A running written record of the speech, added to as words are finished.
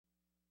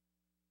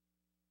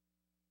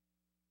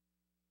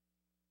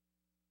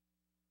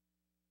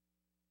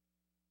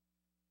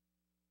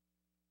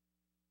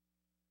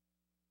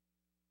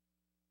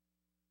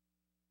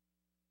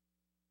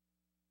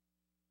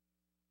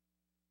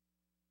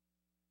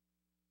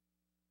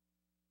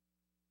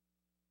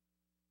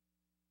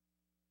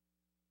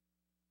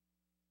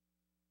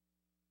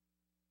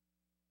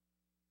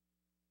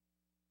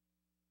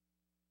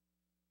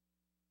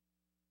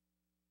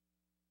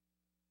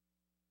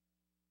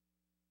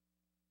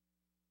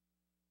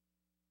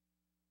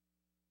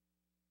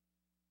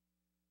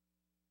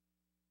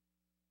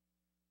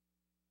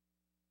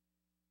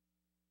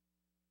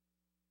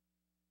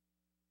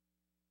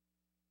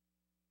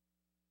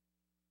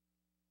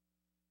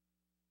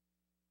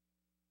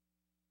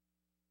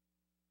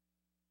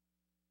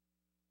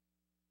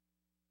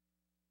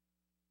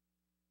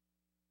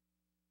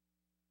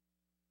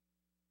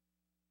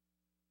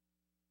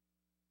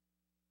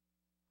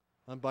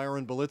I'm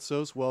Byron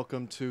Belitzos.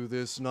 Welcome to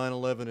this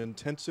 9/11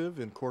 intensive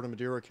in Corte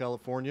Madera,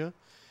 California.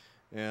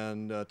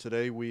 And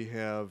today we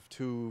have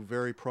two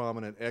very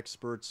prominent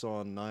experts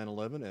on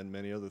 9/11 and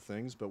many other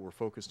things, but we're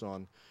focused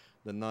on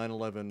the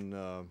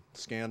 9/11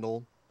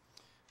 scandal,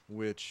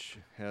 which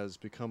has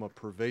become a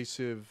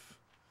pervasive,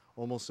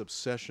 almost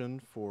obsession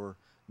for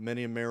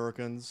many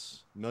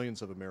Americans,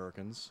 millions of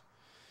Americans,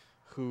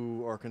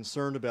 who are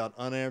concerned about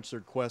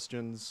unanswered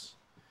questions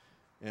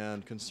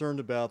and concerned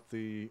about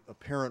the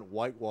apparent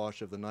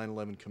whitewash of the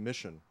 9/11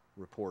 Commission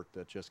report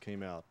that just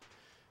came out.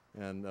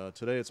 And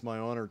today it's my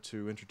honor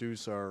to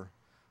introduce our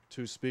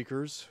two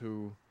speakers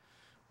who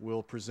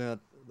will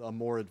present a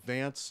more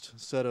advanced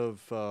set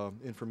of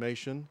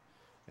information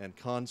and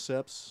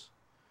concepts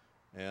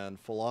and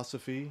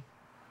philosophy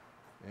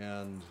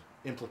and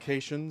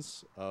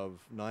implications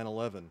of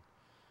 9/11.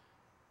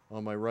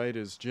 On my right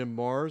is Jim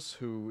Marrs,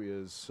 who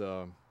is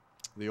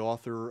the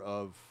author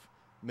of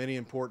many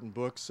important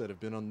books that have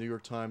been on the New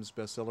York Times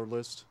bestseller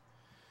list,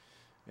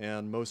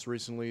 and most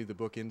recently the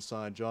book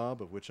Inside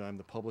Job, of which I'm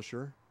the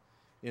publisher.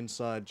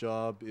 Inside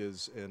Job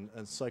is an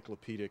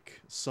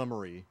encyclopedic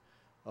summary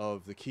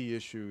of the key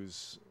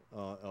issues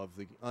of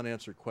the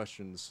unanswered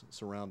questions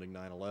surrounding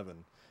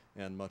 9/11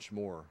 and much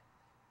more.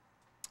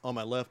 On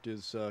my left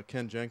is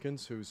Ken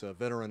Jenkins, who's a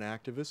veteran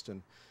activist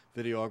and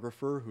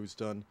videographer who's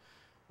done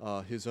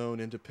his own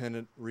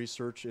independent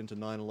research into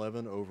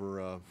 9/11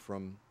 over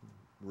from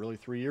really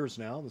 3 years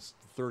now. This is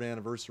the third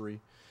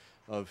anniversary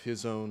of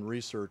his own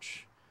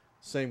research.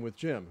 Same with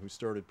Jim, who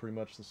started pretty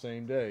much the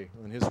same day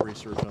on his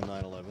research on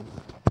 9/11.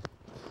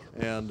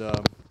 And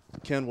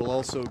Ken will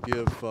also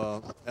give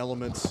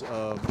elements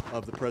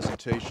of the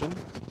presentation,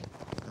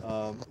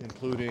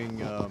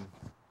 including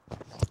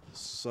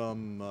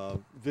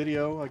some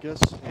video, I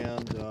guess,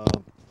 and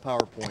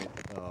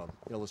PowerPoint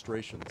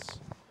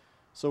illustrations.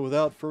 So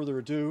without further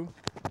ado,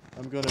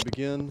 I'm going to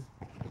begin.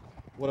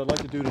 What I'd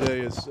like to do today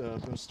is I'm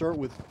going to start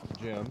with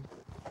Jim,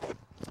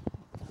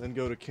 then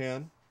go to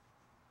Ken,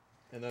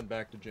 and then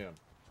back to Jim.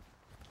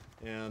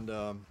 And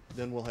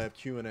then we'll have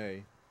Q&A.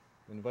 I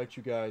invite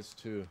you guys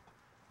to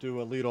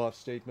do a lead-off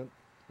statement,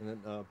 and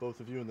then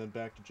both of you, and then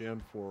back to Jim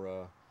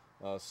for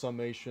a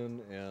summation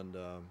and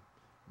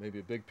maybe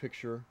a big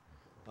picture.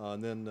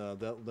 And then,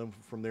 then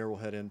from there we'll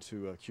head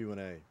into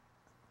Q&A.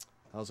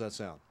 How's that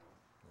sound?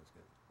 That's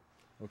good.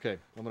 Okay,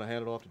 I'm going to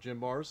hand it off to Jim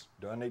Marrs.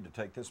 Do I need to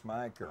take this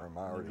mic, or am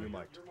I already? Your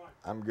mic.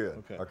 I'm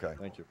good. Okay.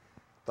 Thank you.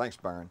 Thanks,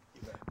 Byron.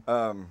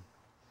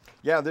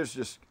 Yeah, there's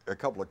just a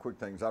couple of quick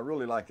things. I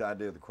really like the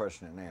idea of the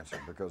question and answer,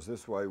 because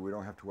this way we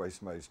don't have to waste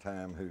somebody's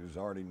time who's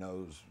already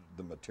knows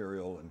the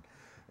material,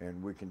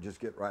 and we can just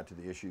get right to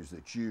the issues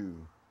that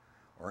you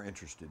are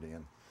interested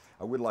in.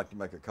 I would like to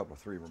make a couple of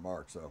three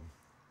remarks, though.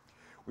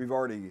 We've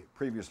already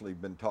previously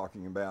been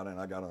talking about, and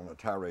I got on a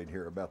tirade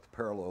here about the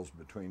parallels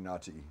between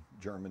Nazi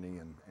Germany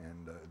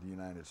and the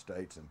United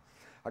States. And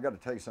I got to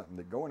tell you something,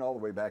 that going all the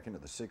way back into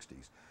the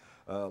 60s,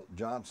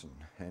 Johnson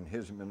and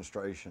his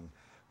administration,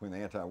 when the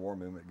anti-war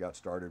movement got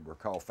started, were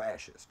called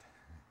fascist.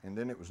 And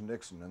then it was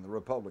Nixon and the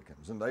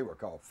Republicans, and they were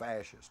called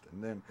fascist.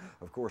 And then,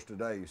 of course,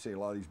 today you see a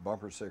lot of these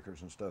bumper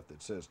stickers and stuff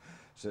that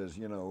says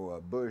you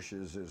know, Bush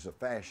is a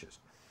fascist.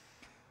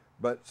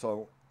 But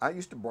so I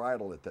used to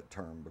bridle at that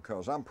term,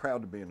 because I'm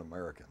proud to be an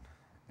American.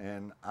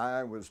 And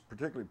I was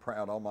particularly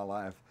proud all my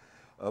life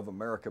of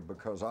America,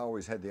 because I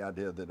always had the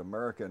idea that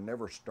America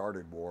never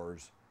started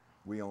wars,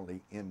 we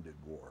only ended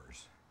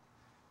wars.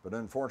 But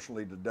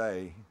unfortunately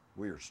today,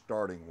 we are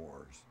starting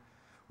wars.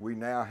 We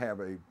now have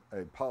a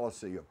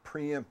policy of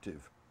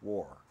preemptive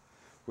war,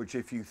 which,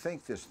 if you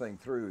think this thing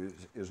through,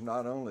 is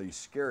not only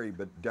scary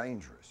but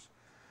dangerous.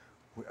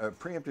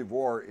 Preemptive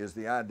war is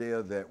the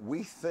idea that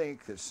we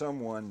think that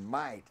someone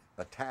might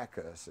attack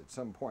us at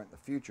some point in the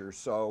future,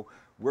 so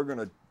we're going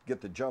to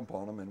get the jump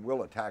on them and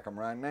we'll attack them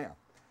right now.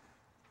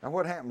 Now,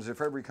 what happens if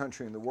every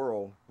country in the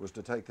world was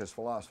to take this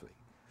philosophy?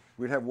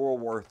 We'd have World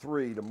War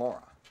III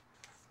tomorrow.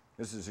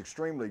 This is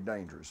extremely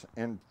dangerous,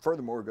 and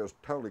furthermore, it goes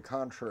totally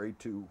contrary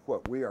to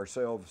what we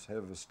ourselves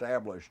have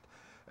established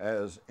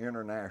as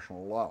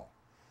international law.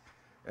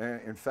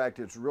 And in fact,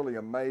 it's really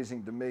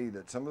amazing to me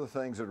that some of the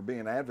things that are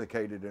being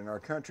advocated in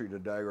our country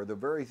today are the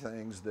very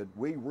things that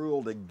we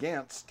ruled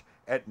against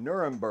at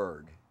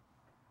Nuremberg.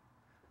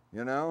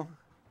 You know?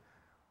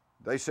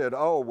 They said,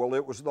 oh, well,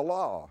 it was the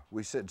law.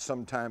 We said,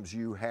 sometimes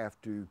you have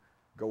to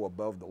go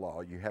above the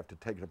law. You have to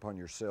take it upon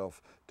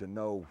yourself to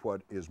know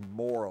what is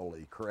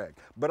morally correct.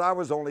 But I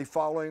was only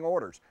following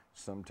orders.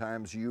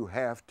 Sometimes you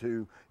have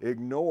to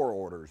ignore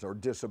orders or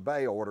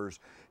disobey orders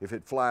if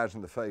it flies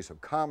in the face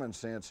of common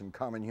sense and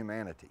common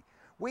humanity.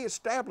 We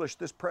established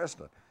this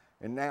precedent,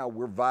 and now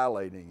we're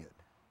violating it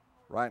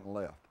right and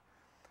left.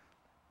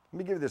 Let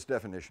me give you this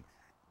definition.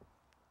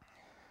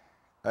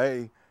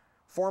 A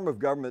form of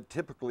government,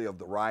 typically of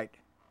the right,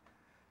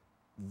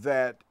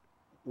 that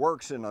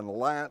works in an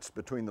alliance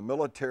between the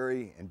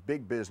military and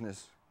big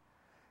business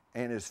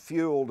and is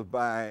fueled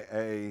by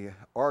a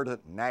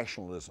ardent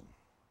nationalism.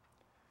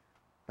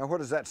 Now, what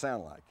does that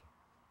sound like?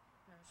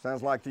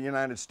 Sounds like the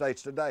United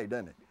States today,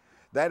 doesn't it?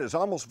 That is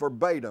almost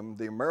verbatim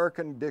the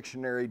American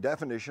Dictionary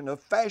definition of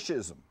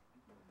fascism.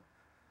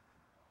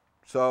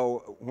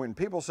 So when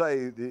people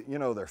say, you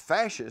know, they're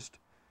fascist,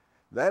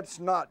 that's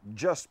not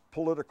just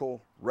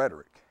political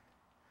rhetoric.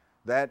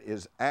 That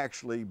is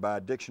actually, by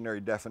dictionary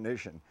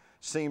definition,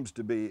 seems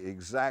to be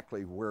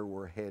exactly where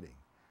we're heading.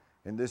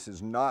 And this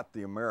is not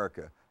the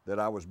America that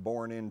I was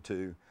born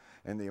into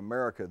and the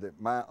America that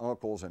my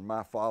uncles and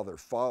my father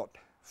fought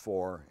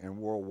for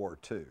in World War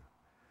II.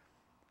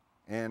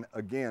 And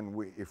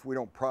again, if we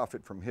don't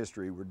profit from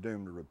history, we're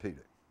doomed to repeat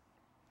it.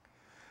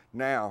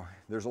 Now,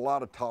 there's a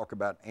lot of talk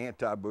about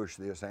anti-Bush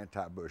this,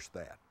 anti-Bush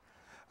that.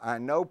 I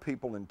know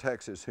people in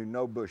Texas who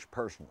know Bush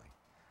personally,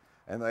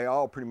 and they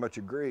all pretty much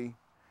agree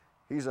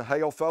he's a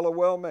hail fellow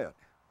well met.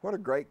 What a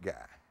great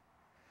guy.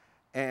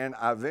 And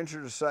I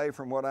venture to say,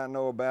 from what I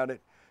know about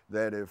it,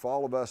 that if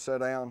all of us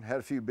sat down, had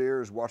a few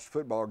beers, watched a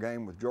football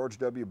game with George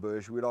W.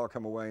 Bush, we'd all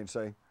come away and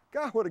say,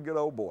 God, what a good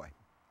old boy.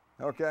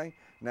 Okay?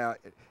 Now,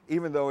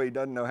 even though he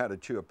doesn't know how to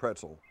chew a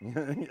pretzel.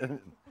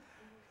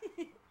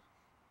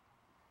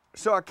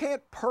 So I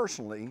can't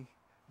personally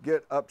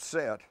get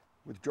upset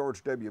with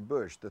George W.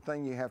 Bush. The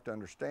thing you have to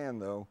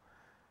understand, though,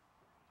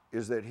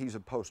 is that he's a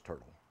post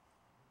turtle.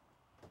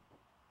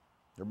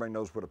 Everybody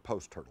knows what a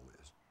post turtle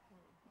is.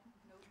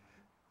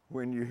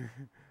 When you,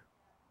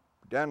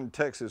 down in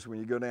Texas, when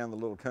you go down the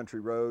little country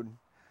road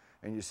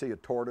and you see a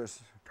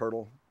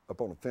turtle up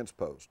on a fence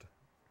post.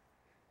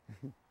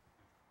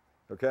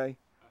 Okay?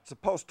 It's a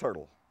post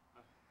turtle.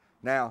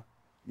 Now,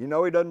 you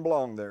know he doesn't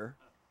belong there.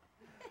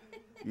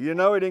 You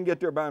know he didn't get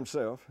there by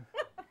himself.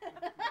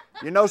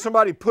 You know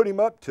somebody put him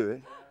up to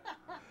it.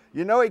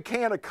 You know he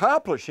can't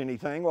accomplish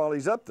anything while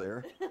he's up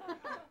there.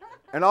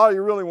 And all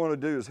you really want to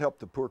do is help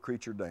the poor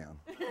creature down.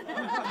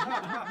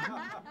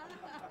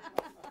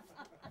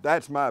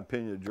 That's my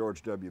opinion of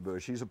George W.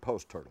 Bush. He's a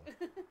post turtle.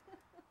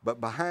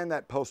 But behind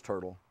that post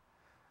turtle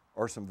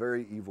are some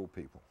very evil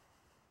people.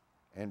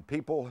 And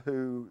people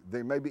who,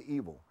 they may be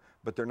evil,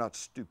 but they're not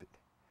stupid.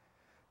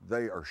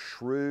 They are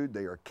shrewd,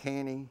 they are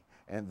canny,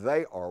 and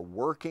they are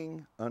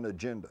working an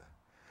agenda.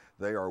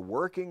 They are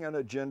working an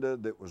agenda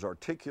that was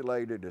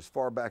articulated as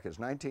far back as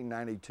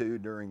 1992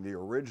 during the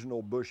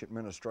original Bush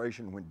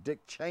administration when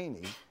Dick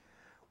Cheney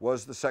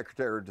was the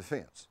Secretary of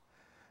Defense.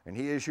 And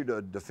he issued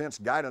a defense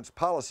guidance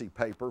policy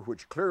paper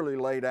which clearly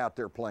laid out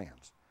their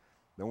plans.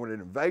 They wanted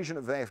an invasion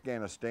of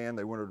Afghanistan,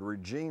 they wanted a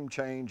regime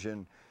change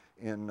in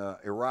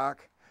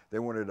Iraq, they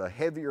wanted a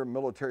heavier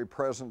military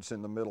presence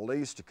in the Middle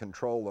East to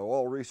control the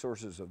oil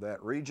resources of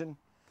that region,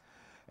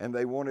 and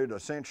they wanted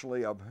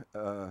essentially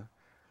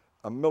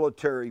a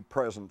military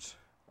presence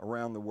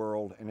around the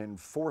world and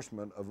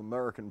enforcement of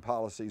American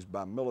policies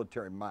by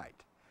military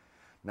might.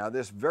 Now,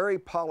 this very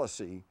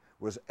policy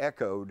was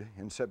echoed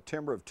in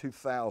September of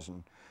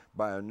 2000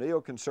 by a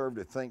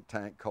neoconservative think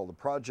tank called the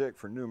Project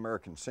for New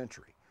American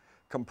Century,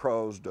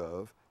 composed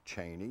of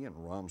Cheney and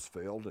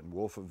Rumsfeld and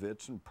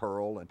Wolfowitz and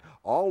Pearl and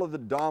all of the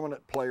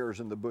dominant players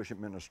in the Bush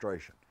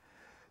administration.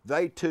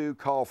 They too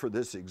call for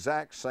this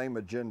exact same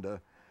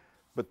agenda,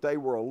 but they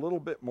were a little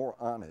bit more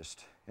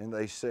honest, and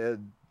they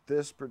said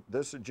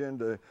this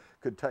agenda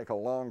could take a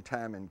long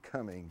time in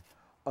coming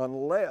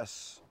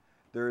unless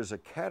there is a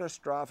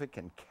catastrophic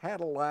and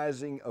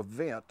catalyzing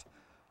event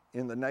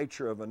in the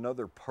nature of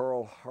another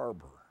Pearl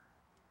Harbor.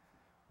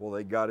 Well,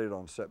 they got it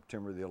on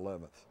September the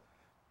 11th,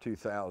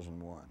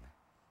 2001.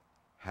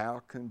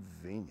 How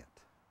convenient.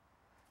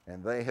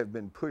 And they have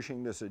been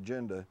pushing this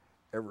agenda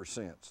ever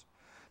since.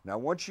 Now,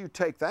 once you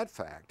take that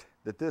fact,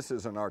 that this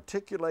is an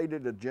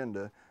articulated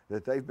agenda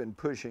that they've been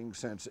pushing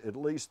since at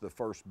least the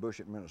first Bush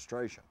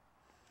administration,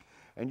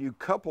 and you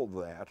couple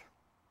that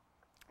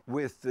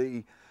with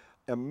the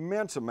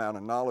immense amount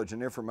of knowledge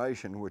and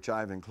information, which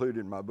I've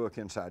included in my book,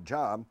 Inside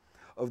Job,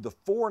 of the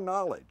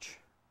foreknowledge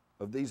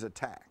of these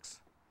attacks.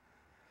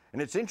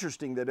 And it's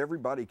interesting that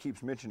everybody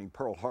keeps mentioning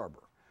Pearl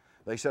Harbor.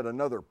 They said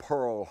another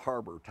Pearl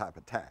Harbor type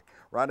attack.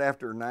 Right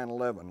after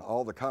 9/11,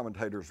 all the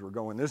commentators were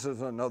going, this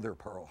is another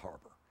Pearl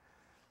Harbor.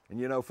 And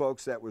you know,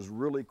 folks, that was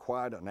really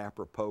quite an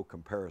apropos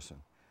comparison,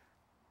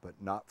 but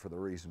not for the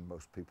reason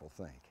most people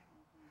think.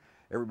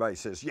 Everybody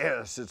says,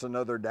 yes, it's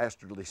another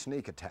dastardly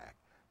sneak attack.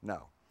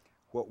 No.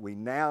 What we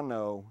now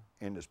know,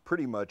 and is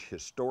pretty much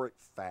historic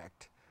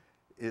fact,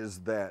 is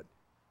that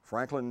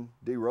Franklin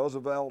D.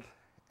 Roosevelt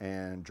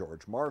and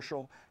George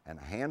Marshall and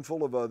a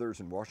handful of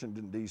others in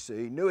Washington, D.C.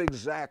 knew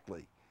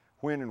exactly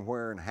when and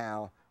where and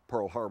how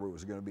Pearl Harbor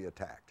was going to be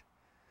attacked.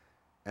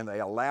 And they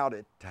allowed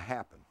it to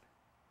happen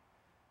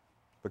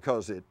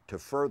to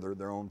further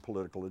their own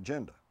political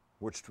agenda,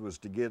 which was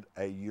to get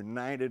a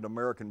united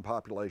American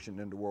population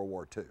into World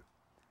War II.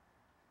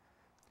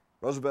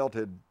 Roosevelt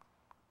had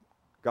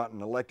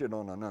gotten elected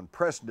on an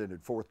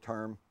unprecedented fourth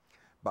term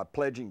by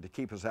pledging to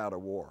keep us out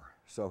of war.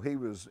 So he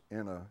was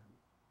in a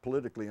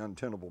politically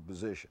untenable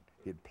position.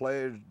 He had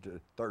pledged,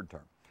 third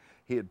term,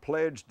 he had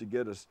pledged to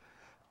get us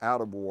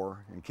out of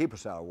war and keep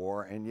us out of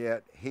war, and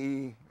yet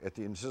he, at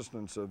the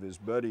insistence of his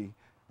buddy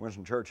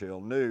Winston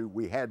Churchill, knew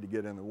we had to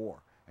get in the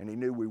war, and he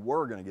knew we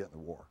were going to get in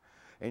the war.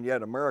 And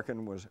yet America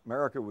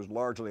was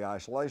largely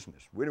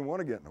isolationist. We didn't want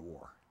to get in a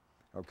war,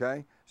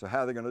 okay? So how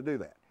are they going to do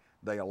that?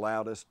 They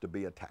allowed us to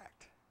be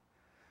attacked.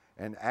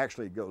 And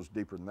actually it goes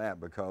deeper than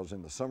that, because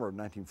in the summer of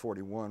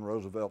 1941,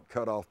 Roosevelt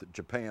cut off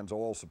Japan's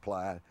oil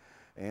supply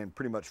and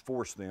pretty much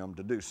forced them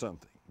to do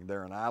something.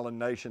 They're an island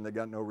nation, they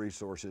got no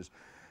resources.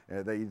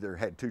 They either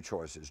had two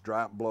choices,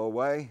 dry up and blow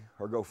away,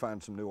 or go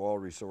find some new oil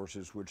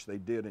resources, which they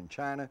did in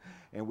China.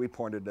 And we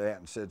pointed to that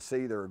and said,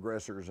 see, they're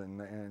aggressors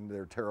and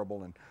they're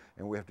terrible,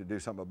 and we have to do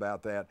something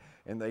about that.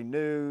 And they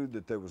knew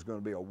that there was going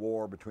to be a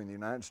war between the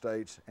United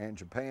States and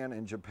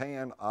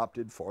Japan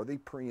opted for the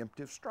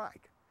preemptive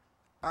strike,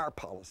 our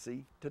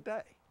policy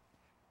today.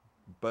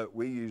 But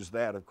we used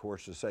that, of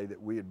course, to say that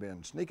we had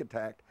been sneak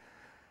attacked,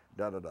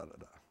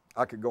 da-da-da-da-da.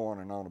 I could go on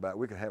and on about it.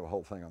 We could have a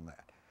whole thing on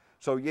that.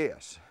 So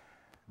yes,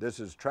 this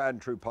is tried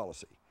and true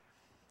policy.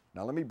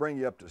 Now let me bring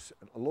you up to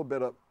a little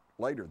bit up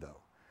later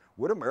though.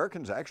 Would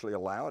Americans actually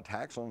allow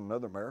attacks on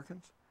other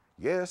Americans?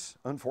 Yes,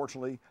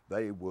 unfortunately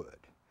they would.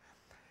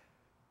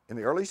 In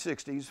the early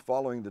 60s,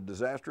 following the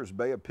disastrous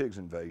Bay of Pigs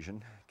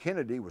invasion,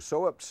 Kennedy was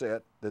so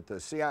upset that the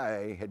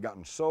CIA had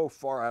gotten so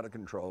far out of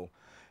control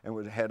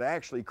and had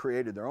actually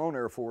created their own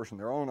Air Force and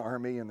their own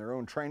Army and their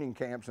own training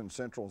camps in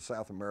Central and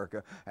South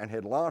America, and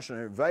had launched an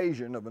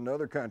invasion of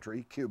another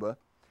country, Cuba,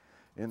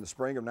 in the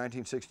spring of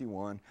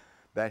 1961,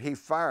 that he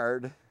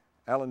fired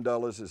Allen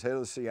Dulles as head of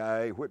the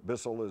CIA, Whit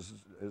Bissell as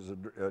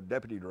a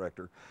deputy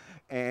director,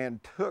 and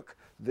took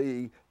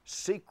the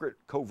secret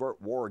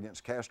covert war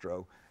against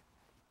Castro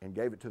and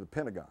gave it to the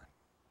Pentagon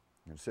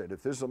and said,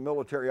 if this is a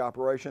military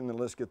operation, then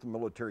let's get the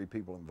military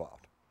people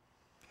involved.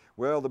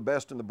 Well, the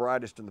best and the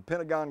brightest in the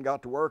Pentagon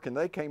got to work, and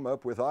they came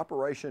up with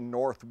Operation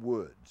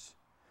Northwoods.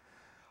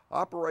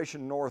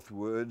 Operation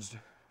Northwoods,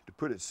 to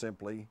put it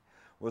simply,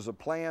 was a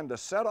plan to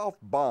set off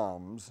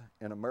bombs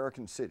in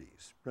American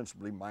cities,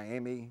 principally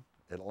Miami,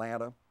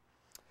 Atlanta,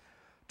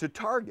 to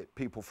target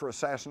people for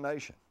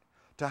assassination,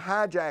 to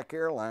hijack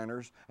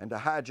airliners and to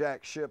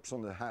hijack ships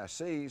on the high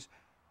seas,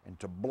 and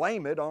to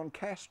blame it on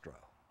Castro,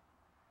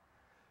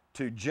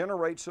 to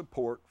generate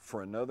support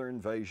for another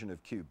invasion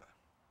of Cuba.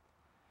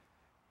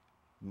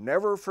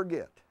 Never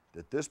forget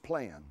that this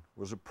plan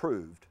was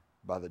approved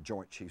by the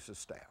Joint Chiefs of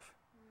Staff.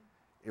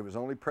 It was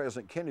only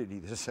President Kennedy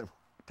that said,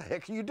 what the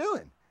heck are you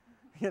doing?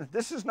 You know,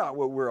 this is not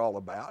what we're all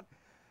about.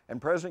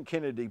 And President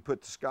Kennedy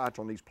put the scotch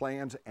on these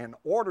plans and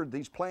ordered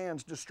these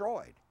plans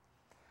destroyed.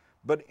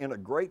 But in a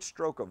great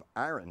stroke of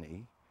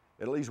irony,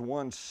 at least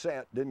one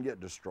set didn't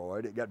get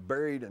destroyed. It got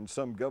buried in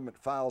some government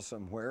file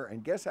somewhere,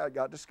 and guess how it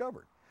got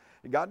discovered?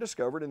 It got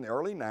discovered in the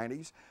early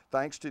 90s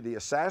thanks to the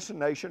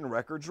Assassination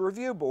Records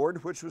Review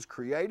Board, which was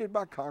created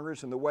by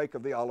Congress in the wake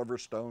of the Oliver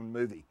Stone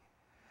movie.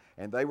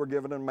 And they were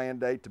given a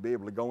mandate to be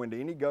able to go into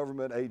any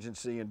government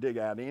agency and dig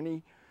out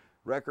any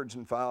records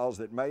and files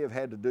that may have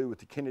had to do with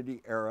the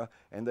Kennedy era,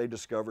 and they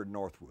discovered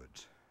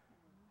Northwoods.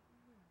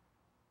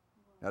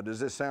 Now, does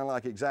this sound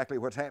like exactly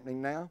what's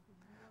happening now?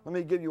 Let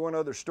me give you one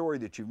other story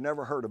that you've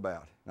never heard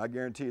about, and I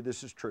guarantee you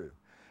this is true.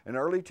 In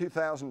early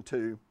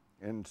 2002,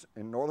 in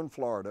northern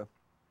Florida,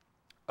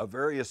 a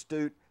very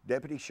astute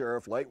deputy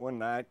sheriff late one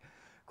night,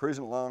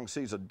 cruising along,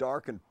 sees a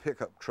darkened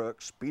pickup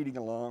truck speeding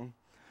along,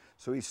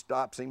 so he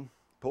stops him,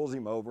 pulls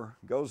him over,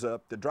 goes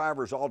up. The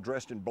driver's all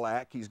dressed in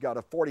black. He's got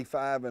a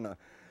 .45 in a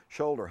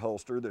shoulder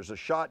holster. There's a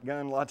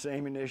shotgun, lots of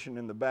ammunition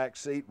in the back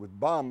seat with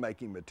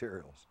bomb-making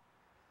materials.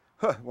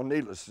 Well,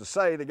 needless to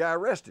say, the guy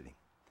arrested him.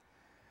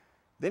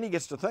 Then he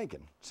gets to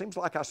thinking, seems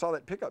like I saw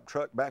that pickup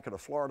truck back at a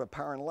Florida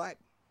Power and Light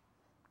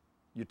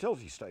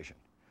utility station.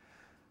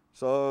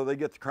 So they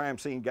get the crime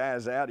scene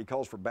guys out. He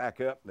calls for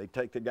backup. They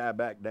take the guy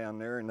back down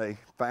there, and they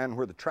find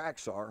where the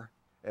tracks are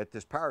at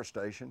this power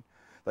station.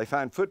 They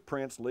find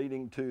footprints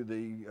leading to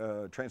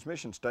the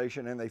transmission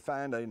station, and they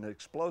find an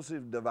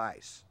explosive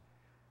device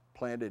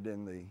planted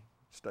in the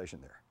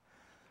station there.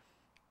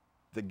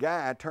 The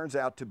guy turns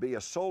out to be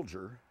a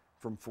soldier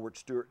from Fort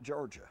Stewart,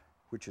 Georgia,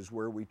 which is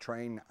where we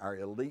train our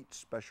elite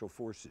Special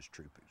Forces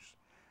troopers.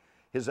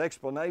 His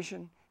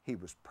explanation, he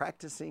was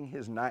practicing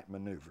his night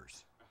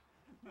maneuvers.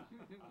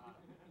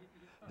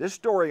 This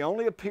story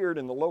only appeared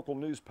in the local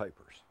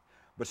newspapers,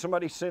 but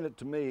somebody sent it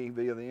to me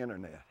via the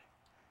internet.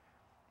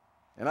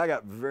 And I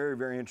got very,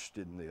 very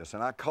interested in this,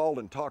 and I called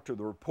and talked to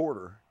the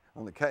reporter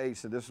on the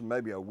case, and this was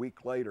maybe a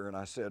week later, and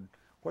I said,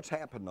 what's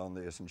happened on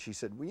this? And she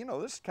said, well, you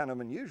know, this is kind of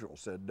unusual.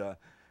 Said,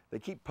 they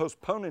keep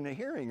postponing a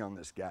hearing on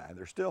this guy.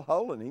 They're still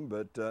holding him,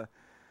 but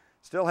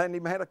still hadn't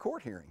even had a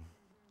court hearing.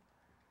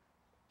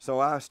 So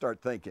I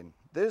start thinking,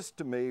 this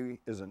to me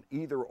is an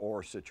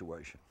either-or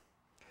situation.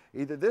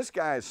 Either this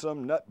guy is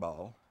some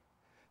nutball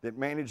that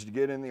managed to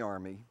get in the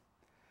Army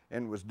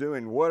and was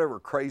doing whatever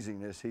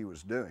craziness he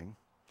was doing,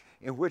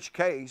 in which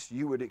case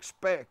you would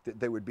expect that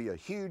there would be a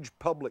huge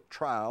public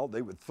trial.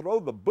 They would throw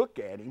the book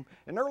at him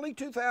in early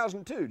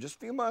 2002, just a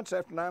few months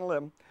after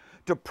 9/11,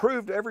 to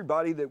prove to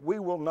everybody that we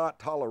will not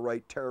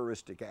tolerate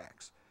terroristic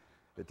acts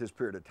at this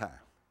period of time.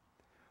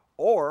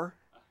 Or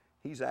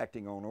he's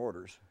acting on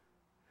orders.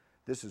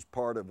 This is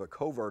part of a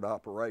covert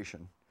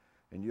operation,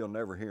 and you'll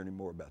never hear any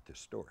more about this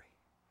story.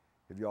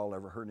 Have you all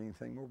ever heard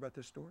anything more about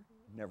this story?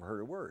 Never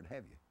heard a word,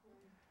 have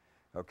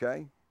you?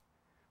 Okay?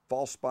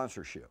 False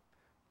sponsorship.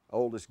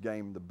 Oldest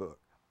game in the book,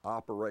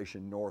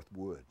 Operation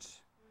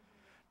Northwoods.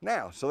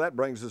 Now, so that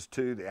brings us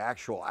to the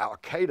actual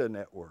Al-Qaeda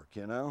network,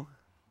 you know?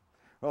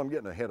 Well, I'm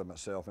getting ahead of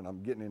myself and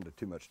I'm getting into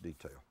too much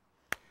detail.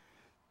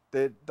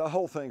 The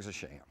whole thing's a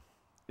sham.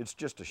 It's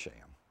just a sham.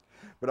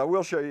 But I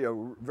will show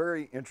you a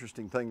very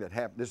interesting thing that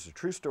happened. This is a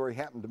true story,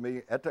 happened to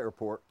me at the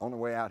airport on the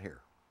way out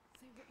here.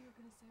 Say what you were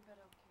going to say about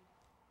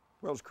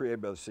Al-Qaeda. Well, it was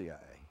created by the CIA.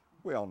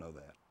 We all know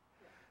that.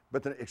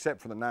 But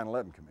except for the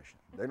 9/11 Commission.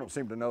 They don't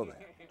seem to know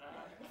that.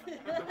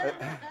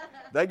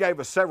 They gave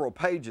us several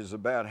pages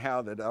about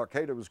how that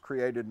Al-Qaeda was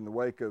created in the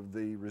wake of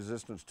the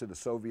resistance to the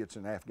Soviets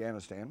in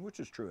Afghanistan, which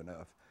is true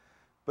enough.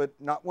 But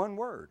not one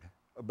word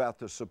about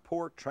the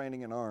support,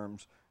 training, and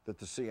arms that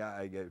the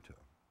CIA gave to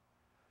them.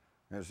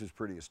 This is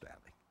pretty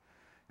astounding.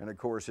 And of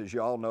course, as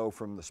you all know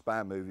from the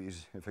spy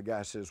movies, if a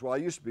guy says, well, I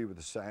used to be with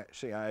the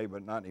CIA,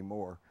 but not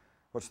anymore,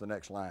 what's the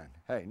next line?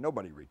 Hey,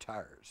 nobody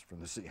retires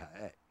from the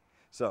CIA.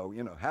 So,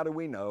 you know, how do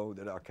we know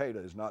that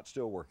Al-Qaeda is not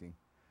still working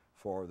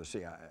for the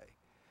CIA?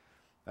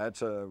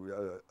 That's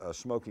a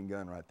smoking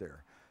gun right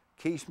there.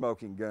 Key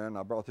smoking gun,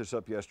 I brought this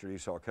up yesterday,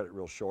 so I'll cut it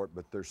real short,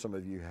 but there's some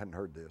of you who hadn't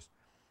heard this.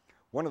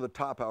 One of the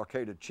top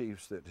Al-Qaeda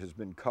chiefs that has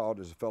been caught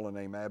is a fellow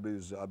named Abu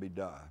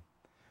Zubaydah.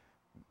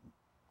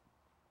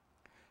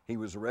 He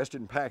was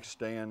arrested in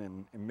Pakistan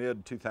in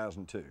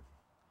mid-2002.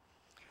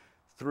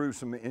 Through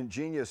some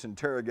ingenious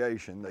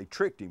interrogation, they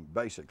tricked him,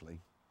 basically.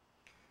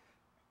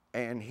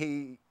 And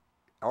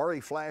Ari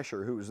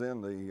Fleischer, who was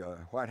then the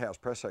White House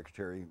press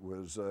secretary,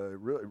 was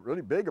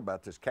really big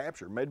about this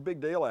capture, made a big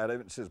deal out of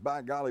it and says,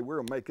 by golly, we're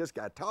going to make this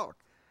guy talk.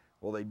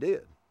 Well, they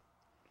did.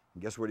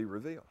 And guess what he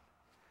revealed?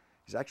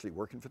 He's actually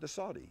working for the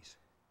Saudis.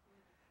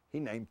 He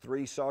named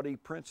 3 Saudi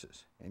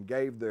princes and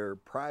gave their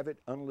private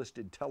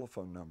unlisted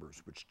telephone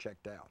numbers, which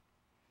checked out.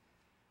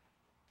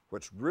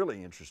 What's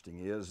really interesting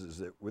is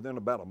that within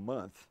about a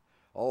month,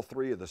 all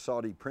 3 of the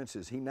Saudi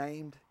princes he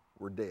named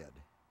were dead.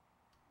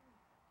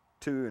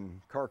 2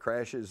 in car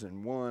crashes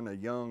and 1, a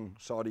young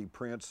Saudi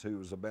prince who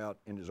was about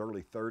in his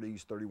early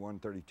 30s, 31,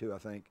 32, I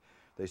think.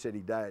 They said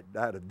he died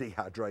of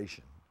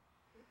dehydration.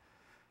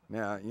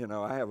 Now, you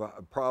know, I have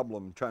a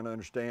problem trying to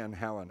understand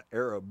how an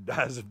Arab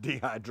dies of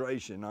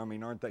dehydration. I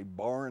mean, aren't they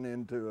born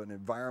into an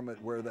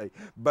environment where they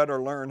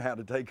better learn how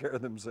to take care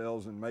of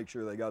themselves and make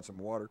sure they got some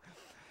water?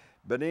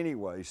 But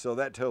anyway, so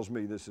that tells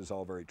me this is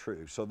all very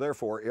true. So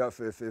therefore,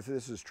 if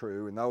this is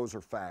true and those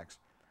are facts,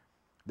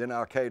 then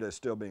Al-Qaeda is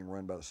still being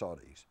run by the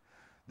Saudis.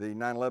 The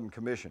 9/11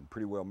 Commission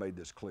pretty well made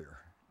this clear.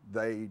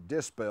 They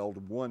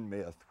dispelled one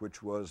myth,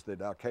 which was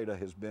that Al-Qaeda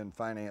has been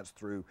financed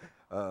through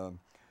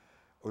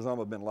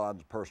Osama bin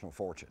Laden's personal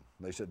fortune.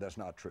 They said that's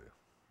not true.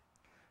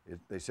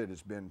 They said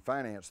it's been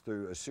financed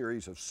through a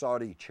series of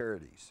Saudi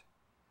charities.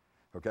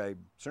 Okay,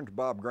 Senator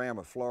Bob Graham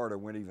of Florida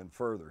went even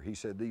further. He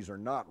said these are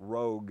not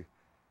rogue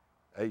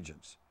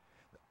agents.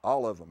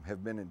 All of them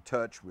have been in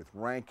touch with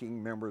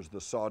ranking members of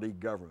the Saudi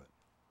government.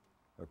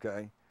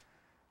 Okay,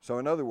 so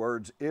in other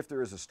words, if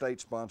there is a state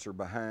sponsor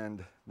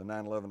behind the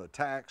 9/11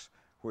 attacks,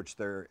 which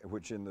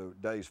in the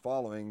days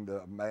following,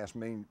 the mass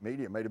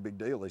media made a big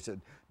deal. They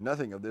said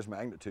nothing of this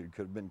magnitude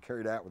could have been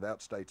carried out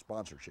without state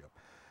sponsorship.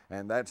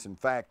 And that's in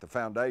fact the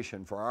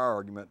foundation for our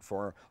argument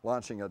for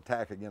launching an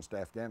attack against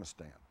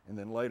Afghanistan and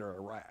then later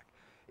Iraq.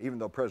 Even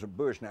though President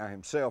Bush now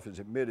himself has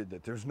admitted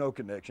that there's no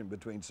connection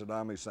between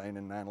Saddam Hussein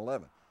and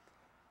 9/11.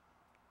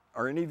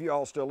 Are any of you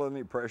all still under the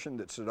impression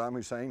that Saddam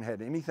Hussein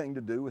had anything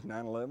to do with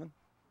 9/11?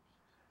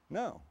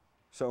 No.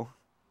 So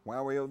why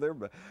are we over there?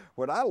 But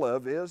what I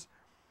love is,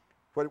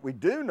 what we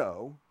do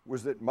know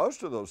was that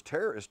most of those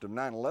terrorists of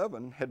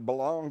 9/11 had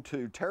belonged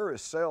to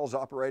terrorist cells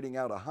operating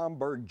out of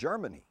Hamburg,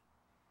 Germany.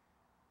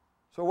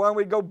 So why don't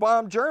we go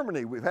bomb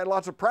Germany? We've had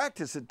lots of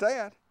practice at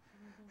that.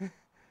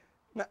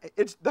 Now,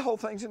 the whole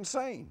thing's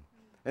insane.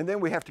 And then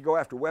we have to go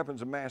after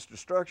weapons of mass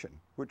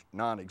destruction, which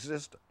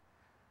non-existent.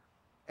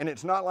 And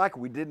it's not like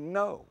we didn't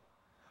know.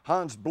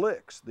 Hans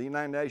Blix, the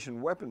United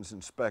Nations weapons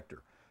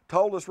inspector,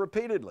 told us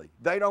repeatedly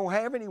they don't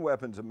have any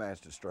weapons of mass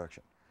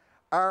destruction.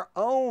 Our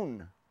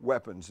own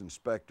weapons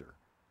inspector,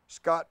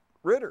 Scott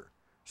Ritter,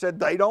 said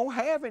they don't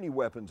have any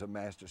weapons of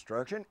mass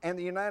destruction, and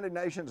the United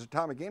Nations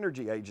Atomic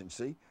Energy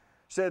Agency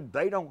said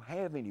they don't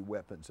have any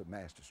weapons of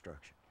mass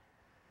destruction.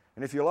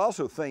 And if you'll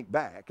also think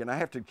back, and I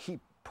have to keep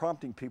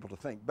prompting people to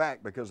think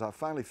back because I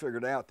finally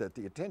figured out that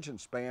the attention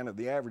span of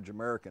the average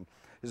American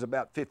is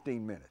about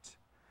 15 minutes.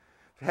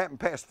 If it happened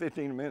past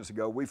 15 minutes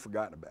ago, we've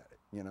forgotten about it,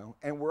 you know.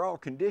 And we're all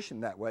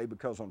conditioned that way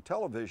because on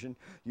television,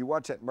 you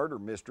watch that murder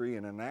mystery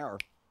in an hour,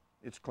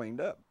 it's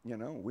cleaned up, you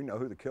know. We know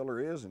who the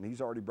killer is and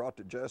he's already brought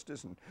to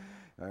justice and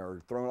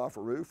or thrown off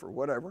a roof or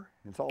whatever.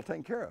 It's all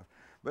taken care of.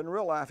 But in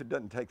real life, it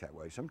doesn't take that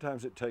way.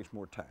 Sometimes it takes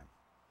more time,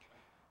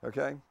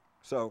 okay?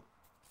 So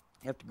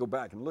you have to go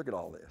back and look at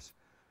all this.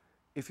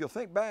 If you'll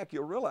think back,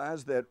 you'll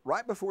realize that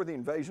right before the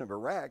invasion of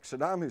Iraq,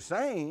 Saddam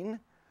Hussein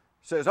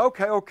says,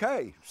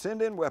 okay,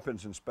 send in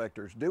weapons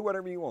inspectors, do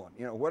whatever you want.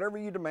 You know, whatever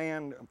you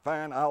demand,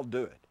 fine, I'll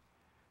do it.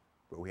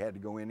 But we had to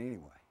go in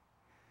anyway.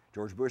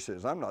 George Bush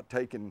says, I'm not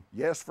taking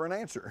yes for an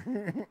answer.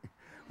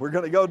 We're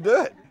going to go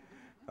do it.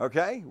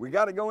 Okay? We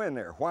got to go in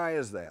there. Why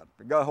is that?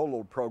 We got a whole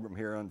little program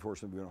here.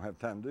 Unfortunately, we don't have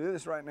time to do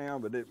this right now,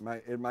 but it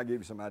might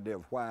give you some idea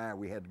of why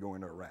we had to go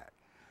into Iraq.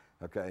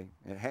 Okay?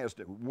 It has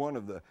to. One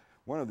of the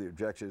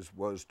objectives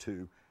was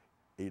to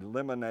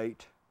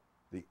eliminate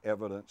the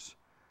evidence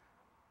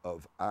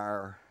of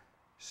our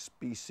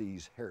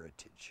species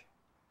heritage.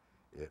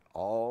 It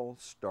all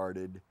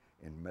started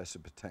in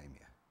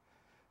Mesopotamia.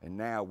 And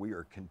now we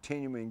are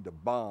continuing to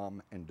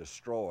bomb and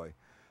destroy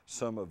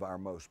some of our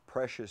most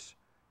precious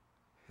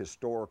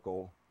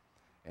historical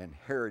and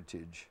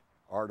heritage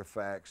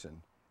artifacts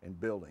and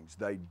buildings.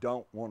 They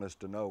don't want us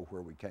to know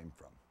where we came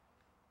from,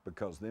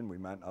 because then we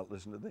might not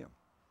listen to them.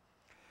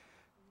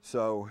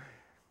 So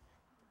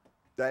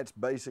that's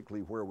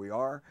basically where we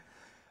are.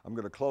 I'm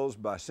going to close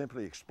by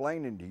simply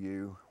explaining to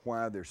you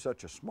why there's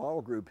such a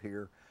small group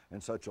here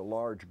and such a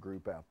large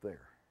group out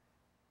there.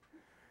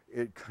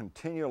 It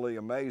continually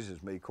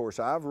amazes me. Of course,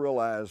 I've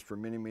realized for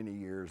many, many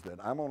years that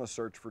I'm on a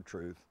search for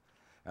truth,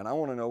 and I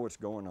want to know what's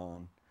going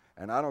on,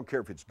 and I don't care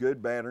if it's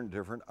good, bad, or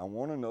indifferent. I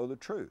want to know the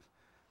truth.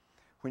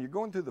 When you're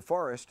going through the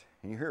forest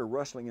and you hear a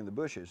rustling in the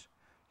bushes,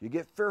 you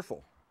get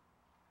fearful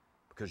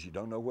because you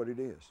don't know what it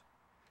is.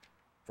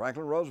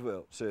 Franklin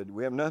Roosevelt said,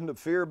 we have nothing to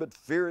fear but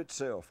fear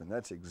itself, and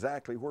that's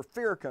exactly where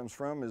fear comes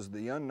from, is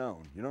the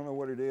unknown. You don't know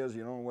what it is,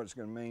 you don't know what it's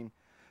going to mean,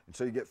 and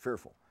so you get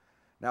fearful.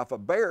 Now, if a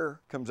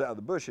bear comes out of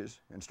the bushes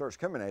and starts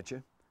coming at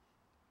you,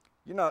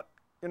 you're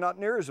not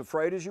near as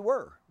afraid as you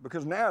were,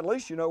 because now at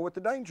least you know what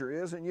the danger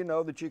is, and you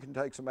know that you can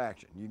take some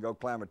action. You can go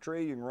climb a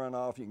tree, you can run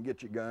off, you can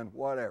get your gun,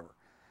 whatever.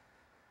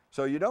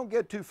 So you don't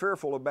get too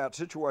fearful about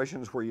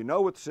situations where you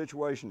know what the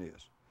situation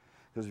is,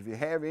 because if you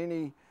have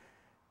any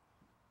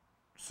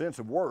sense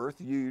of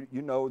worth, you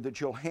know that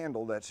you'll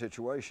handle that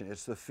situation.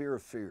 It's the fear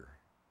of fear.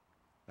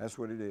 That's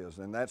what it is,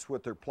 and that's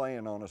what they're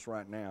playing on us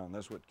right now, and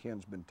that's what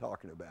Ken's been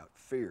talking about,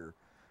 fear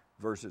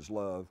versus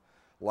love,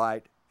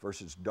 light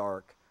versus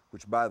dark,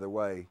 which, by the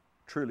way,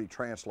 truly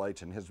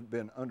translates and has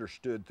been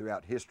understood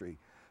throughout history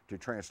to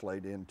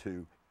translate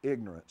into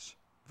ignorance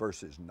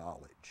versus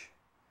knowledge.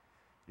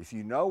 If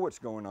you know what's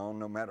going on,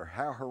 no matter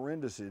how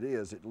horrendous it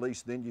is, at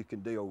least then you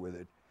can deal with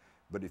it.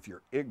 But if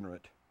you're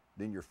ignorant,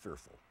 then you're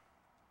fearful,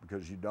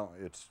 because you don't,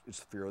 it's the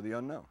fear of the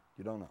unknown.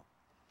 You don't know.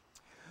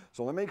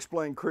 So let me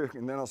explain quick,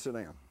 and then I'll sit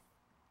down.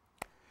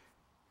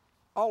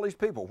 All these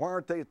people, why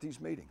aren't they at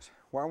these meetings?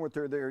 Why weren't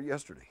they there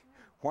yesterday?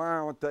 Why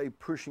aren't they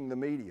pushing the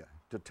media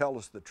to tell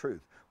us the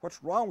truth?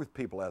 What's wrong with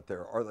people out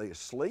there? Are they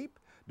asleep?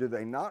 Do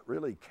they not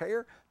really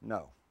care?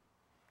 No,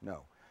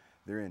 no.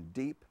 They're in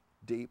deep,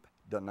 deep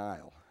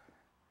denial,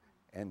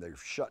 and they're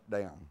shut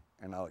down,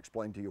 and I'll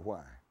explain to you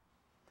why.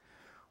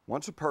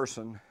 Once a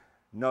person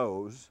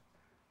knows,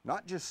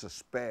 not just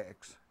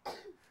suspects,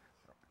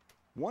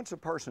 once a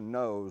person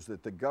knows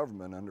that the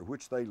government under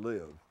which they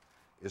live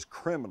is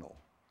criminal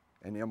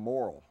and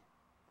immoral,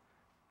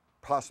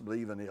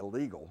 possibly even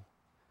illegal,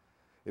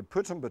 it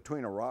puts them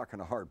between a rock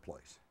and a hard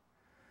place,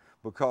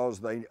 because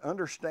they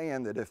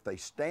understand that if they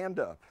stand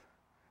up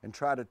and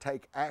try to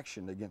take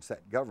action against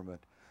that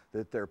government,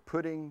 that they're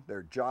putting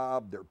their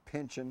job, their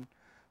pension,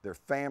 their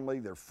family,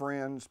 their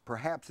friends,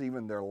 perhaps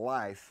even their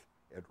life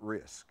at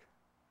risk.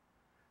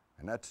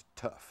 And that's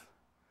tough.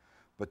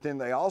 But then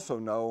they also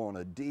know on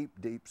a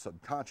deep, deep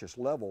subconscious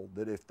level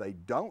that if they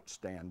don't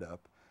stand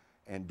up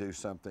and do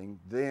something,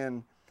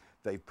 then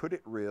they put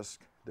at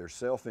risk their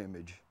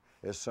self-image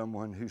as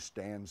someone who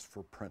stands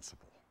for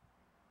principle.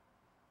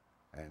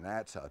 And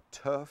that's a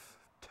tough,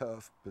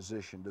 tough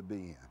position to be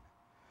in.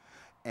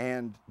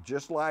 And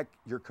just like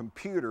your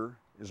computer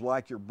is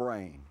like your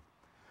brain,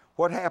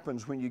 what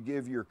happens when you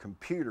give your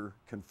computer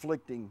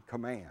conflicting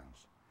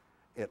commands?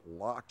 It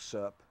locks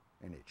up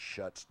and it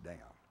shuts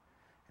down.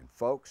 And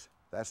folks,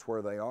 that's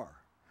where they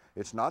are.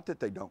 It's not that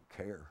they don't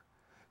care.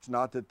 It's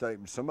not that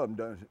some of them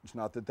don't, it's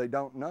not that they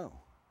don't know.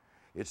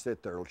 It's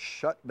that they're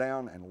shut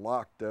down and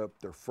locked up,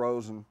 they're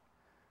frozen,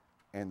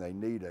 and they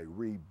need a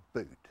reboot.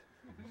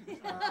 So we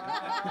just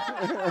unplug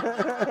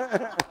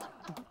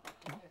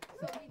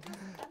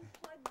them and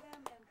plug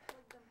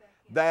them back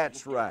in.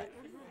 That's right.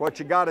 What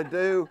you got to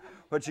do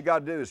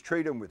is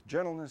treat them with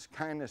gentleness,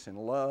 kindness, and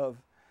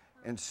love,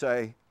 and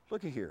say,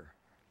 look at here,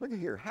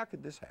 how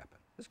could this happen?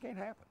 This can't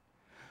happen.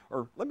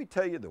 Or let me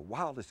tell you the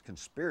wildest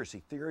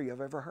conspiracy theory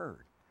I've ever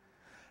heard.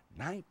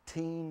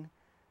 19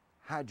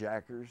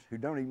 hijackers who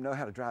don't even know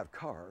how to drive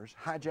cars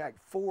hijack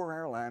 4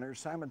 airliners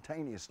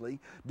simultaneously,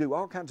 do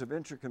all kinds of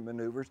intricate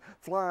maneuvers,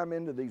 fly them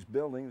into these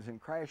buildings and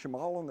crash them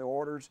all on the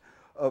orders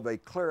of a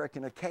cleric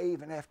in a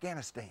cave in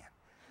Afghanistan.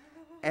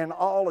 And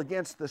all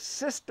against the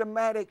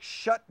systematic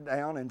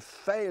shutdown and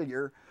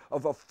failure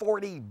of a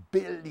 $40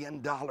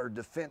 billion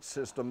defense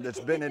system that's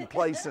been in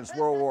place since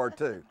World War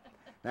II.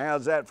 Now,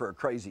 how's that for a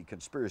crazy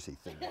conspiracy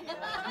theory?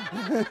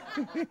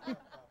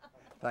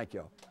 Thank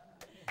you.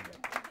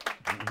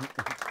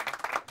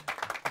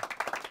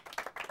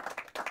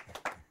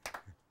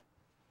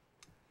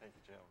 Thank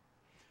you, Jim.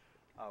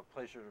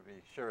 Pleasure to be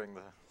sharing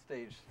the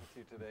stage with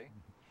you today.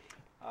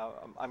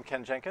 I'm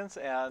Ken Jenkins,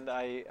 and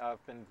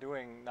I've been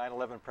doing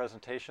 9/11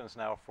 presentations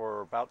now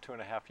for about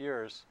 2.5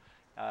 years.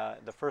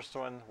 The first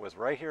one was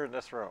right here in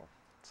this room,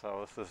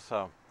 so this is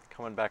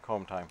coming back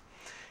home time.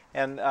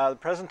 And the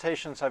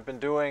presentations I've been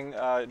doing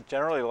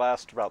generally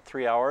last about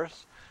 3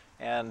 hours,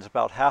 and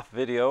about half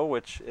video,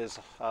 which is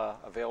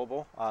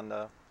available on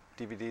the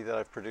DVD that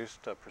I've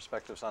produced,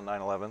 Perspectives on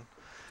 9/11.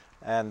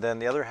 And then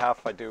the other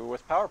half I do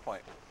with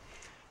PowerPoint.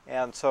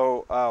 And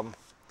so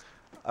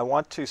I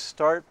want to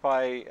start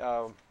by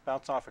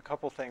bouncing off a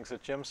couple things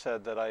that Jim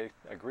said that I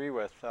agree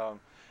with.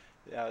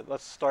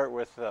 Let's start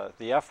with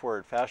the F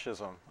word,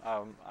 fascism.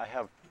 I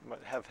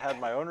have had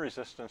my own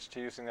resistance to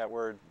using that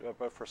word,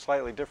 but for a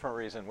slightly different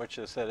reason, which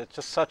is that it's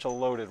just such a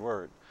loaded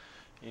word.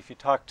 If you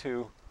talk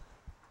to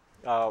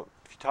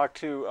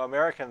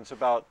Americans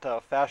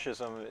about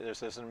fascism, there's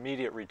this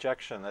immediate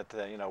rejection that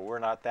we're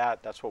not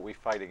that. That's what we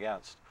fight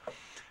against.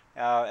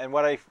 And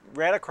what I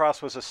ran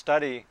across was a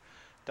study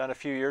done a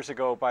few years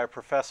ago by a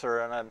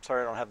professor, and I'm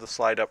sorry I don't have the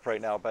slide up right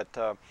now, but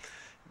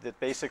that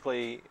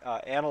basically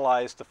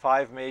analyzed the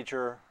 5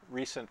 major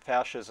recent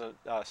fascist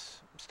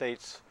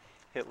states,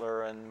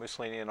 Hitler and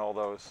Mussolini and all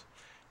those,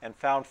 and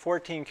found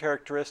 14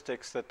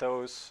 characteristics that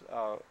those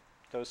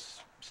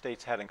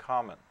states had in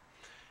common.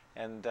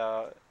 And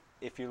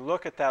if you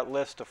look at that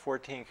list of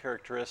 14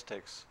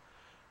 characteristics,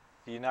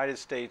 the United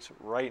States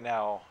right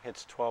now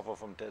hits 12 of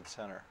them dead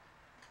center.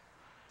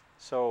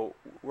 So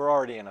we're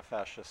already in a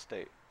fascist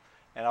state.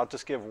 And I'll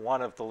just give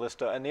one of the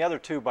list, and the other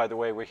 2, by the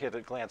way, we hit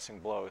at glancing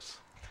blows.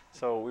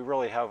 So we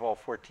really have all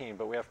 14,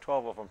 but we have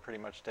 12 of them pretty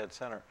much dead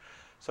center.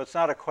 So it's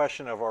not a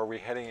question of are we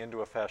heading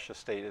into a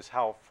fascist state, it's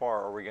how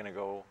far are we going to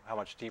go, how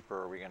much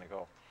deeper are we going to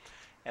go.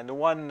 And the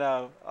one,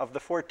 of the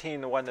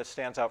 14, the one that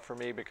stands out for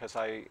me because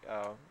I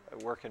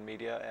work in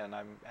media and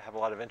I have a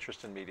lot of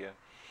interest in media,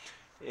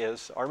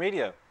 is our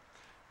media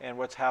and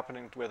what's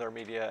happening with our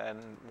media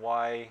and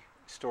why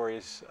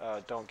stories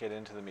don't get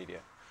into the media.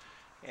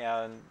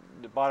 And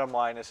the bottom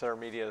line is that our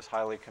media is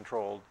highly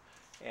controlled,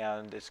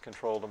 and it's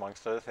controlled,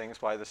 amongst other things,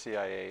 by the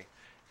CIA,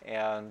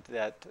 and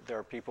that there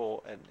are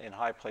people in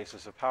high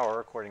places of power,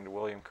 according to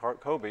William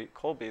Colby,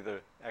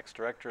 the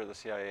ex-director of the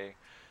CIA,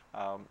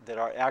 that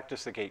act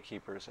as the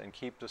gatekeepers and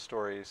keep the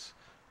stories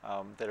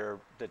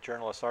that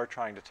journalists are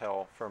trying to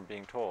tell from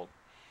being told.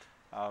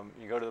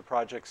 You go to the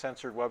Project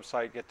Censored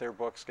website, get their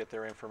books, get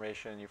their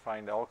information, you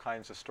find all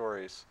kinds of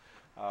stories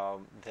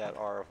that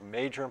are of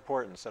major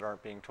importance that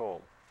aren't being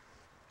told.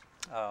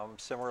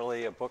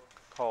 Similarly, a book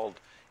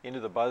called Into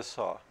the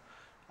Buzzsaw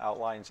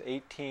outlines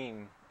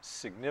 18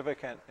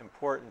 significant,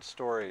 important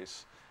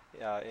stories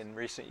in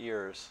recent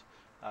years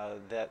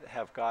that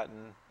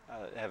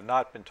have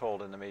not been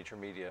told in the major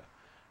media.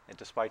 And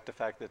despite the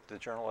fact that the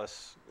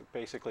journalists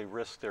basically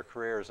risked their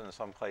careers and in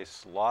some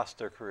place lost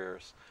their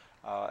careers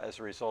as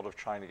a result of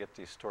trying to get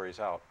these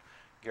stories out.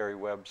 Gary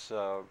Webb's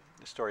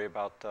story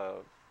about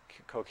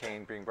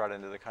cocaine being brought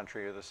into the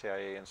country or the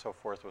CIA and so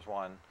forth was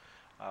one.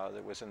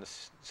 That was in the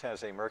San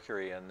Jose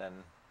Mercury and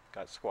then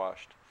got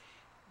squashed.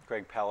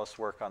 Greg Palast's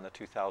work on the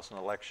 2000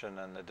 election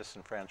and the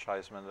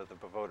disenfranchisement of the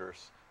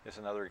voters is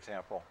another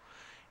example.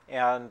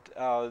 And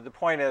the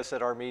point is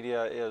that our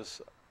media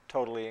is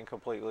totally and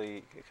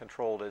completely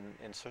controlled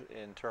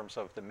in terms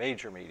of the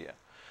major media,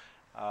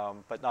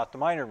 but not the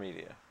minor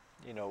media.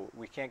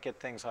 We can't get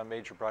things on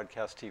major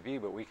broadcast TV,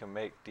 but we can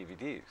make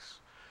DVDs.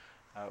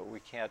 We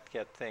can't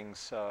get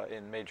things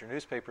in major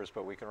newspapers,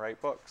 but we can write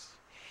books.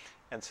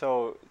 And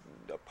so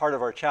part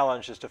of our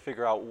challenge is to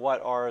figure out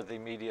what are the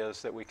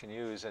medias that we can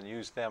use and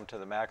use them to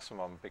the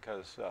maximum,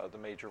 because the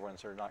major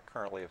ones are not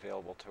currently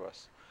available to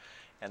us.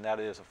 And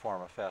that is a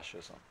form of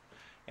fascism.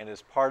 And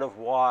is part of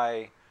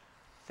why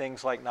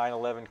things like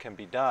 9/11 can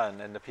be done,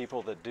 and the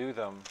people that do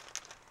them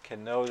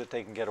can know that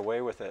they can get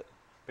away with it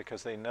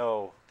because they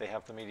know they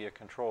have the media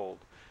controlled.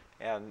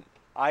 And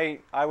I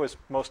was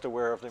most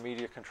aware of the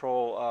media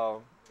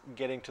control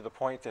getting to the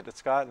point that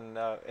it's gotten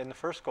in the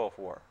first Gulf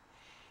War.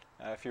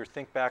 If you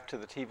think back to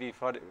the TV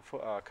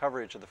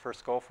coverage of the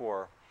first Gulf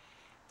War,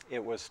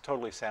 it was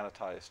totally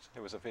sanitized. It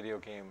was a video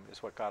game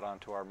is what got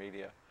onto our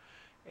media.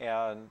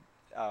 And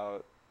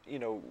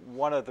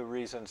one of the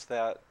reasons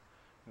that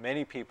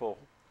many people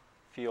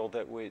feel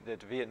that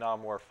the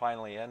Vietnam War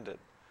finally ended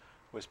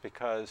was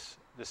because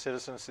the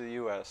citizens of the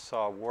U.S.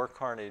 saw war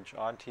carnage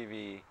on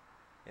TV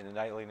in the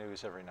nightly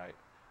news every night,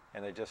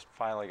 and they just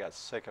finally got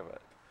sick of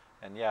it.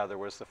 And yeah, there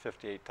was the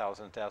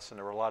 58,000 deaths, and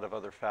there were a lot of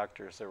other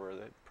factors. There were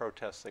the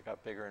protests that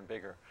got bigger and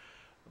bigger.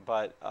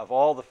 But of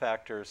all the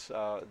factors,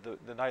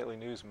 the nightly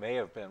news may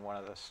have been one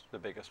of the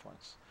biggest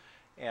ones.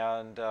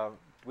 And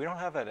we don't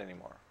have that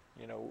anymore.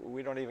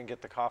 We don't even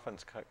get the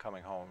coffins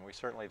coming home. We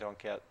certainly don't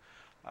get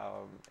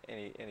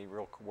any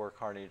real war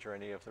carnage or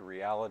any of the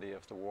reality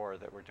of the war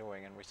that we're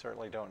doing. And we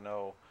certainly don't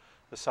know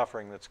the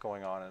suffering that's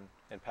going on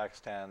in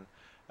Pakistan,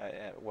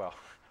 well,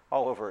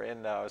 all over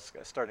in, I was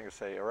starting to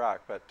say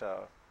Iraq, but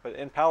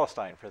in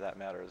Palestine, for that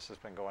matter. This has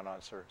been going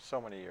on for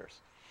so many years.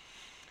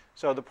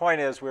 So the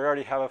point is, we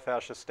already have a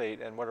fascist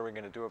state, and what are we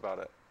going to do about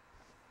it?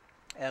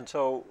 And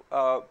so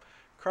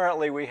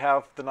currently we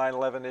have the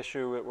 9/11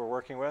 issue that we're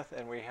working with,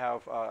 and we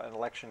have an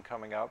election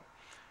coming up,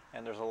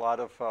 and there's a lot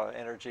of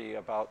energy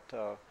about,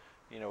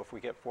 you know, if we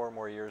get 4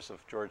 more years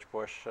of George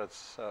Bush,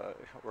 that's,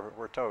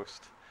 we're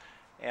toast.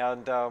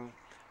 And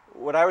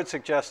what I would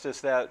suggest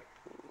is that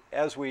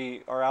as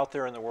we are out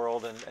there in the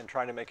world and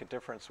trying to make a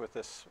difference with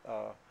this,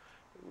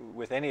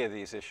 with any of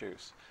these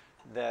issues,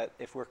 that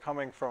if we're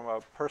coming from a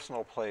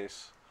personal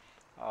place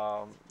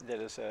that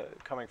is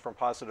coming from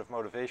positive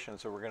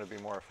motivations, that we're going to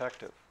be more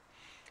effective.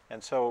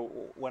 And so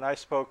when I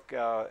spoke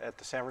at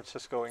the San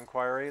Francisco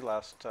inquiry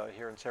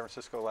here in San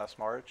Francisco last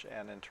March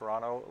and in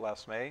Toronto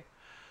last May,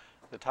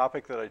 the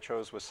topic that I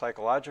chose was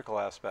psychological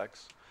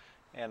aspects.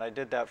 And I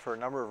did that for a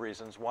number of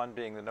reasons, one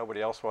being that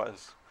nobody else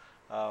was,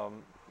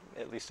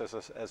 at least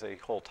as a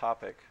whole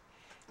topic.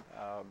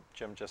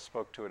 Jim just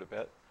spoke to it a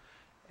bit.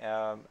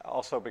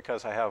 Also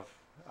because I have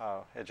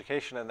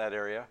education in that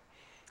area.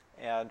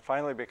 And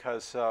finally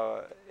because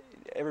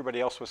everybody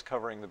else was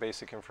covering the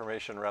basic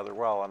information rather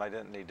well, and I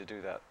didn't need to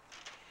do that.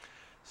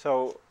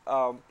 So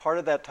part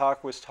of that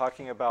talk was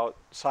talking about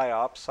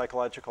PSYOPs,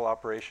 psychological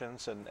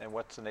operations, and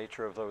what the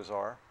nature of those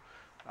are.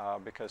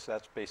 Because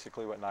that's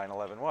basically what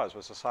 9/11 was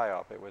a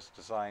PSYOP. It was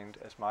designed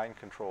as mind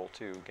control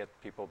to get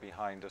people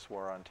behind this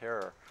war on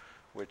terror,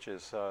 which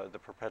is the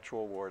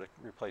perpetual war to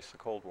replace the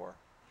Cold War.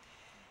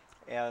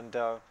 And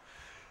so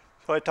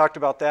I talked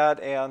about that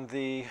and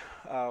the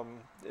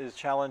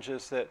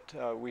challenges that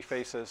we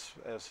face as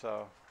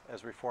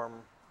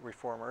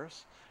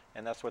reformers,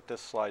 and that's what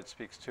this slide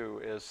speaks to,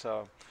 is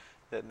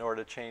that in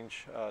order to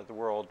change the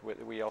world,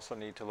 we also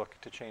need to look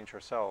to change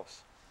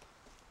ourselves.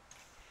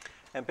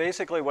 And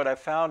basically what I've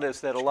found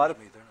is that a lot of...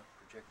 They're not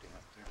projecting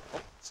up there.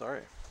 Oh,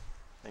 sorry.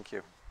 Thank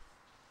you.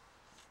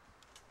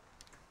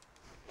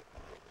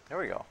 There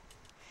we go.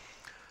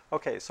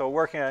 Okay, so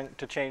working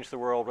to change the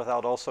world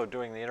without also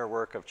doing the inner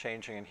work of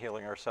changing and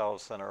healing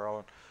ourselves and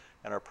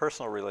our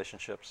personal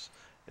relationships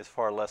is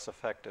far less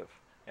effective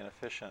and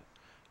efficient.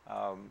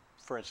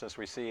 For instance,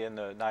 we see in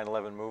the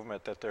 9/11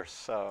 movement that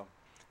there's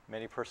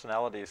many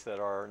personalities that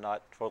are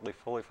not totally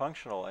fully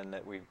functional, and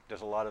that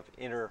there's a lot of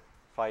inner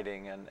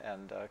fighting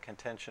and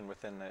contention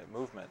within the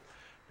movement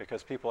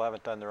because people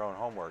haven't done their own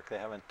homework. They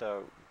haven't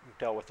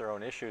dealt with their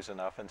own issues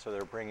enough, and so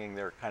they're bringing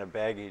their kind of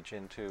baggage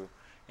into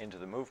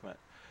the movement,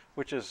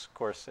 which is, of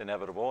course,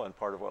 inevitable and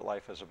part of what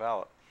life is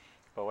about.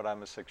 But what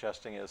I'm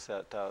suggesting is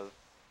that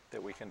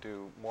that we can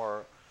do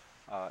more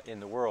in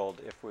the world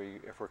if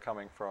we're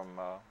coming from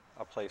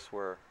a place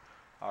where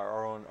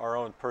our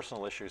own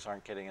personal issues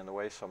aren't getting in the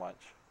way so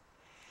much.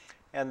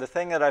 And the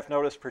thing that I've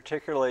noticed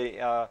particularly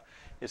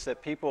is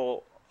that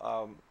people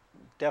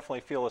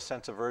definitely feel a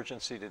sense of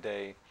urgency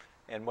today,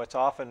 and what's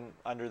often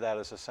under that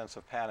is a sense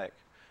of panic.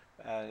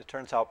 It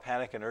turns out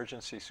panic and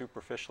urgency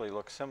superficially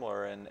look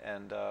similar,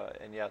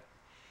 and yet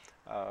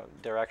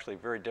they're actually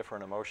very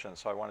different emotions.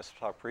 So I want to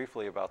talk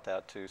briefly about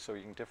that too, so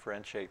you can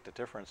differentiate the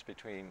difference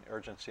between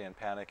urgency and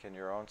panic in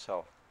your own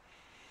self.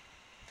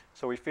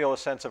 So we feel a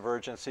sense of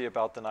urgency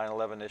about the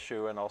 9/11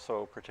 issue, and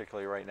also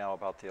particularly right now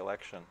about the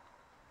election.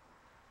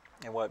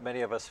 And what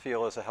many of us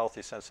feel as a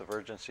healthy sense of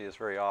urgency is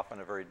very often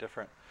a very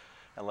different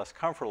and less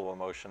comfortable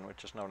emotion,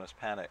 which is known as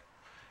panic.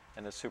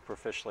 And as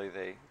superficially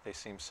they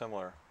seem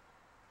similar.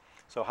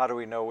 So how do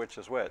we know which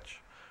is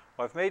which?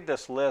 Well, I've made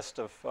this list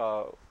of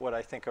what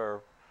I think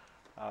are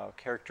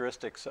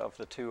characteristics of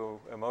the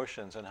two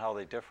emotions and how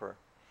they differ.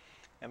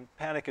 And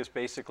panic is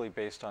basically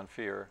based on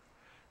fear,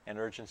 and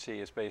urgency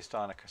is based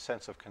on a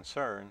sense of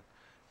concern,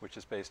 which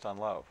is based on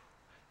love.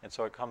 And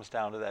so it comes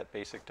down to that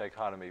basic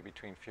dichotomy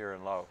between fear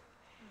and love.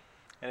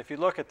 And if you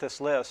look at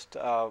this list,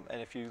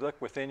 and if you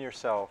look within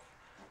yourself,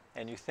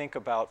 and you think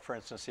about, for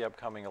instance, the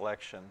upcoming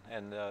election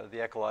and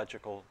the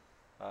ecological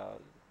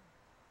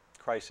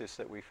crisis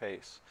that we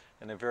face,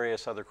 and the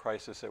various other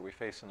crises that we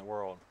face in the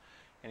world,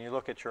 and you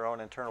look at your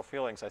own internal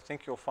feelings, I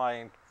think you'll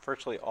find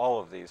virtually all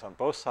of these on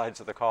both sides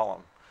of the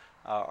column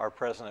are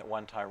present at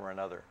one time or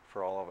another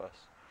for all of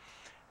us.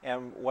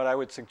 And what I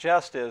would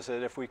suggest is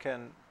that if we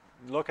can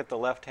look at the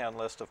left-hand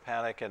list of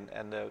panic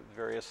and the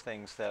various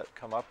things that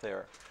come up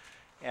there,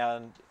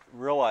 and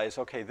realize,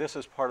 okay, this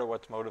is part of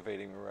what's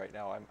motivating me right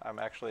now. I'm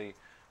actually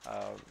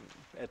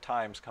at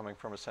times coming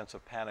from a sense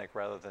of panic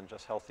rather than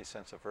just healthy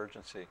sense of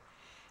urgency.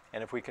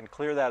 And if we can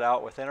clear that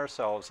out within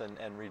ourselves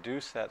and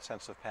reduce that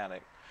sense of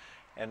panic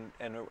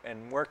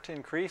and work to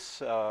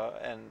increase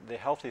and the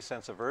healthy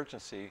sense of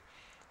urgency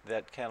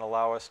that can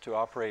allow us to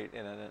operate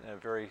in a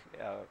very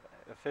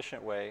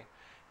efficient way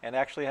and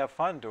actually have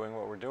fun doing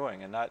what we're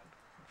doing and not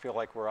feel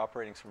like we're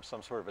operating from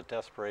some sort of a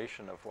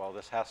desperation of, well,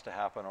 this has to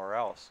happen or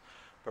else,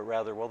 but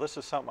rather, well, this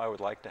is something I would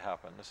like to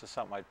happen. This is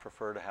something I'd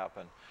prefer to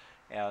happen.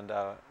 And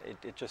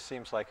it just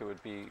seems like it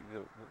would be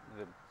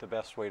the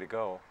best way to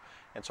go.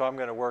 And so I'm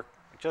going to work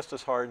just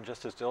as hard and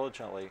just as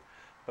diligently,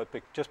 but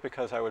just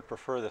because I would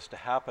prefer this to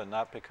happen,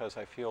 not because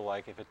I feel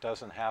like if it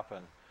doesn't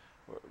happen,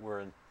 we're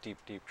in deep,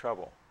 deep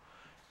trouble.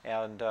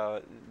 And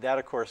that,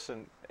 of course,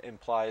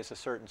 implies a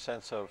certain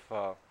sense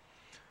of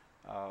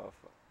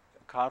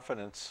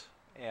confidence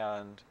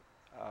and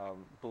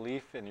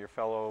belief in your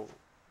fellow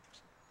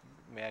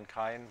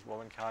mankind,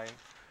 womankind,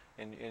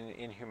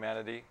 in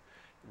humanity,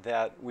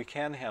 that we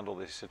can handle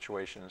these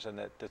situations and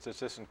that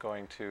this isn't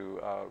going to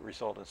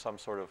result in some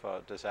sort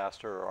of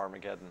disaster or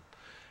Armageddon.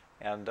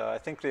 And I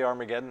think the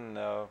Armageddon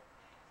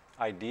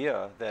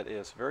idea that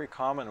is very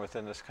common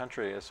within this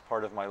country as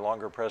part of my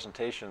longer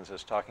presentations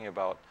is talking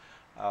about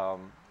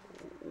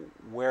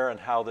where and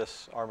how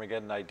this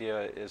Armageddon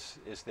idea is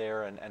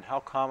there and how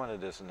common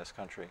it is in this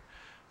country.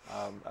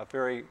 A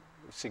very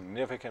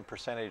significant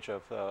percentage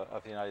of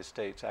the United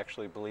States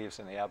actually believes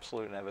in the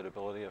absolute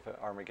inevitability of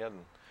Armageddon.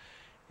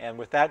 And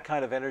with that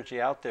kind of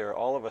energy out there,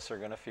 all of us are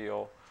going to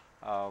feel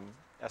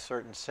a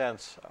certain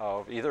sense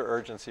of either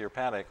urgency or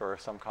panic or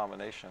some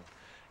combination.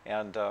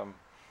 And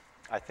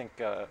I think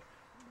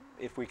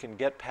if we can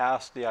get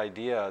past the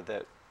idea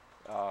that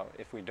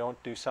if we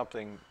don't do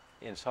something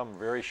in some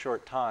very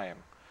short time,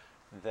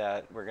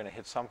 that we're going to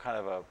hit some kind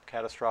of a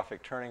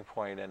catastrophic turning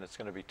point and it's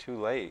going to be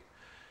too late.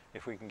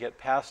 If we can get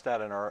past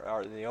that in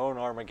the own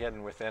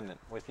Armageddon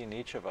within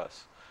each of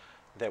us,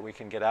 that we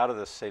can get out of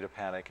this state of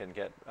panic and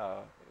get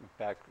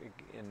back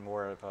in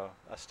more of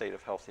a state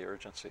of healthy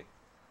urgency.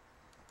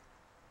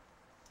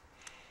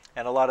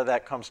 And a lot of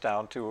that comes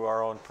down to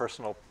our own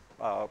personal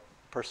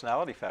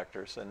personality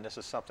factors, and this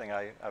is something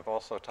I've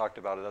also talked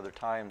about at other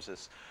times,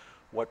 is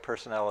what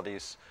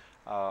personalities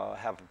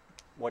have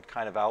what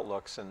kind of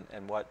outlooks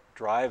and what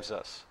drives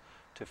us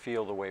to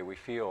feel the way we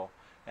feel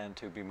and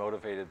to be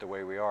motivated the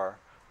way we are.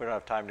 We don't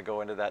have time to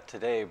go into that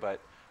today, but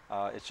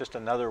it's just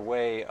another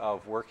way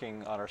of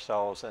working on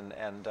ourselves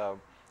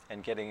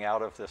and getting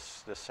out of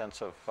this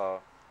sense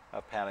of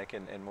panic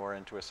and more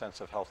into a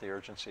sense of healthy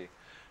urgency,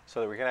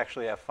 so that we can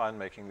actually have fun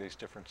making these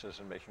differences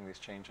and making these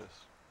changes.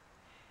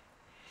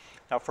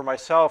 Now, for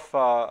myself,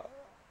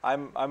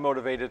 I'm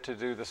motivated to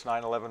do this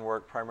 9/11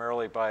 work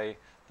primarily by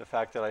the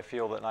fact that I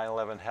feel that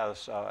 9/11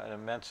 has an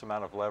immense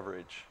amount of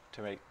leverage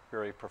to make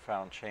very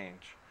profound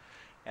change,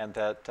 and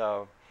that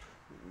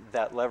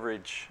that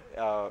leverage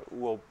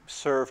will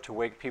serve to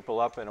wake people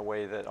up in a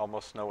way that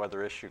almost no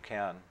other issue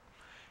can.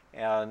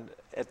 And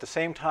at the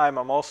same time,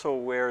 I'm also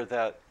aware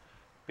that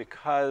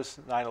because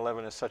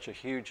 9/11 is such a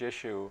huge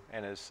issue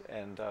and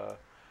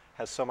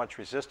has so much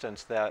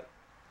resistance, that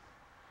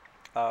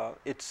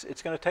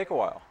it's going to take a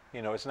while.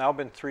 You know, it's now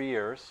been 3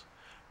 years.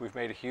 We've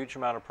made a huge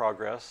amount of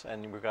progress,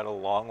 and we've got a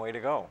long way to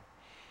go.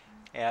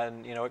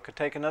 And you know, it could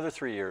take another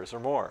 3 years or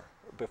more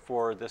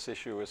before this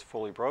issue is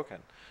fully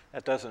broken.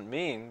 That doesn't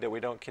mean that we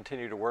don't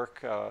continue to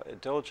work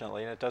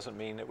diligently, and it doesn't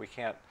mean that we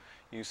can't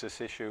use this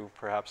issue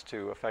perhaps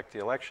to affect the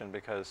election,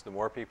 because the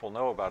more people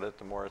know about it,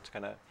 the more it's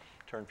going to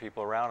turn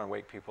people around and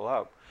wake people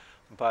up.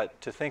 But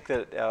to think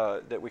that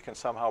that we can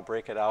somehow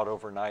break it out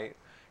overnight,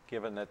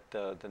 given that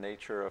the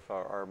nature of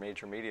our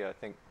major media,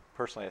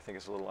 personally I think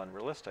is a little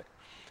unrealistic.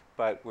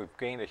 But we've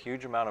gained a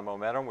huge amount of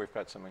momentum. We've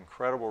got some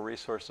incredible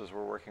resources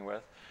we're working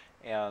with,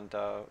 and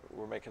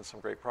we're making some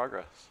great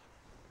progress.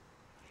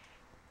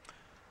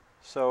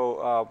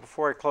 So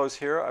before I close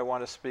here, I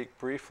want to speak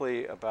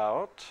briefly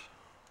about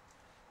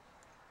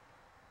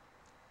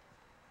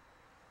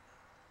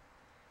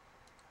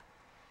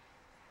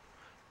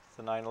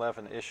the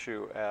 9/11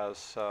 issue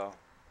as how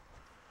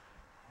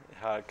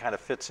it kind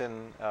of fits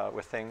in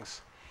with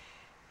things.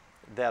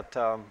 That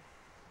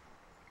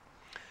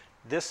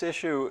this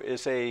issue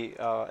is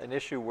an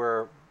issue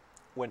where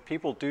when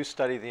people do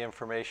study the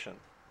information,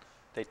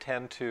 they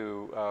tend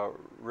to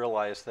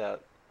realize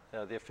that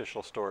the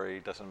official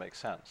story doesn't make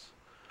sense.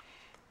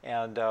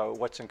 And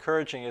what's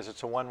encouraging is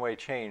it's a one-way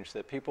change,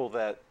 that people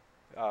that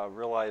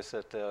realize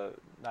that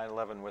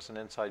 9/11 was an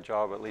inside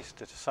job, at least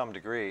to some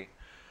degree,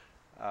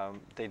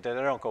 they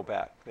don't go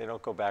back. They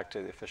don't go back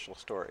to the official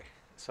story.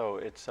 So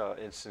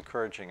it's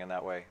encouraging in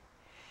that way.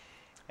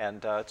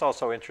 And it's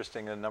also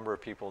interesting that a number of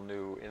people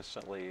knew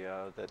instantly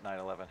that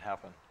 9/11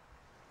 happened.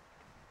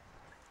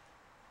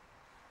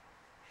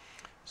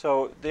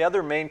 So the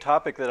other main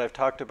topic that I've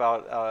talked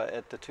about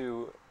at the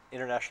two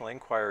international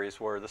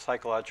inquiries were the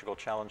psychological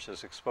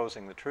challenges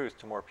exposing the truth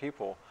to more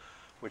people,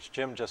 which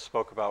Jim just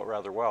spoke about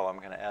rather well. I'm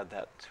going to add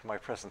that to my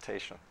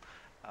presentation.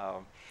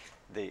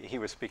 He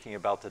was speaking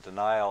about the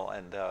denial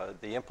and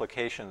the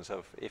implications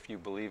of, if you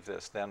believe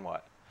this, then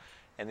what?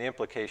 And the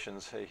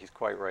implications, he's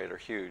quite right, are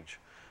huge.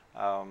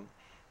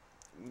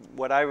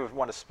 What I would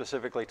want to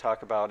specifically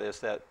talk about is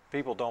that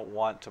people don't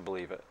want to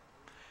believe it.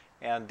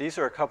 And these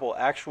are a couple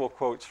actual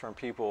quotes from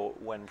people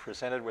when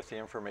presented with the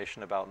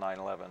information about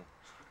 9/11.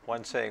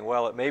 One saying,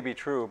 well, it may be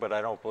true, but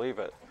I don't believe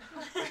it.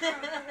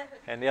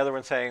 And the other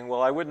one saying,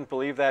 well, I wouldn't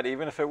believe that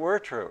even if it were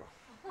true.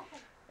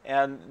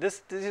 And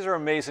these are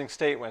amazing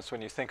statements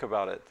when you think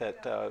about it,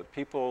 that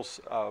people's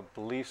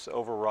beliefs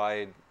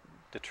override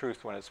the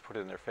truth when it's put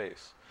in their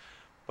face.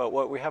 But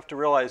what we have to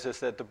realize is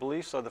that the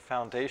beliefs are the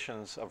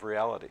foundations of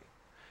reality,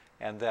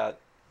 and that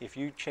if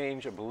you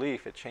change a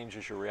belief, it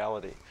changes your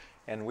reality.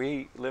 And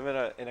we live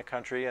in a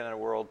country and in a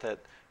world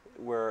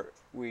where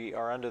we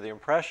are under the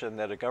impression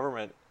that a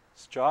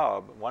government's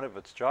job, one of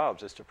its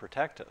jobs, is to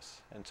protect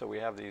us. And so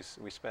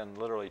we spend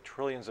literally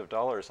trillions of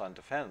dollars on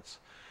defense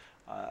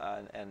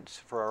and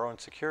for our own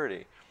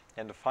security.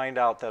 And to find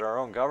out that our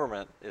own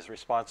government is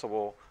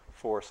responsible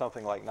for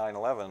something like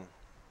 9/11,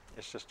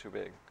 it's just too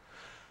big.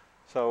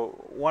 So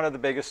one of the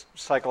biggest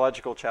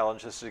psychological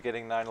challenges to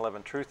getting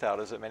 9/11 truth out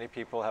is that many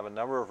people have a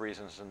number of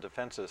reasons and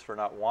defenses for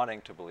not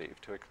wanting to believe.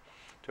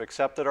 To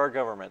accept that our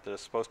government that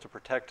is supposed to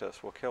protect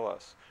us will kill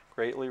us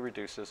greatly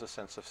reduces a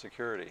sense of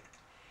security.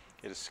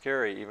 It is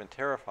scary, even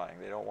terrifying.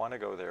 They don't want to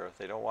go there.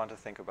 They don't want to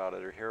think about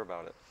it or hear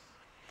about it.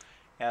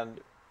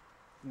 And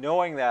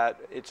knowing that,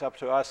 it's up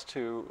to us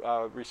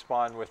to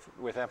respond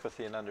with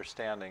empathy and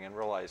understanding and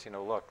realize, you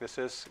know, look, this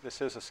is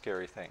a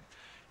scary thing.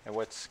 And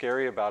what's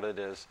scary about it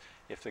is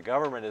if the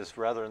government is,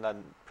 rather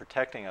than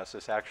protecting us,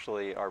 is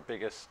actually our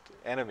biggest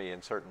enemy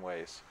in certain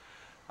ways,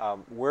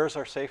 where's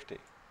our safety?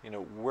 You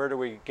know, where do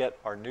we get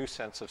our new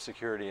sense of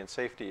security and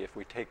safety if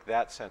we take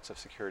that sense of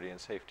security and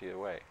safety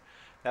away?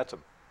 That's a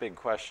big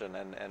question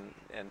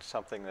and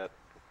something that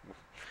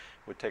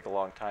would take a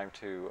long time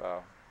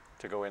to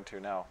go into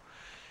now.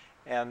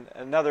 And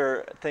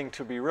another thing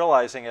to be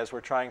realizing as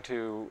we're trying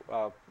to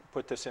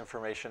put this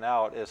information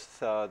out is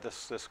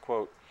this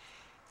quote,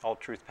 "All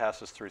truth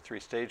passes through 3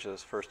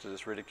 stages. First it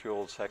is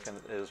ridiculed, second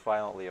it is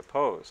violently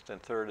opposed,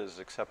 and third is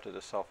accepted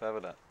as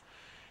self-evident."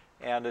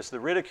 And it's the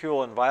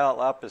ridicule and violent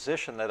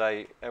opposition that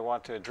I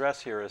want to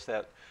address here is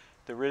that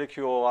the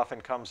ridicule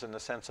often comes in the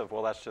sense of,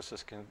 well, that's just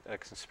a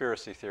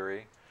conspiracy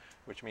theory,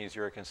 which means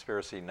you're a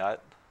conspiracy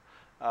nut.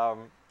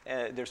 And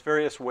there's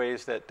various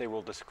ways that they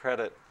will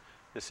discredit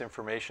this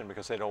information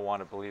because they don't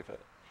want to believe it.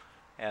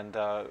 And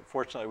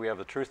fortunately, we have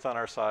the truth on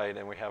our side,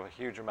 and we have a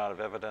huge amount of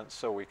evidence,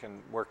 so we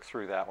can work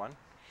through that one.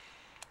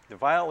 The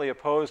violently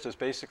opposed is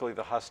basically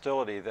the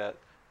hostility that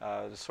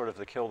sort of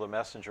the kill the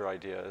messenger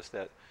idea is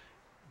that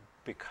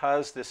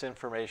because this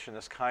information,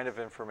 this kind of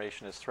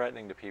information is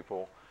threatening to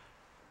people,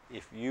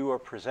 if you are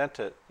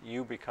presented,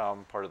 you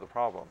become part of the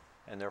problem.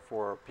 And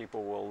therefore,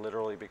 people will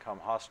literally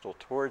become hostile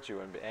towards you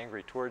and be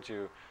angry towards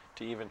you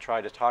to even try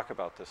to talk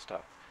about this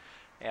stuff.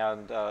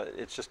 And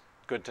it's just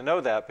good to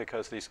know that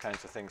because these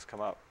kinds of things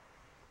come up.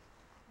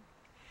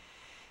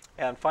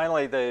 And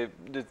finally, the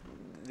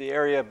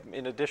area,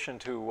 in addition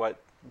to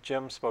what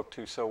Jim spoke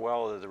to so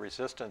well, the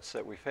resistance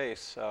that we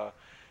face,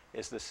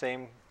 is the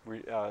same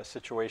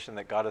situation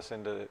that got us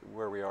into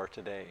where we are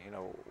today. You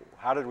know,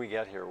 how did we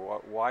get here?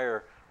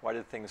 Why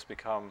did things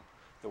become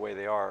the way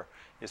they are?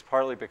 Is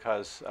partly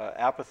because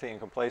apathy and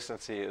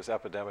complacency is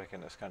epidemic in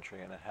this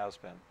country, and it has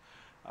been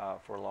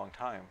for a long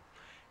time.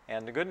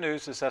 And the good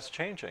news is that's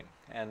changing,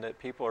 and that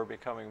people are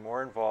becoming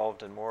more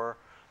involved and more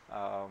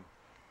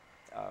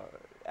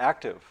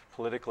active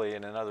politically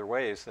and in other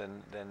ways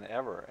than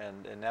ever.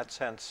 And in that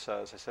sense,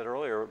 as I said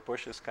earlier,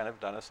 Bush has kind of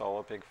done us all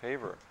a big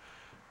favor,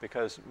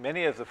 because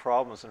many of the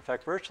problems, in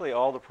fact, virtually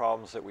all the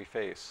problems that we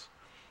face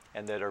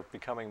and that are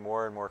becoming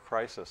more and more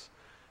crisis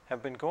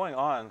have been going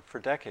on for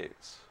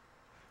decades.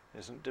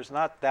 There's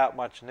not that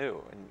much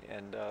new.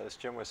 And as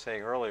Jim was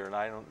saying earlier,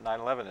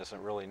 9/11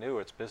 isn't really new.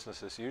 It's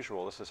business as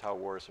usual. This is how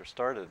wars are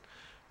started.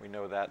 We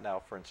know that now,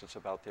 for instance,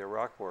 about the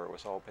Iraq War. It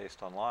was all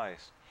based on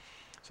lies.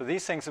 So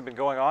these things have been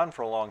going on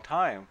for a long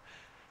time.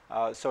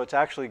 So it's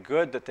actually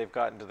good that they've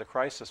gotten to the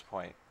crisis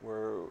point,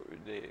 where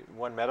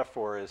one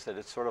metaphor is that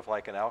it's sort of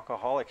like an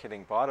alcoholic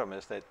hitting bottom,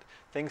 is that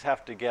things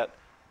have to get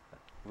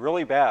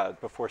really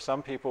bad before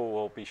some people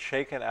will be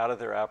shaken out of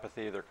their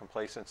apathy, their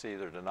complacency,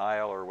 their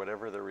denial, or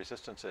whatever their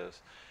resistance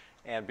is,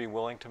 and be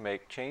willing to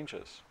make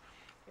changes.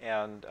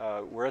 And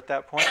we're at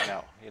that point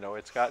now. You know,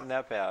 it's gotten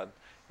that bad,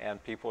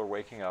 and people are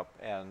waking up.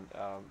 And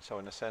so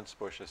in a sense,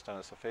 Bush has done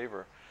us a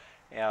favor.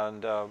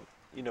 And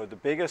you know, the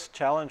biggest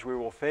challenge we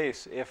will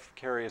face if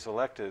Kerry is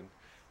elected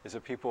is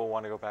that people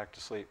want to go back to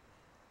sleep.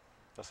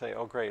 They'll say,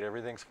 "Oh, great,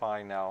 everything's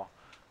fine now.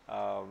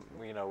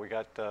 You know, we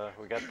got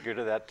rid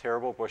of that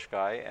terrible Bush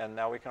guy, and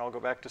now we can all go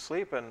back to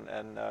sleep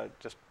and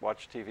just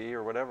watch TV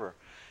or whatever."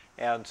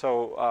 And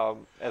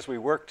so, as we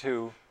work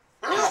to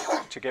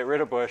get rid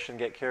of Bush and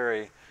get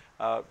Kerry,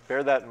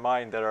 bear that in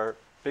mind, that our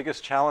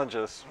biggest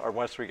challenges are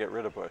once we get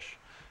rid of Bush,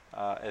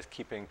 as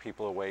keeping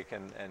people awake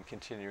and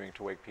continuing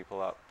to wake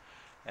people up.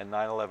 And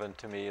 9/11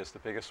 to me is the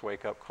biggest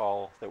wake-up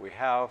call that we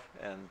have,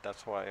 and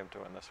that's why I'm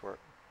doing this work.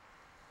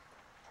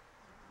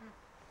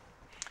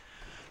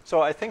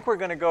 So I think we're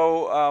going to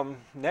go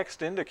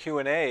next into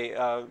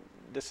Q&A.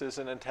 This is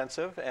an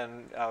intensive,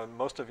 and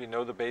most of you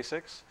know the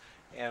basics.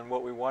 And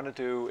what we want to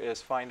do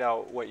is find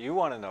out what you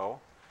want to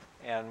know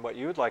and what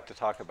you would like to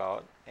talk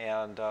about,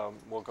 and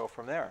we'll go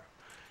from there.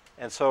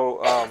 And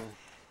so I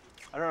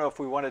don't know if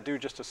we want to do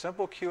just a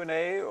simple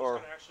Q&A or...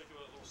 I'm going to actually do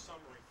a little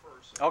summary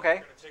first. Okay.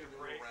 We're going to take a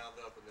break. Round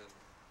up and then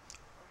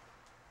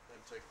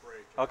take a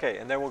break. Okay,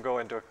 and then we'll go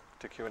into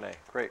Q&A.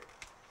 Great.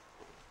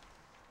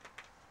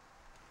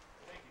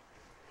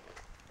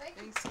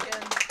 Thanks,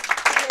 Ken.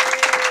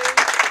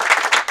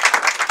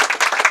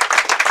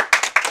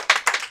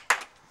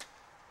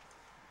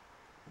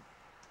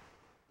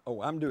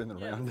 Oh, I'm doing the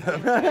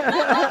roundup.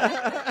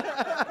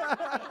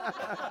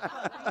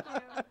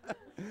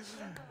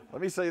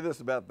 Let me say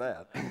this about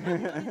that.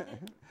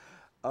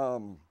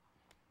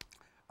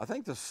 I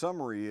think the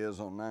summary is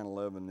on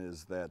 9/11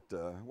 is that,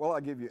 well,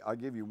 I'll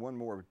give you one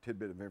more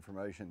tidbit of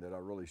information that I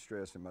really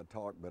stress in my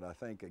talk, but I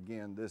think,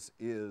 again, this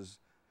is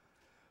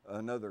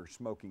another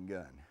smoking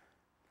gun.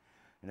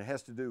 And it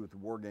has to do with the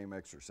war game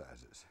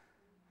exercises.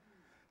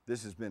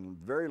 This has been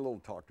very little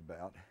talked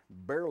about,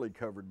 barely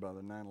covered by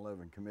the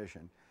 9/11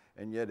 Commission,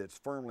 and yet it's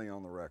firmly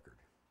on the record.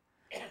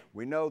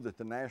 We know that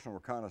the National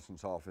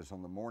Reconnaissance Office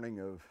on the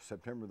morning of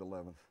September the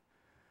 11th,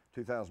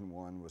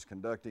 2001 was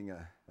conducting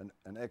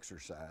an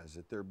exercise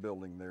at their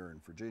building there in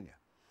Virginia.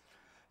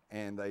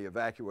 And they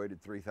evacuated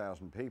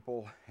 3,000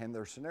 people, and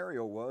their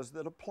scenario was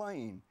that a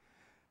plane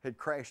had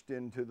crashed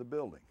into the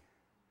building.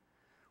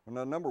 Well,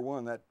 now, number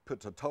one, that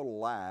puts a total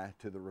lie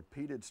to the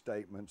repeated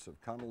statements of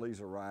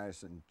Condoleezza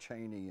Rice and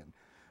Cheney and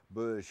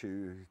Bush,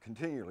 who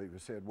continually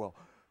said, well,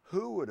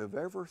 who would have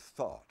ever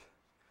thought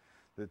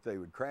that they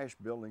would crash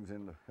buildings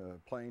into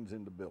planes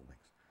into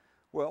buildings?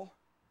 Well,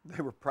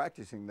 they were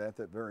practicing that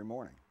very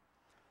morning.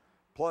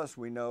 Plus,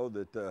 we know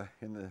that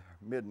in the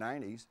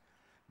mid-90s,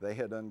 they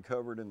had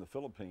uncovered in the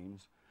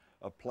Philippines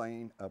a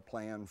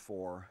plan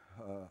for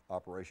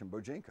Operation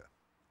Bojinka,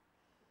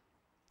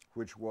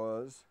 which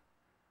was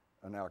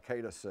an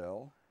Al-Qaeda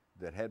cell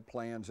that had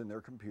plans in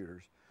their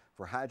computers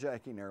for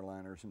hijacking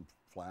airliners and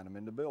flying them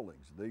into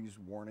buildings. These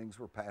warnings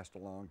were passed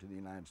along to the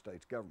United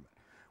States government.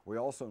 We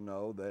also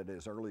know that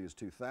as early as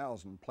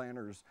 2000,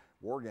 planners,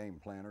 war game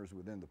planners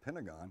within the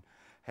Pentagon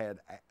had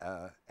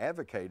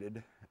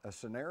advocated a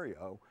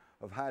scenario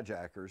of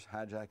hijackers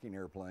hijacking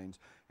airplanes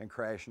and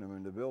crashing them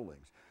into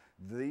buildings.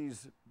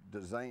 These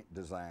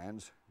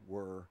designs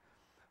were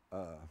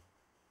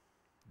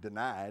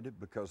denied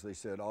because they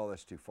said, oh,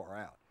 that's too far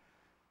out.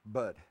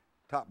 But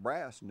top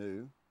brass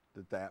knew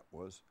that that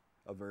was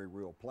a very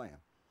real plan.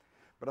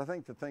 But I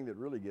think the thing that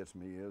really gets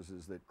me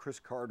is that Chris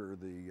Carter,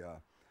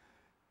 the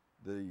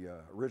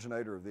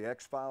originator of the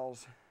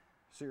X-Files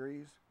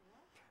series,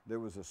 there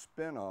was a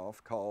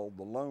spin-off called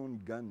The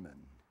Lone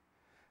Gunman.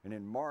 And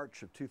in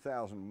March of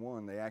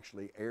 2001, they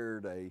actually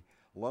aired a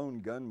Lone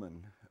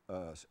Gunman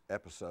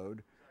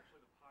episode.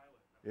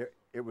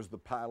 It was the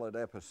pilot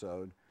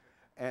episode.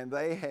 And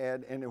they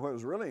had, and what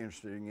was really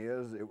interesting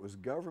is it was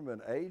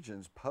government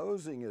agents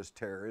posing as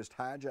terrorists,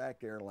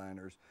 hijacked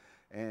airliners,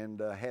 and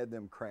had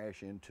them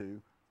crash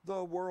into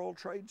the World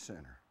Trade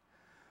Center.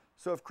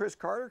 So if Chris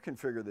Carter can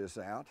figure this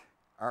out,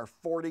 our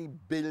 $40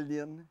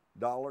 billion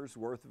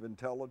worth of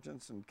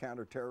intelligence and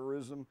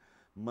counterterrorism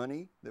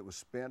money that was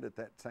spent at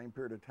that same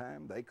period of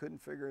time, they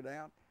couldn't figure it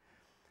out.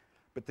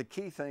 But the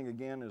key thing,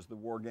 again, is the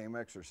war game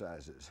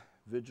exercises,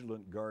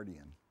 Vigilant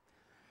Guardian.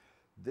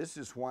 This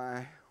is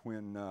why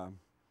when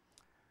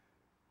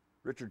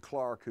Richard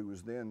Clark, who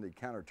was then the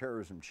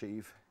counterterrorism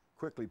chief,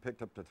 quickly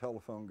picked up the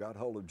telephone, got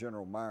hold of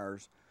General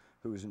Myers,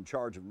 who was in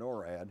charge of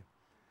NORAD,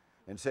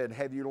 and said,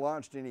 have you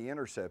launched any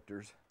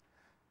interceptors?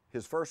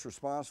 His first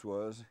response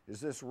was,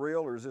 is this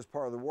real or is this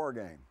part of the war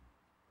game?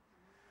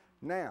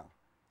 Now,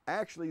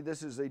 actually,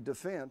 this is a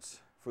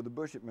defense for the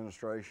Bush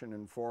administration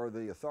and for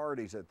the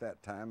authorities at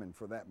that time and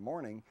for that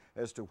morning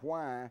as to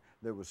why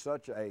there was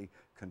such a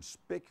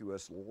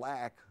conspicuous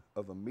lack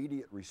of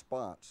immediate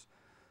response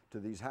to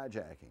these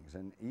hijackings.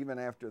 And even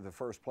after the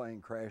first plane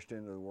crashed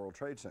into the World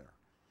Trade Center,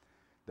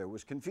 there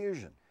was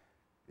confusion.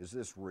 Is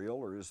this real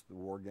or is the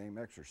war game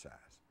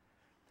exercise?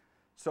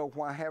 So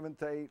why haven't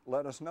they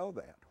let us know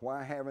that?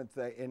 Why haven't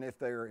they, and if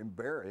they're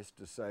embarrassed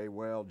to say,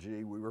 well,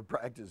 gee, we were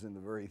practicing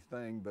the very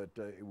thing, but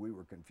we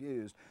were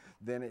confused,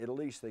 then at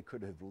least they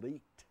could have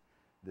leaked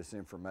this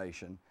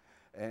information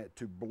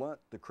to blunt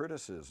the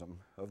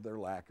criticism of their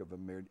lack of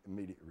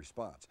immediate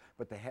response.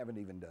 But they haven't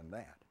even done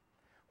that.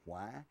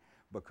 Why?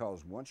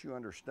 Because once you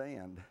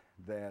understand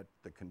that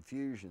the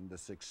confusion, the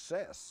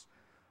success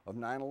of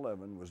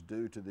 9/11 was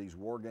due to these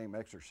war game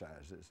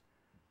exercises,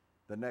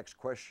 the next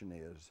question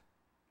is,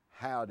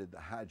 how did the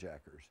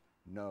hijackers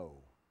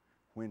know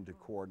when to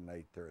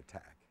coordinate their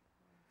attack?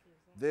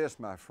 This,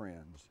 my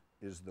friends,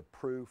 is the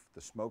proof,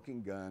 the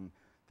smoking gun,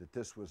 that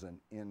this was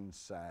an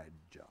inside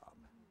job.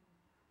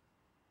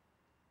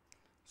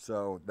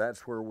 So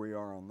that's where we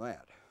are on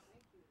that.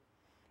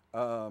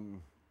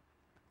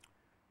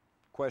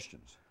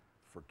 Questions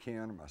for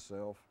Ken or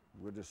myself?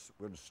 We'll just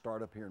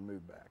start up here and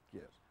move back.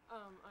 Yes.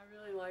 I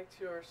really liked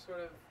your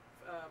sort of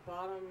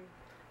bottom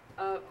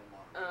up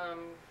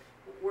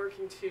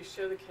working to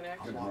show the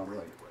connections.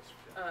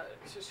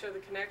 To show the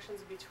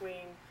connections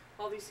between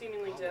all these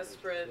seemingly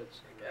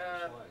desperate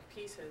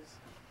pieces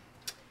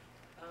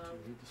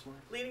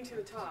leading to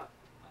the top.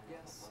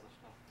 Yes.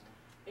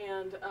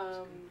 And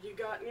you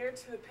got near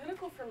to the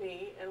pinnacle for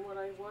me, and what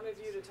I wanted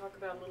you to talk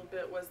about a little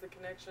bit was the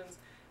connections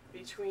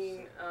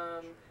between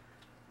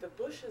the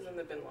Bushes and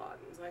the Bin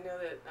Ladens. I know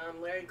that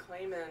Larry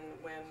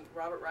Klayman, when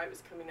Robert Wright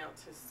was coming out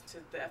to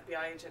the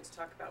FBI agent to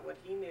talk about what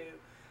he knew,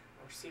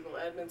 or Siebel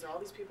Edmonds, or all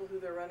these people who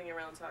they're running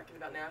around talking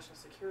about national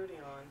security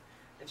on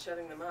and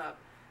shutting them up,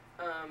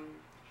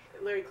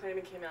 Larry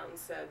Klayman came out and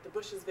said, the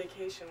Bushes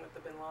vacation with the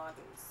Bin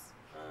Ladens.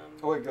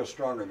 Oh, it goes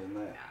stronger than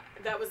that.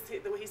 that was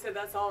he said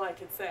that's all I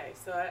could say.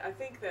 So I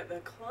think that the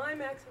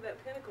climax of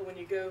that pinnacle, when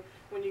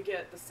you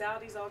get the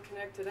Saudis all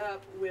connected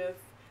up with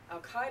Al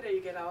Qaeda,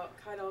 you get Al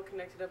Qaeda all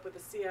connected up with the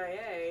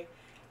CIA.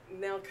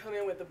 Now come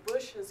in with the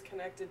Bushes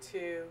connected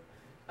to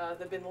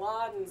the Bin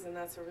Ladens, and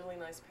that's a really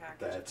nice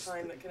package of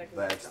time that connected.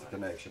 That's the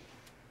connection.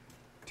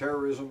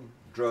 Terrorism,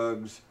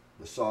 drugs,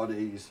 the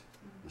Saudis,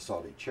 the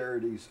Saudi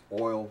charities,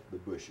 oil, the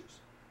Bushes.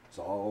 It's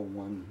all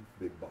one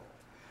big ball.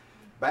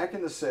 Back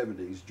in the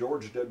 70s,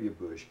 George W.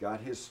 Bush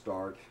got his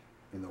start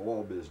in the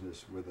oil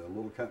business with a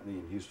little company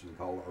in Houston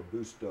called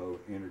Arbusto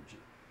Energy.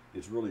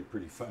 It's really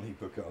pretty funny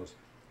because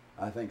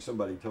I think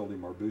somebody told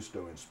him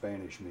Arbusto in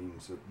Spanish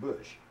means a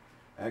bush.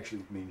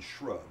 Actually, it means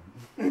shrub.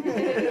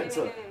 It's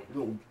a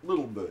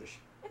little bush.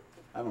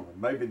 I don't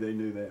know, maybe they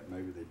knew that,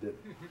 maybe they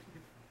didn't.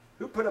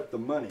 Who put up the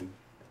money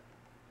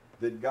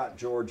that got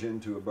George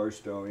into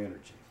Arbusto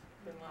Energy?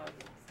 Bin Laden.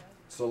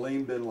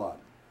 Salim bin Laden.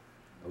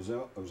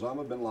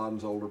 Osama bin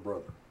Laden's older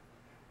brother,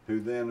 who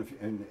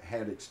then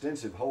had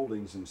extensive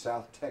holdings in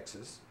South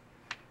Texas,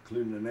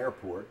 including an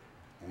airport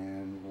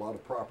and a lot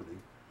of property.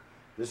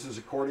 This is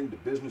according to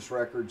business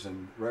records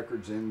and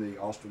records in the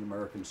Austin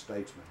American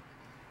Statesman.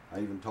 I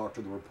even talked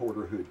to the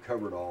reporter who had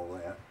covered all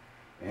that,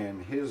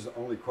 and his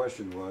only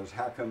question was,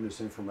 how come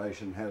this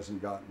information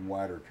hasn't gotten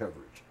wider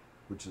coverage?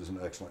 Which is an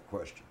excellent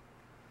question.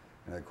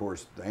 And of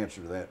course, the answer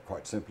to that,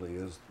 quite simply,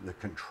 is the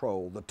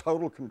control, the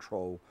total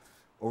control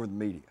over the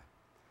media.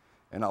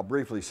 And I'll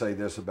briefly say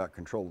this about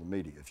control of the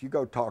media. If you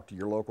go talk to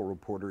your local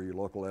reporter, your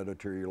local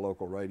editor, your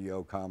local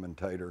radio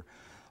commentator,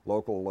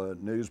 local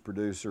news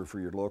producer for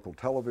your local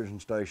television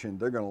station,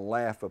 they're going to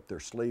laugh up their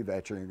sleeve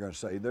at you and you're going to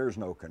say, there's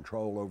no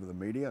control over the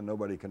media,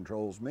 nobody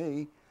controls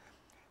me.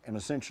 And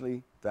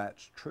essentially,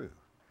 that's true.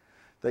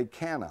 They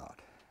cannot,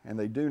 and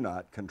they do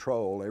not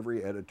control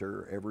every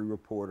editor, every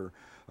reporter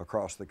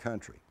across the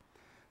country.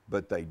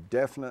 But they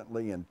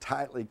definitely and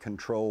tightly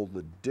control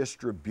the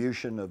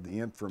distribution of the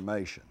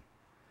information.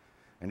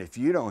 And if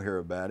you don't hear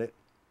about it,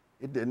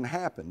 it didn't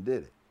happen,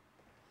 did it?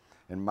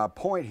 And my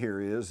point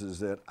here is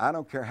that I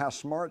don't care how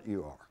smart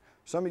you are.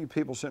 Some of you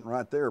people sitting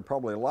right there are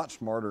probably a lot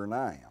smarter than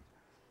I am.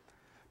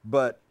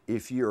 But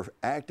if you're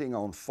acting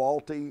on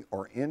faulty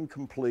or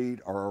incomplete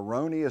or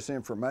erroneous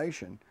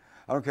information,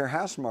 I don't care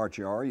how smart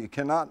you are, you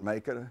cannot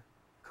make a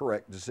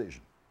correct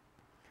decision.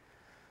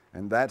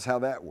 And that's how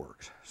that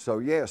works. So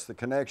yes, the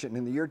connection.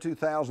 In the year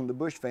 2000, the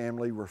Bush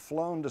family were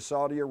flown to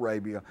Saudi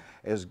Arabia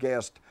as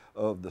guests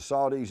of the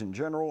Saudis in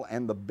general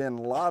and the Bin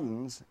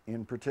Ladens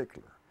in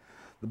particular.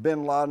 The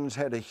Bin Ladens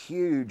had a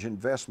huge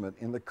investment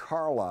in the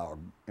Carlyle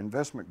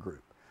Investment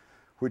Group,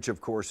 which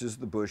of course is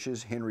the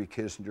Bushes, Henry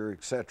Kissinger,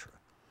 etc.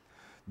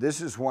 This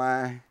is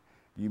why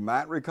you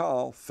might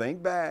recall,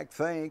 think back,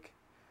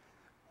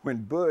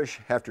 when Bush,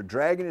 after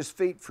dragging his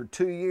feet for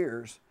 2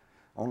 years,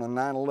 on a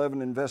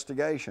 9/11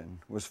 investigation,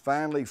 was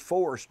finally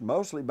forced,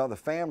 mostly by the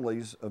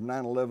families of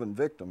 9/11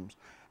 victims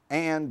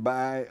and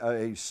by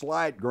a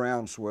slight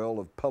groundswell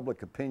of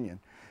public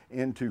opinion,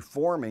 into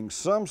forming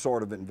some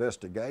sort of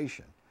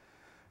investigation.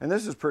 And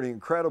this is pretty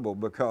incredible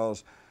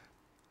because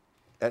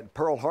at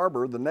Pearl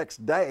Harbor, the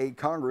next day,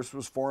 Congress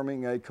was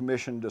forming a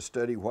commission to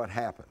study what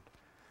happened.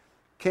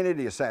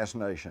 Kennedy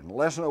assassination,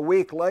 less than a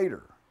week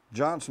later,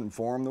 Johnson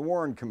formed the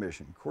Warren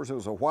Commission. Of course, it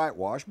was a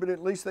whitewash, but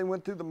at least they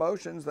went through the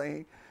motions.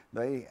 They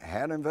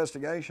had an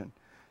investigation.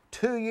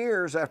 2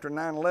 years after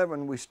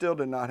 9/11, we still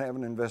did not have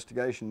an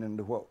investigation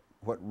into what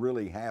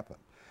really happened.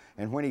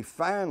 And when he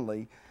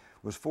finally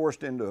was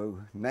forced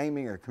into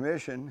naming a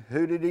commission,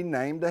 who did he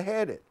name to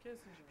head it? Kissinger.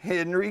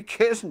 Henry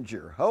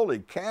Kissinger. Holy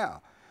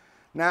cow.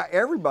 Now,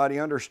 everybody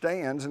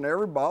understands, and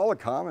all the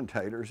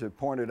commentators have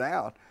pointed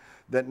out,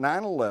 that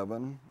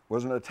 9/11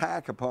 was an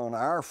attack upon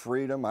our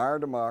freedom, our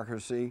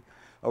democracy,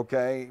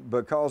 okay,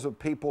 because of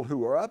people who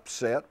were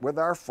upset with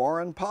our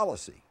foreign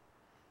policy.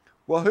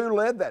 Well, who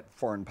led that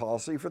foreign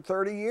policy for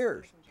 30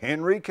 years?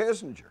 Henry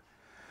Kissinger.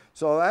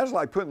 So that's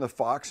like putting the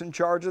fox in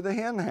charge of the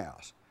hen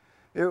house.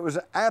 It was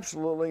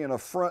absolutely an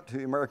affront to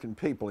the American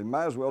people. He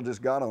might as well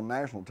just got on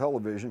national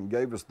television and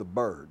gave us the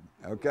bird,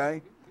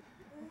 okay?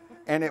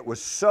 And it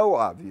was so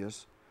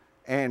obvious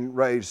and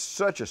raised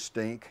such a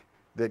stink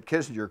that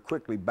Kissinger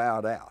quickly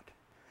bowed out.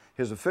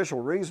 His official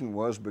reason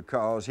was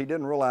because he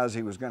didn't realize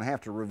he was going to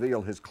have to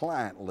reveal his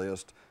client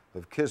list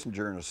of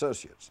Kissinger and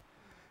Associates.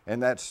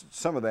 And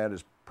some of that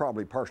is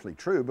probably partially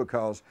true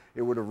because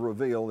it would have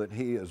revealed that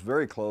he is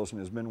very close and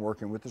has been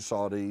working with the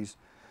Saudis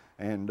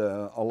and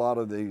a lot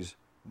of these,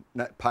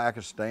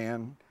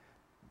 Pakistan,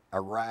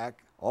 Iraq,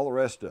 all the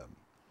rest of them.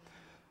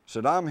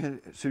 Saddam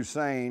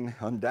Hussein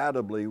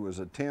undoubtedly was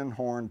a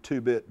tin-horn,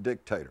 two-bit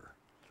dictator,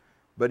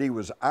 but he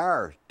was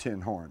our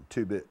tin-horn,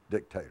 two-bit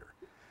dictator.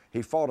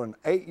 He fought an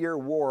 8-year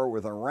war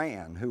with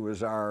Iran, who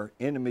was our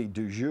enemy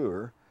du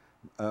jour,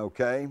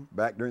 okay,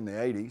 back during the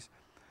 80s,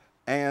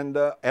 and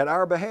at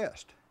our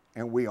behest.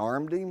 And we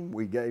armed him,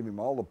 we gave him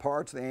all the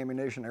parts, the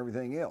ammunition,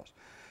 everything else.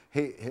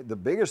 The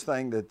biggest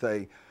thing that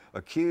they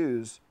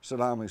accused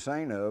Saddam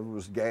Hussein of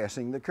was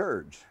gassing the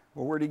Kurds.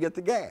 Well, where'd he get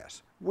the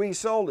gas? We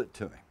sold it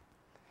to him.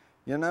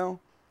 You know,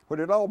 What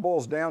it all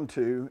boils down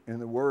to, in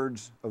the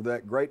words of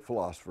that great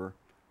philosopher,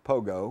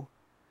 Pogo,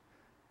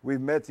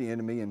 we've met the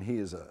enemy and he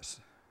is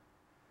us.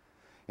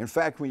 In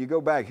fact, when you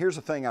go back, here's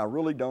the thing I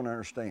really don't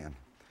understand.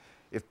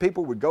 If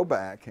people would go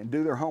back and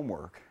do their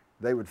homework,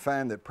 they would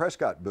find that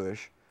Prescott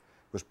Bush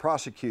was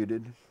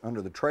prosecuted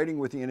under the Trading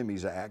with the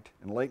Enemies Act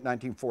in late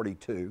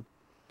 1942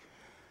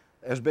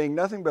 as being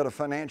nothing but a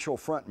financial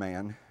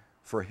frontman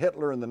for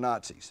Hitler and the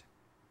Nazis.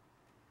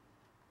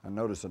 I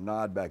notice a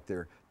nod back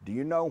there. Do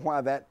you know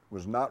why that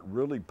was not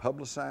really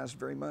publicized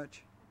very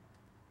much?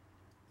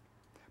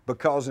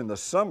 Because in the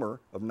summer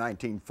of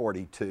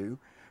 1942,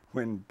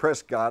 when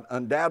Prescott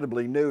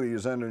undoubtedly knew he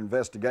was under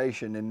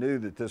investigation and knew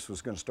that this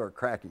was going to start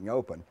cracking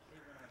open,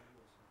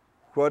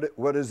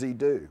 what does he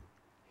do?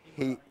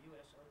 He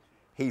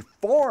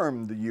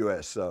formed the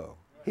USO.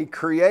 He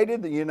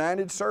created the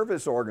United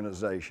Service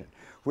Organization,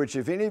 which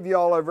if any of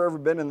y'all have ever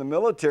been in the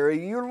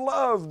military, you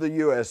love the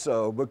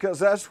USO because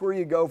that's where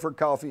you go for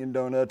coffee and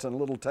donuts and a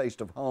little taste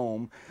of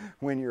home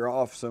when you're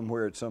off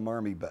somewhere at some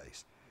Army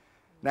base.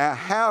 Now,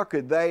 how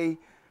could they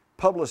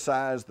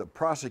publicize the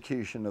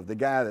prosecution of the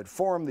guy that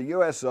formed the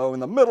USO in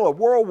the middle of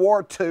World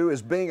War II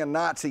as being a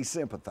Nazi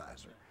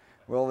sympathizer?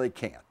 Well, they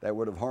can't. That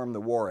would have harmed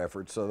the war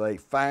effort, so they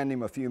fined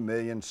him a few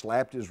million,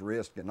 slapped his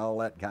wrist, and all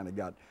that kind of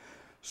got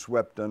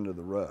swept under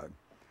the rug.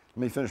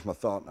 Let me finish my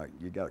thought. Now,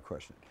 you got a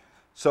question.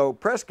 So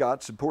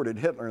Prescott supported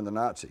Hitler and the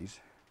Nazis.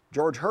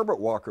 George Herbert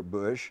Walker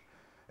Bush,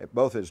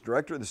 both as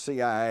director of the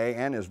CIA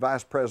and as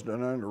vice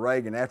president under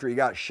Reagan, after he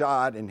got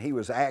shot and he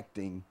was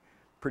acting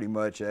pretty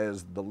much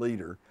as the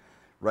leader,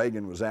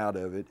 Reagan was out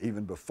of it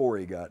even before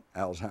he got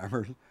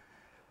Alzheimer's.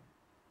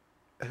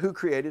 Who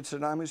created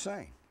Saddam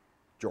Hussein?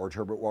 George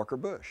Herbert Walker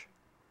Bush.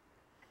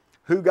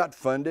 Who got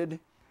funded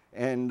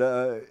and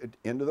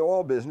into the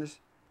oil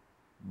business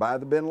by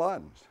the bin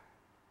Ladens?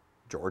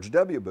 George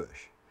W.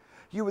 Bush.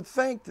 You would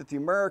think that the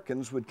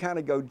Americans would kind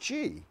of go,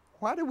 gee,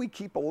 why do we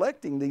keep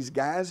electing these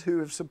guys who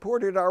have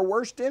supported our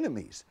worst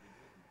enemies?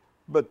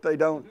 But they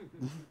don't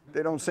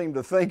seem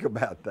to think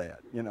about that.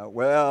 You know,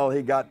 well,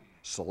 he got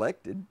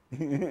selected.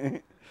 And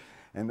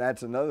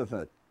that's another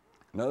thing.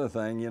 Another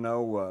thing, you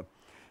know,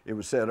 it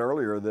was said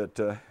earlier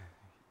that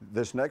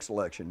this next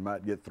election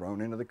might get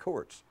thrown into the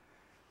courts.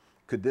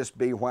 Could this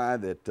be why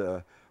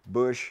that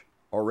Bush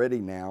already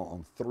now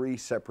on 3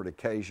 separate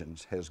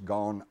occasions has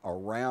gone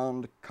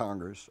around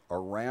Congress,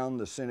 around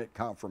the Senate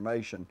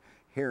confirmation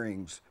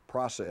hearings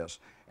process,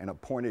 and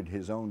appointed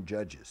his own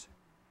judges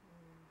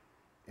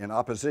in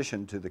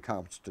opposition to the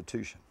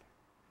Constitution?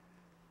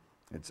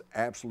 It's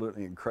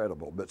absolutely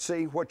incredible. But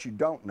see, what you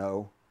don't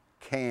know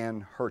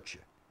can hurt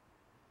you.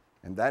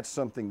 And that's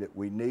something that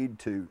we need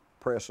to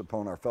press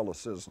upon our fellow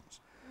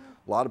citizens.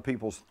 A lot of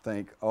people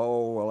think,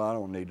 oh, well, I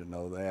don't need to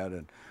know that,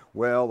 and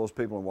well, those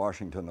people in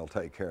Washington will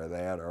take care of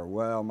that, or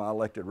well, my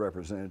elected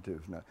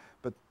representatives know.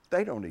 But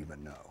they don't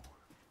even know.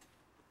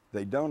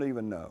 They don't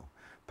even know.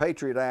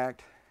 Patriot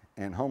Act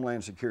and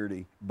Homeland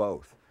Security,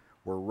 both,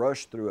 were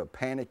rushed through a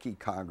panicky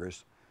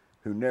Congress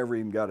who never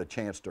even got a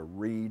chance to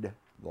read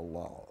the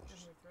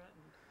laws.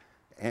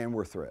 And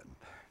were threatened.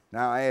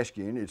 Now I ask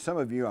you, and some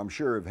of you I'm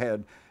sure have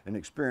had an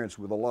experience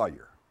with a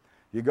lawyer.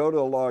 You go to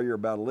a lawyer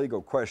about a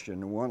legal question,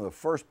 and one of the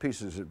first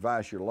pieces of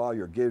advice your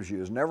lawyer gives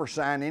you is never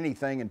sign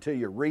anything until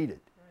you read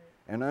it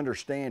and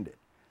understand it.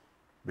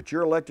 But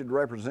your elected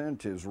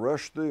representatives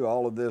rush through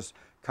all of this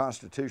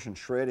Constitution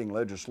shredding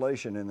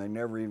legislation and they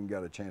never even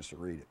got a chance to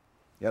read it.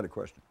 You had a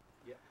question?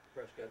 Yeah,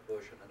 Prescott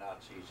Bush and the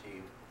Nazis,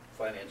 he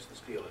financed the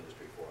steel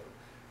industry for them.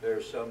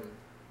 There's some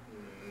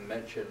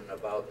mention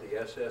about the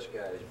SS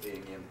guys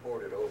being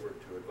imported over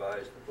to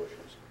advise the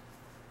Bushes.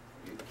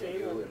 Can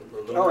you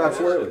Oh,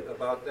 absolutely.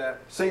 About that?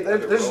 See,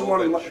 this is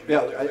one of my,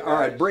 yeah, all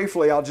right,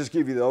 briefly, I'll just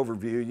give you the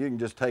overview. You can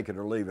just take it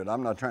or leave it.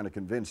 I'm not trying to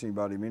convince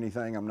anybody of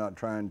anything. I'm not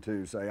trying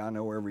to say I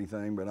know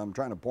everything, but I'm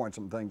trying to point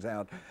some things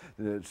out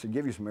to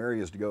give you some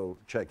areas to go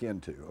check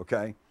into,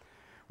 okay?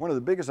 One of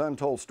the biggest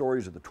untold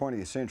stories of the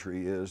 20th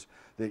century is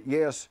that,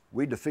 yes,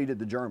 we defeated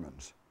the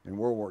Germans in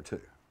World War II,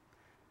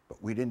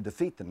 but we didn't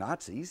defeat the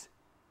Nazis.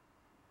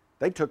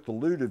 They took the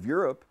loot of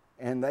Europe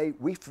and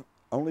we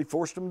only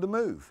forced them to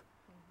move.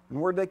 And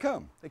where'd they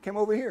come? They came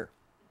over here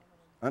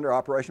under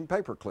Operation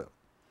Paperclip.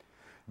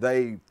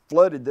 They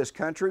flooded this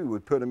country. We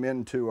put them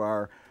into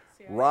our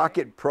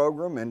rocket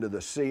program, into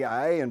the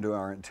CIA, into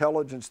our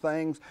intelligence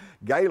things.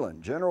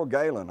 Galen, General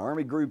Galen,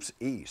 Army Groups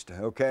East,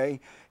 okay?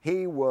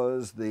 He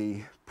was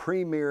the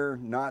premier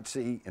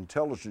Nazi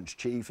intelligence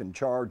chief in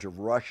charge of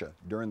Russia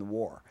during the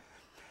war.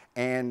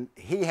 And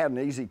he had an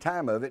easy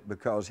time of it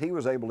because he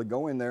was able to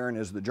go in there, and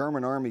as the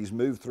German armies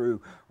moved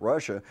through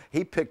Russia,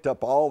 he picked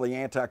up all the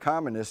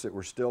anti-communists that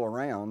were still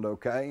around,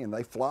 okay, and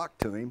they flocked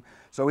to him.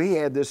 So he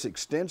had this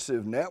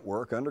extensive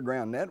network,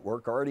 underground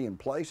network already in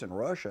place in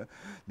Russia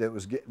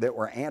that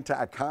were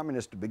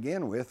anti-communist to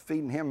begin with,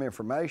 feeding him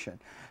information.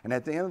 And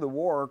at the end of the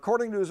war,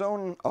 according to his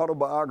own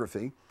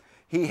autobiography,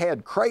 he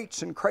had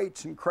crates and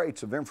crates and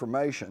crates of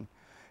information,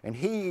 and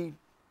he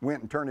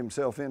went and turned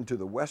himself into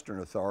the Western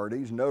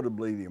authorities,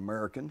 notably the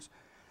Americans,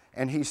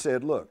 and he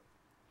said, look,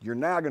 You're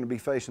now going to be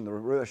facing the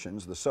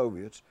Russians, the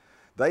Soviets.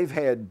 They've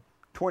had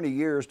 20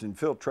 years to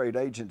infiltrate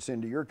agents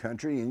into your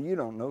country, and you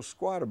don't know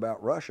squat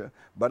about Russia,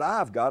 but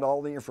I've got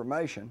all the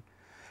information.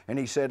 And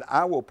he said,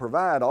 I will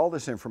provide all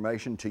this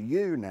information to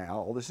you now,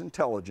 all this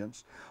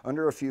intelligence,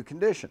 under a few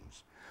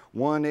conditions.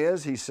 One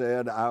is, he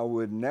said, I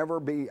will never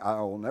be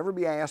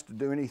asked to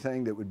do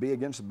anything that would be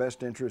against the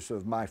best interests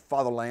of my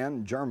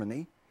fatherland,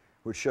 Germany,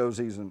 which shows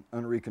he's an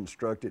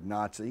unreconstructed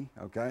Nazi,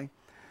 okay?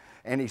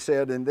 And he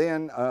said, and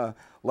then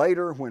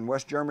later, when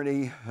West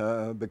Germany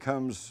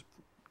becomes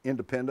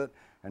independent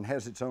and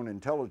has its own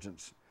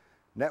intelligence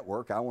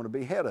network, I want to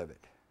be head of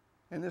it.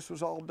 And this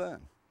was all done.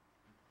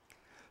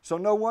 So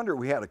no wonder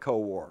we had a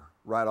Cold War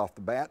right off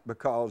the bat,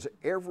 because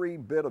every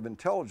bit of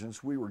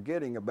intelligence we were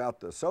getting about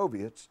the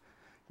Soviets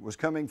was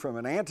coming from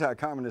an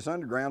anti-communist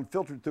underground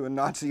filtered through a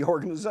Nazi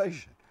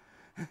organization.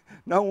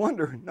 No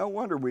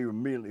wonder we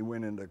immediately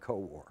went into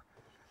Cold War.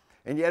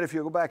 And yet, if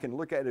you go back and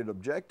look at it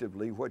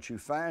objectively, what you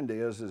find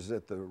is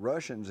that the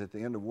Russians at the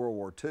end of World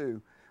War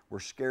II were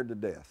scared to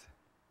death.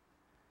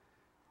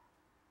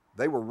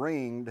 They were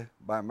ringed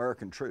by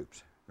American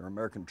troops. There were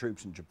American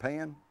troops in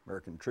Japan,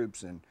 American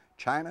troops in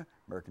China,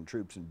 American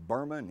troops in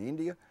Burma and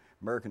India,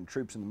 American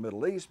troops in the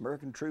Middle East,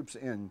 American troops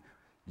in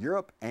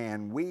Europe,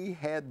 and we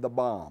had the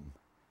bomb,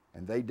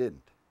 and they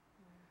didn't.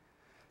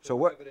 So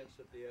what? Evidence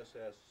that the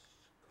SS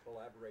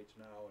collaborates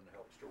now and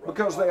helps to run.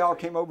 Because they all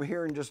came over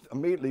here and just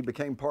immediately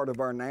became part of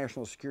our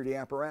national security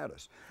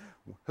apparatus.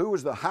 Who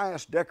was the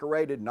highest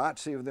decorated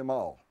Nazi of them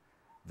all?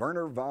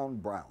 Wernher von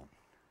Braun,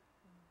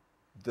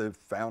 the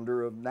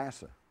founder of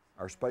NASA,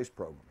 our space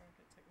program.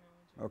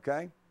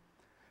 Okay?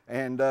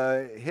 And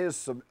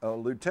his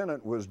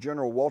lieutenant was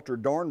General Walter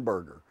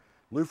Dornberger,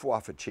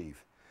 Luftwaffe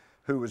chief,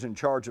 who was in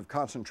charge of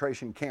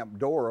concentration camp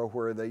Dora,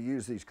 where they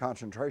used these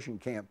concentration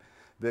camp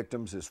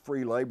victims as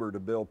free labor to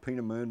build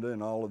Peenemünde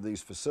and all of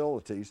these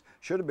facilities.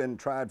 Should have been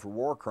tried for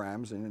war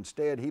crimes, and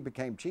instead he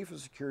became chief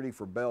of security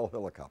for Bell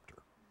Helicopter.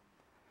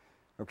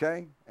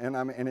 Okay? And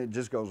it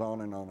just goes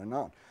on and on and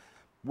on.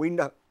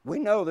 We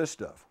know this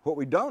stuff. What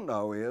we don't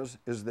know is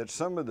that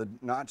some of the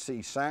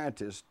Nazi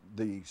scientists,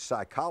 the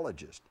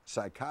psychologists,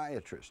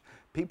 psychiatrists,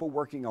 people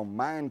working on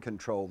mind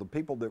control, the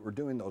people that were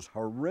doing those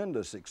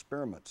horrendous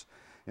experiments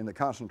in the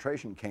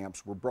concentration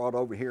camps were brought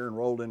over here and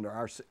rolled into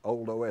our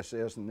old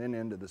OSS and then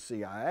into the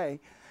CIA,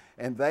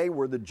 and they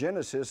were the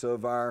genesis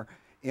of our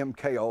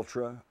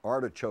MK-Ultra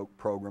artichoke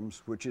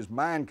programs, which is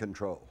mind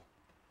control.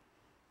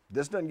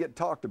 This doesn't get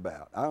talked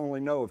about. I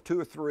only know of 2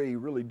 or 3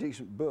 really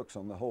decent books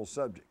on the whole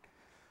subject.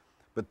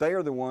 But they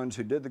are the ones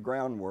who did the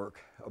groundwork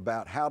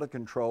about how to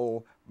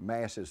control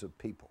masses of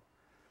people.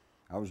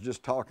 I was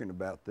just talking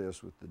about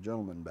this with the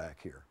gentleman back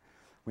here.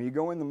 When you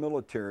go in the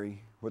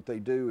military, what they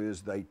do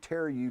is they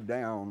tear you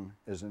down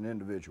as an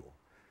individual.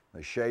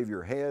 They shave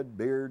your head,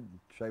 beard,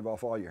 shave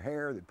off all your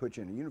hair, they put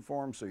you in a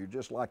uniform so you're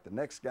just like the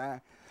next guy.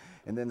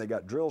 And then they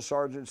got drill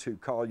sergeants who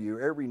call you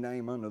every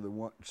name under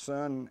the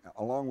sun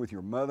along with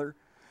your mother,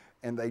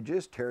 and they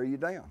just tear you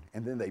down.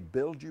 And then they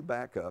build you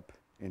back up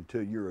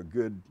until you're a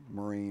good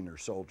Marine or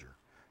soldier.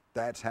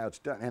 That's how it's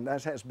done, and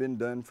that has been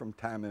done from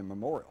time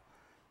immemorial.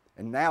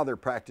 And now they're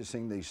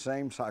practicing these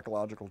same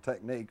psychological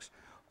techniques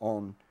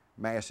on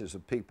masses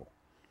of people.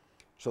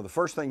 So the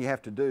first thing you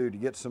have to do to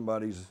get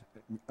somebody's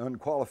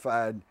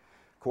unqualified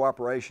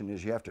cooperation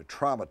is you have to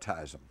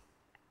traumatize them.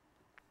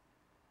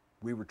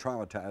 We were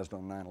traumatized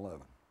on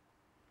 9/11.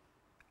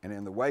 And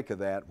in the wake of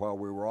that, while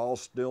we were all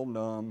still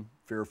numb,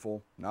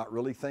 fearful, not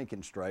really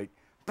thinking straight,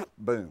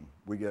 boom,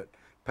 we get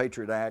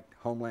Patriot Act,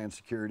 Homeland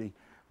Security,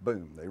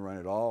 boom, they run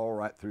it all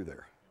right through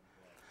there.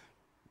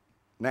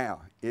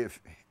 Now,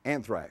 if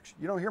anthrax,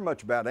 you don't hear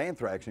much about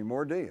anthrax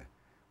anymore, do you?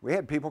 We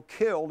had people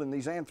killed in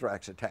these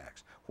anthrax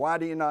attacks. Why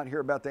do you not hear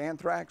about the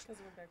anthrax? Because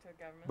it went back to the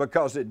government.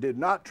 Because it did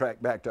not track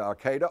back to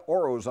Al-Qaeda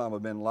or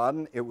Osama bin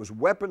Laden. It was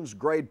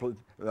weapons-grade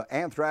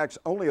anthrax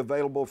only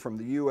available from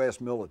the U.S.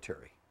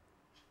 military.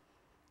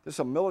 This is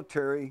a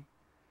military,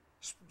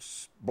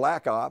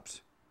 black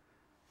ops,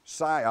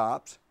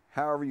 psyops,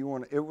 however you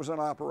want it. It was an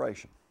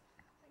operation.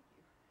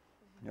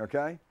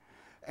 Okay?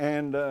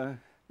 And,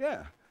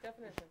 yeah.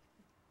 Definition.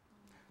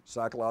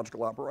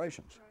 Psychological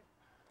operations.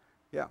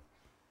 Yeah.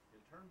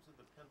 In terms of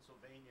the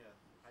Pennsylvania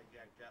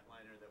hijacked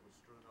jetliner that was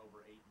strewn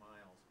over 8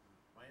 miles,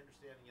 my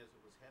understanding is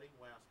it was heading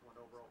west,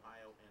 went over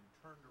Ohio, and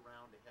turned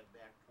around to head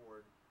back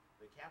toward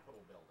the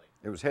Capitol building.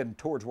 It was heading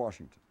towards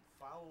Washington.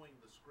 Following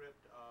the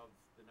script of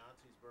the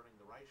Nazis burning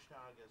the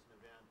Reichstag as an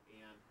event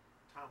and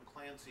Tom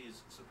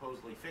Clancy's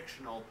supposedly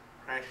fictional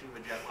crashing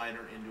the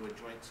jetliner into a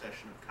joint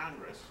session of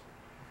Congress,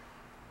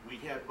 we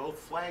had both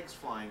flags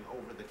flying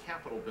over the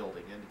Capitol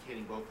building,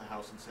 indicating both the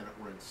House and Senate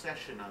were in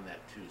session on that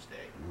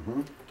Tuesday.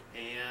 Mm-hmm.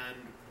 And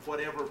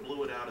whatever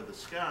blew it out of the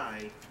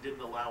sky didn't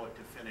allow it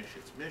to finish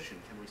its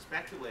mission. Can we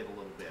speculate a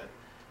little bit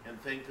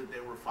and think that they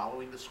were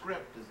following the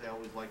script, as they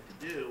always like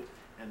to do,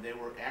 and they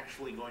were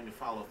actually going to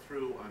follow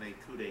through on a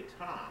coup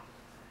d'etat?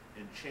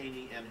 And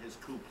Cheney and his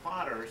coup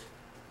plotters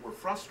were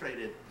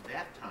frustrated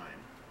that time,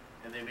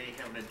 and they may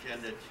have an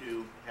agenda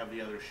to have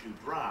the other shoe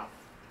drop,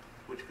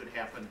 which could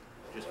happen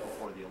just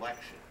before the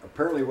election.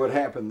 Apparently what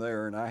happened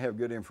there, and I have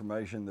good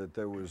information that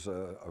there was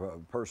a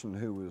person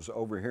who was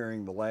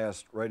overhearing the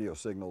last radio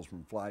signals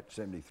from Flight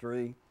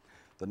 73.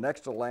 The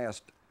next to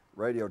last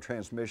radio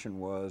transmission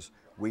was,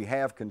 "We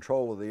have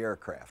control of the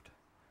aircraft."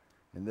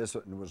 And this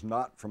was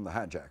not from the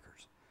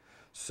hijackers.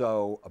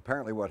 So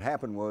apparently what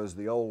happened was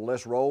the old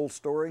 "let's roll"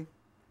 story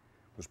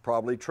was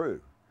probably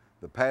true.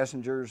 The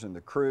passengers and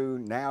the crew,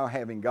 now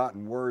having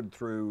gotten word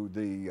through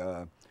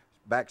the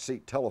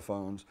backseat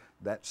telephones,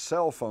 that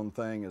cell phone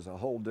thing is a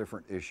whole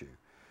different issue.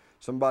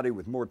 Somebody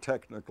with more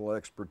technical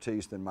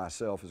expertise than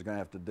myself is going to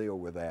have to deal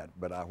with that.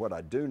 But what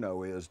I do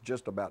know is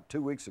just about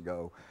 2 weeks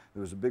ago,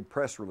 there was a big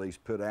press release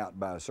put out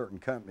by a certain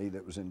company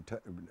that was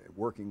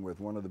working with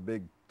one of the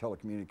big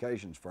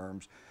telecommunications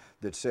firms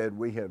that said,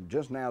 "We have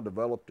just now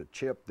developed a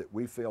chip that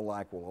we feel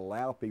like will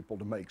allow people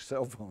to make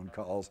cell phone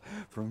calls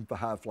from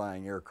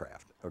high-flying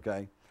aircraft,"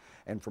 okay?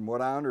 And from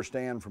what I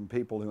understand from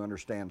people who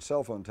understand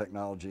cell phone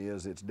technology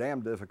is it's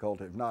damn difficult,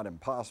 if not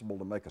impossible,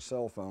 to make a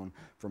cell phone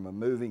from a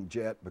moving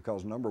jet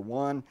because, number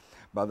one,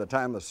 by the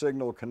time the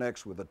signal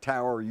connects with the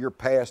tower, you're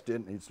past it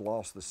and it's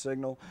lost the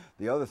signal.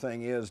 The other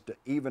thing is,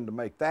 even to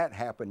make that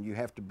happen, you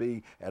have to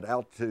be at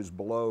altitudes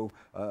below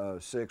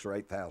 6,000 or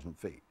 8,000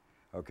 feet.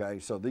 Okay,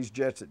 so these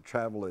jets that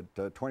travel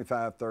at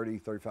 25, 30,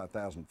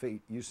 35,000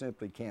 feet, you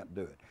simply can't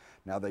do it.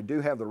 Now, they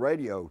do have the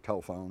radio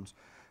telephones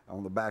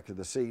on the back of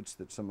the seats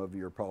that some of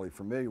you are probably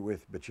familiar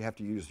with, but you have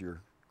to use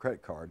your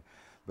credit card.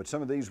 But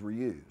some of these were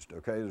used,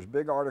 okay? There's a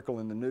big article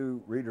in the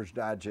new Reader's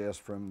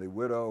Digest from the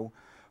widow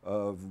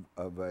of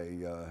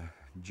a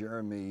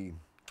Jeremy,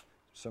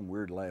 some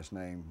weird last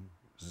name,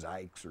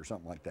 Zykes or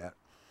something like that.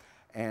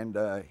 And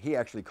he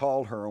actually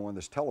called her on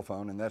this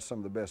telephone, and that's some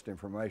of the best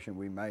information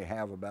we may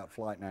have about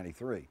Flight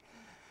 93.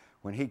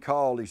 When he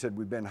called, he said,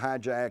 "We've been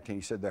hijacked," and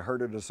he said, "They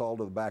herded us all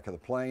to the back of the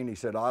plane." He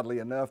said, oddly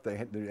enough, they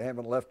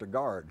haven't left a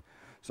guard.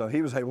 So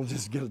he was able to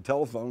just get a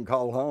telephone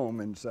call home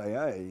and say,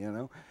 hey, you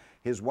know.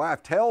 His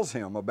wife tells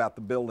him about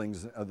the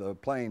buildings of the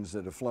planes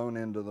that have flown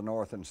into the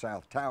North and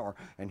South Tower,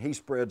 and he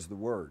spreads the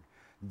word.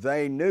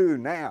 They knew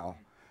now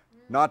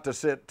not to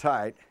sit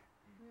tight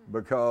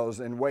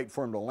and wait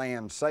for him to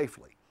land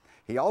safely.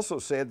 He also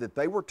said that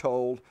they were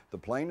told the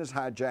plane is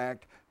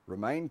hijacked,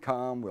 remain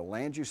calm, we'll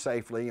land you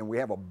safely, and we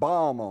have a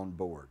bomb on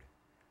board.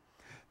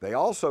 They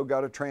also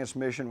got a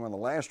transmission, one of the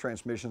last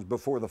transmissions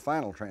before the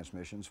final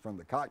transmissions from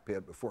the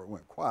cockpit before it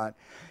went quiet,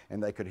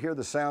 and they could hear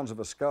the sounds of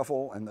a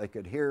scuffle, and they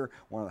could hear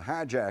one of the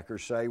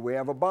hijackers say, "We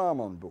have a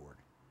bomb on board."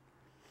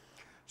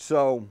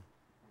 So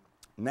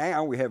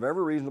now we have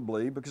every reason to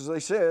believe, because they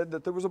said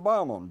that there was a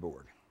bomb on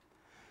board.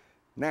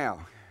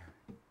 Now,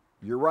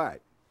 you're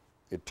right.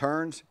 It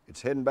turns,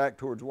 it's heading back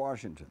towards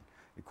Washington.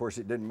 Of course,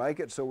 it didn't make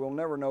it, so we'll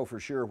never know for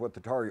sure what the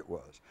target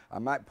was. I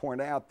might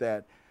point out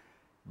that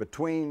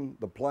between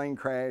the plane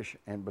crash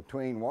and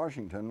between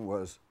Washington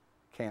was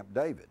Camp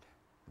David.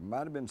 There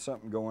might have been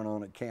something going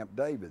on at Camp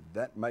David.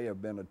 That may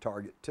have been a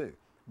target too,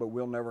 but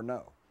we'll never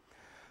know.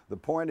 The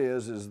point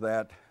is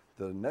that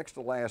the next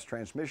to last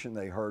transmission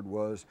they heard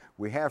was,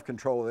 "We have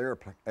control of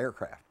the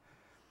aircraft."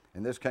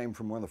 And this came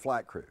from one of the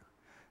flight crew.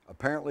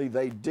 Apparently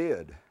they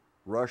did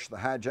rush the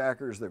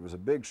hijackers. There was a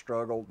big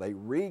struggle. They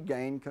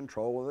regained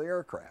control of the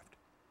aircraft.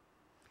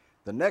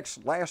 The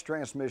last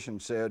transmission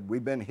said,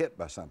 "We've been hit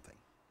by something."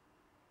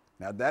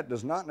 Now, that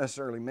does not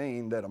necessarily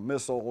mean that a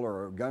missile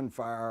or a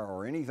gunfire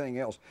or anything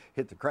else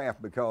hit the craft,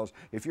 because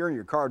if you're in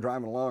your car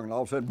driving along and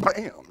all of a sudden,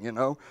 bam, you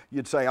know,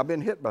 you'd say, "I've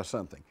been hit by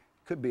something."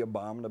 Could be a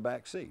bomb in the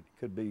back seat.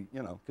 Could be,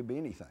 you know, could be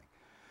anything.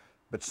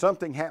 But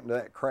something happened to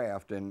that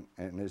craft, and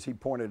as he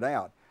pointed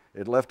out,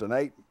 it left an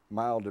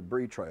 8-mile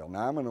debris trail.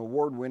 Now, I'm an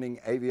award-winning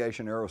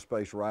aviation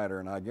aerospace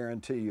writer, and I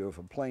guarantee you if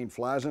a plane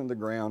flies into the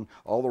ground,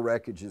 all the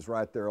wreckage is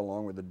right there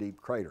along with the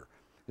deep crater.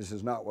 This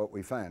is not what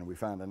we find. We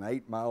find an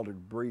 8-mile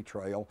debris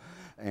trail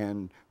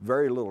and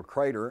very little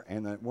crater,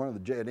 and that one of the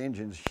jet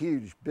engines,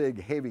 huge,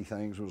 big, heavy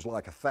things, was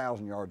like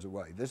 1,000 yards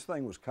away. This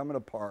thing was coming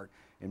apart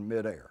in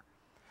midair.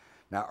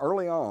 Now,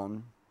 early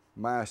on,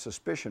 my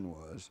suspicion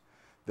was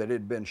that it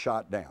had been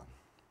shot down.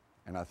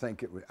 And I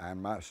think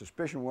my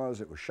suspicion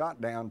was it was shot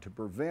down to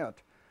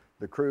prevent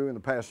the crew and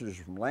the passengers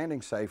from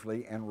landing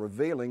safely and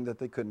revealing that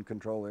they couldn't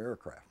control the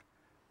aircraft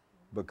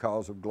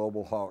because of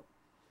Global Hawk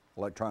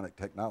electronic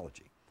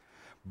technology.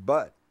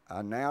 But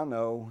I now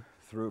know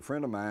through a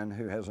friend of mine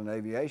who has an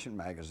aviation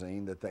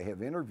magazine that they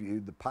have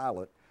interviewed the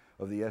pilot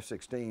of the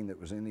F-16 that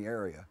was in the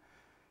area.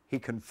 He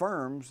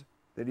confirms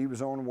that he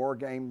was on war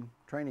game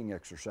training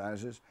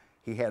exercises.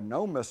 He had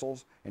no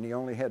missiles, and he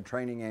only had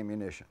training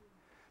ammunition.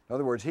 In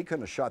other words, he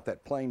couldn't have shot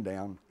that plane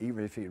down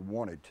even if he had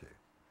wanted to.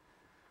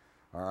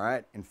 All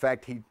right? In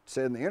fact, he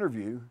said in the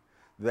interview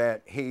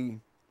that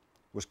he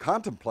was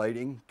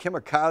contemplating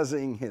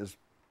kamikazing his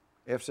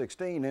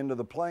F-16 into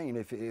the plane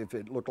if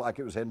it looked like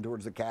it was heading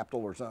towards the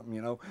Capitol or something,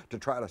 you know, to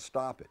try to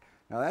stop it.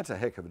 Now, that's a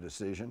heck of a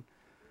decision,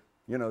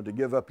 you know, to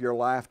give up your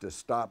life to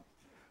stop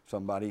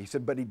somebody. He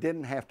said, but he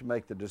didn't have to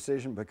make the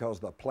decision because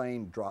the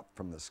plane dropped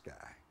from the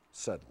sky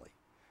suddenly.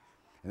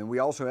 And then we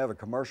also have a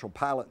commercial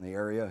pilot in the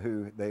area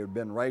who they had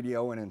been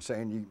radioing and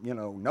saying, you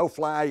know, no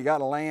fly, you got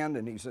to land.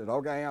 And he said,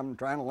 okay, I'm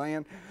trying to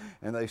land.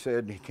 And they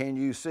said, can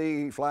you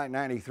see Flight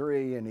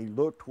 93? And he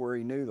looked where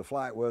he knew the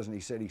flight was, and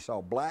he said he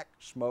saw black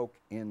smoke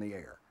in the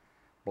air.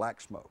 Black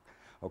smoke.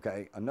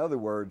 Okay, in other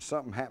words,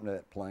 something happened to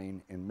that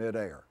plane in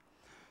midair.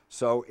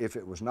 So if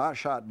it was not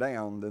shot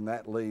down, then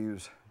that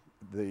leaves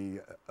the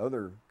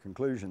other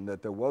conclusion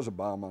that there was a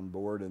bomb on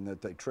board and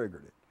that they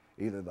triggered it.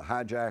 Either the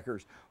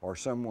hijackers or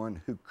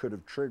someone who could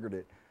have triggered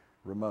it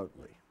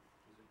remotely.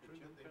 Is it true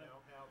that they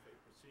now have a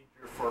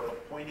procedure for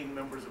appointing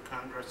members of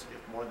Congress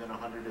if more than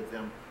 100 of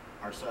them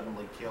are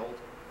suddenly killed?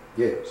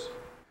 Yes.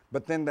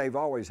 But then they've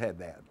always had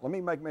that. Let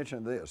me make mention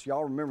of this.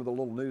 Y'all remember the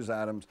little news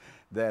items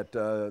that,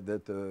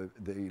 the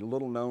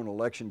little-known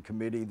election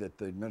committee that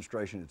the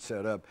administration had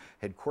set up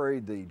had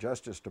queried the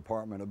Justice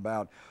Department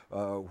about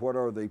what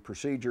are the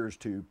procedures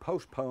to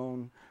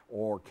postpone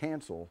or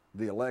cancel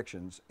the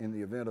elections in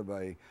the event of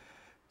a...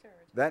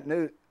 That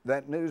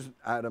news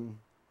item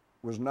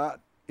was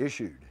not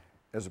issued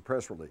as a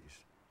press release.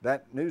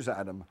 That news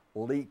item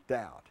leaked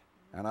out,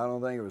 and I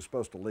don't think it was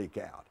supposed to leak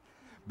out.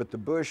 But the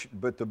Bush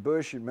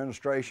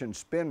administration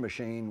spin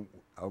machine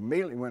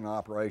immediately went in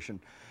operation,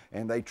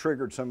 and they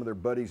triggered some of their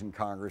buddies in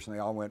Congress, and they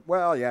all went,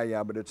 well,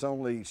 yeah, but it's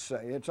only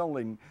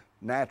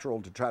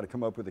natural to try to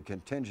come up with a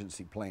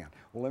contingency plan.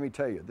 Well, let me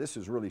tell you, this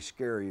is really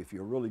scary if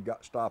you really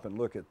stop and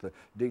look at the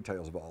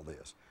details of all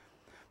this.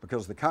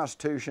 Because the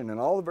Constitution and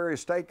all the various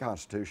state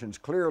constitutions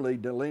clearly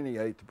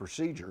delineate the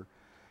procedure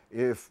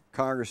if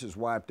Congress is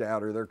wiped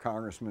out or their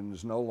congressman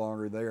is no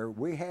longer there.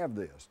 We have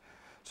this.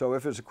 So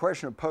if it's a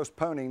question of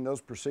postponing, those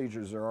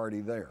procedures are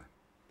already there.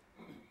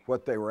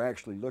 What they were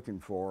actually looking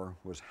for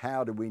was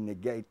how do we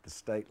negate the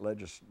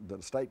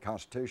state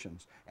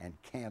constitutions and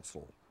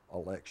cancel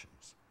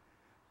elections.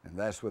 And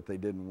that's what they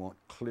didn't want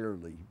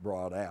clearly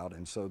brought out.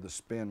 And so the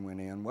spin went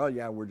in, well,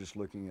 yeah, we're just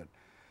looking at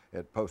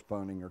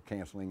postponing or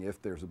canceling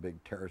if there's a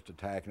big terrorist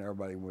attack, and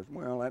everybody was,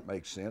 well, that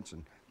makes sense,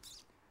 and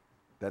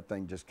that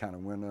thing just kind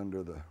of went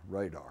under the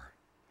radar.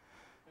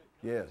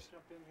 Can I Yes. just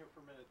jump in here for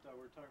a minute?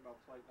 We're talking about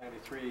Flight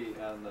 93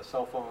 and the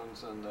cell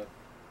phones and the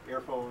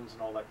earphones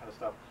and all that kind of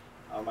stuff.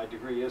 My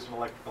degree is in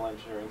electrical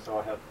engineering, so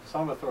I have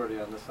some authority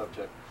on this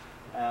subject.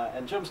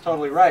 And Jim's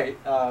totally right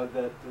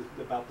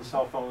about the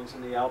cell phones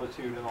and the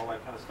altitude and all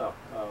that kind of stuff.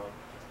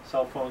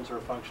 Cell phones are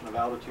a function of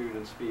altitude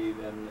and speed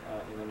and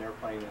in an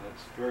airplane, and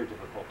it's very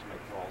difficult to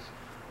make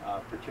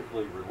calls,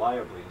 particularly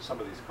reliably. And some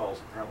of these calls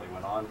apparently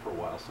went on for a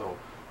while, so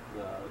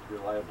the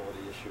reliability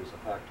issue is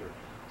a factor.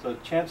 So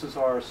chances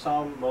are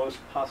some, most,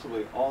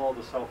 possibly all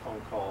the cell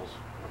phone calls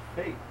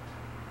were faked.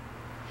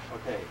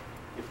 Okay,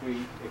 if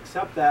we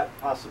accept that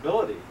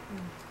possibility,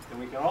 then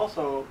we can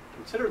also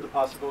consider the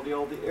possibility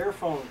all the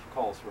airphone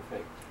calls were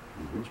faked,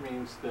 which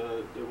means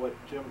what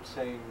Jim's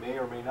saying may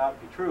or may not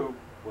be true,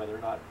 whether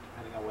or not,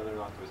 depending on whether or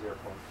not those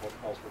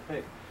airphone calls were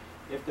faked.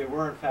 If they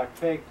were in fact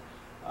faked,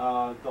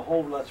 the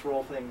whole let's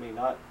roll thing may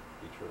not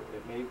be true.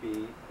 It may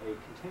be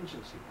a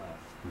contingency plan.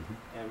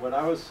 And what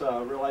I was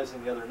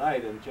realizing the other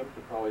night, and Jim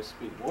could probably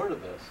speak more to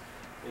this,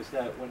 is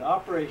that when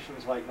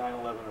operations like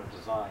 9/11 are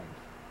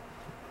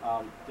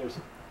designed, there's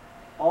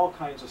all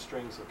kinds of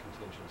strings of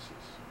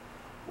contingencies.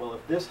 Well,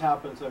 if this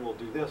happens, then we'll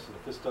do this, and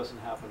if this doesn't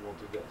happen, we'll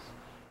do this.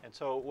 And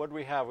so what do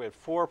we have? We had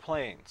 4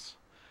 planes.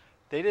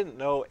 They didn't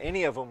know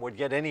any of them would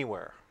get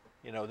anywhere.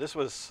 You know, this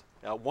was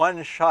a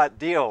one-shot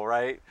deal,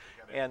 right?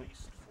 And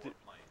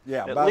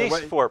yeah, at by the least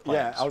way, 4 planes.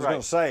 Yeah, I was right.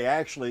 going to say,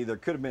 actually, there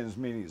could have been as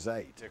many as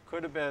 8. There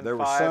could have been There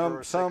were 5 or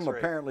 6 some or 8.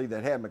 apparently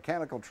that had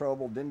mechanical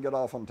trouble, didn't get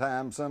off on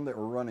time, some that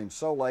were running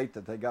so late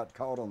that they got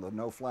caught on the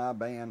no-fly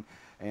ban.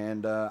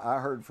 And I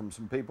heard from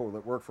some people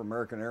that work for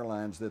American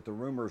Airlines that the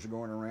rumors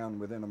going around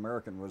within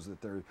American was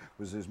that there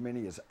was as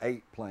many as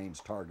 8 planes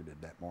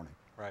targeted that morning.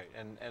 Right,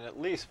 and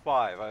at least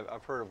 5.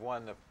 I've heard of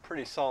one that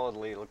pretty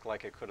solidly looked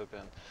like it could have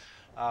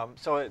been.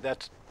 So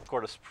that's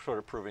sort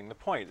of proving the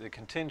point, the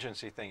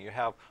contingency thing. You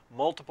have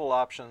multiple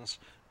options,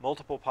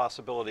 multiple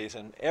possibilities,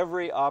 and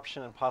every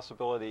option and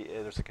possibility,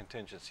 there's a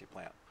contingency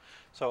plan.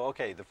 So,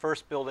 okay, the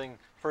first plane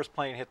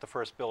hit the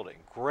first building.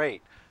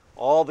 Great.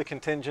 All the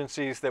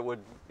contingencies that would,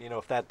 you know,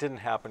 if that didn't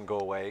happen, go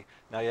away.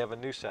 Now you have a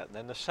new set. And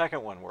then the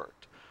second one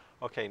worked.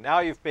 Okay, now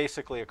you've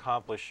basically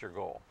accomplished your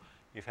goal.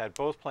 You've had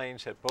both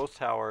planes hit both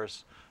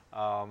towers,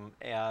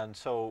 and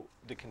so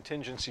the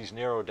contingencies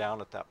narrow down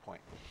at that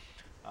point.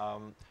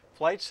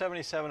 Flight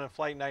 77 and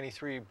Flight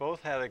 93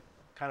 both had a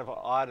kind of an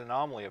odd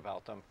anomaly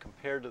about them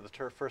compared to the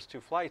first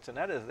 2 flights, and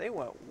that is they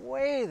went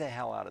way the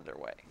hell out of their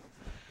way.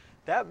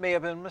 That may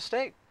have been a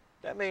mistake.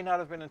 That may not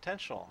have been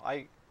intentional.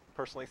 I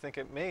personally think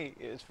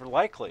it's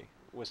likely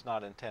was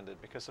not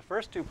intended, because the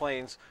first 2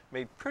 planes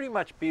made pretty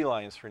much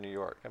beelines for New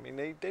York. I mean,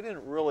 they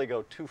didn't really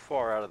go too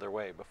far out of their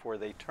way before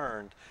they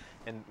turned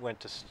and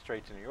went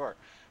straight to New York.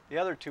 The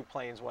other 2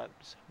 planes went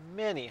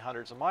many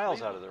hundreds of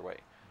miles out of their way.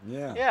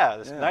 Yeah. Yeah,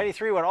 this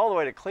 93 went all the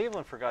way to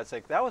Cleveland, for God's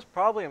sake. That was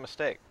probably a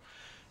mistake.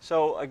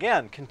 So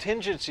again,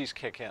 contingencies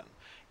kick in.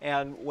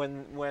 And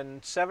when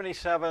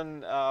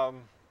 77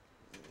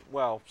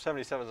 well,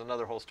 77 is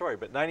another whole story,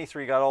 but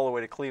 93 got all the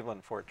way to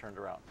Cleveland before it turned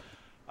around.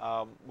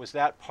 Was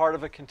that part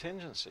of a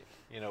contingency?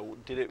 You know,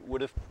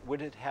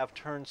 would it have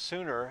turned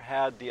sooner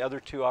had the other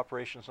two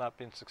operations not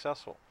been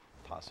successful?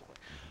 Possibly.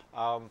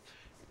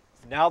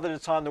 Now that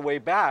it's on the way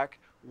back,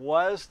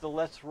 was the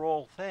let's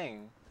roll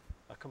thing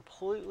a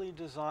completely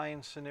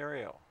designed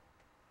scenario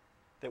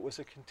that was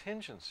a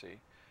contingency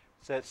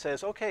that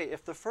says, okay,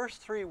 if the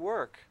first three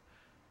work,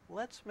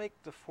 let's make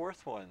the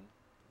fourth one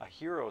a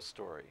hero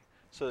story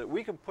so that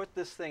we can put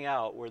this thing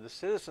out where the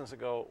citizens will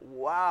go,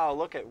 wow,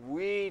 look at,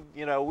 we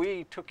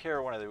took care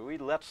of one of them. We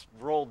let's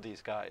rolled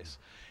these guys.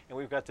 And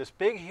we've got this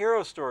big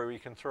hero story we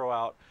can throw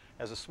out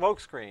as a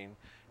smokescreen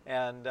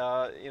and,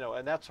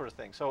 and that sort of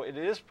thing. So it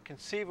is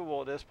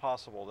conceivable, it is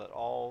possible that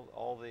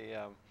all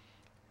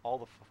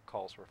the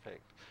calls were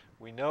faked.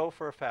 We know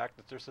for a fact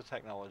that there's the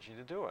technology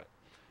to do it.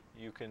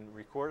 You can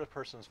record a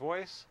person's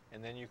voice,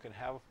 and then you can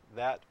have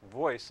that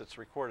voice that's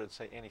recorded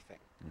say anything.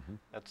 Mm-hmm.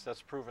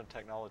 That's proven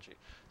technology.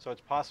 So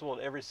it's possible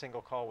that every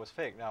single call was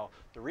fake. Now,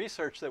 the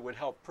research that would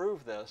help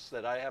prove this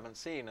that I haven't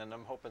seen, and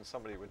I'm hoping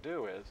somebody would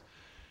do, is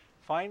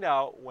find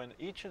out when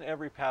each and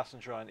every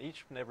passenger on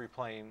each and every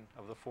plane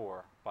of the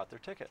four bought their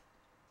ticket.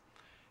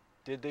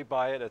 Did they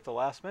buy it at the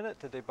last minute?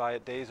 Did they buy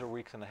it days or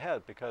weeks in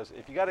ahead? Because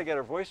if you got to get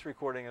a voice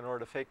recording in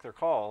order to fake their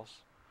calls,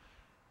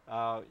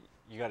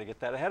 you got to get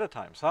that ahead of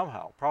time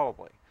somehow,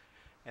 probably,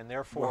 and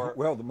therefore.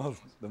 Well,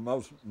 the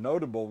most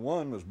notable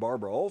one was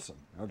Barbara Olson,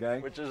 okay?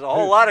 Which is a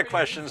whole lot of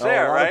questions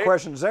there, right? A lot of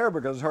questions there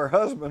because her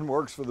husband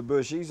works for the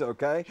Bushies,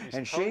 okay,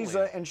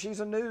 she's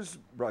a news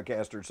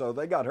broadcaster, so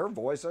they got her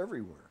voice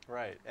everywhere.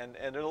 Right, and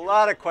there's a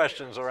lot of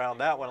questions around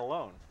that one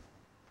alone.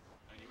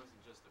 And he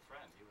wasn't just a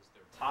friend; he was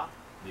their top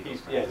legal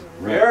friend. Yeah, he's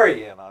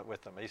very in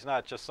with them. He's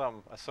not just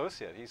some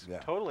associate; he's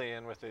totally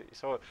in with it.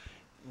 So,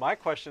 my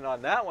question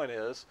on that one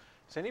is.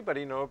 Does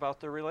anybody know about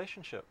their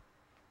relationship?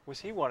 Was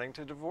he wanting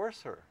to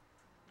divorce her?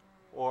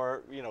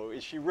 Or,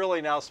 is she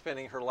really now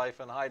spending her life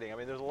in hiding? I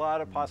mean, there's a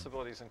lot of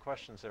possibilities and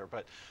questions there.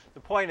 But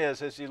the point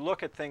is, as you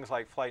look at things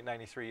like Flight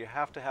 93, you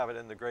have to have it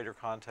in the greater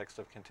context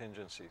of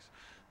contingencies.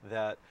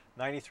 That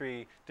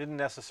 93 didn't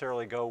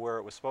necessarily go where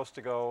it was supposed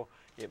to go.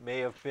 It may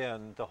have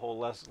been, the whole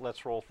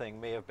let's roll thing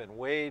may have been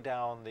way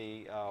down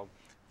the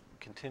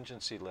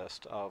contingency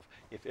list of,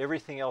 if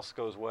everything else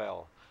goes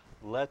well,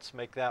 let's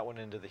make that one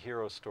into the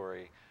hero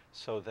story.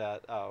 So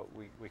that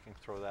we can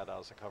throw that out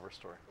as a cover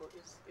story. Or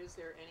is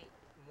there any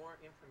more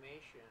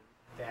information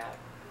that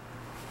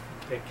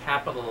the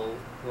Capitol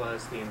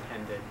was the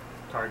intended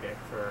target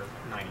for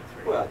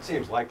 93? Well, it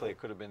seems likely it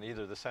could have been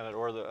either the Senate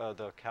or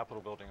the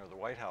Capitol building or the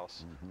White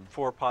House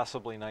for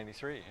possibly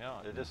 93.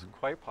 Yeah, it is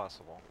quite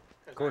possible.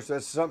 Of course,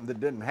 that's something that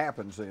didn't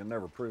happen, so you'll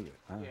never prove it.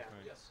 Huh? Yeah.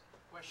 Yes.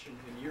 Question: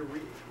 in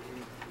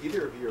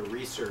either of your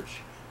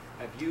research,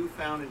 have you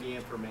found any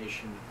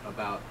information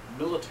about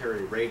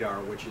military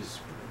radar, which is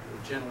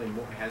generally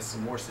has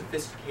some more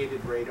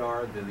sophisticated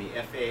radar than the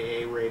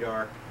FAA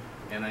radar?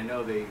 And I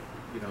know the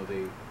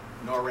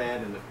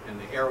NORAD and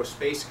the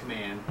Aerospace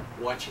Command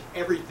watch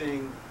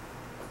everything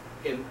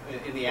in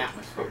the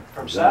atmosphere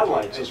from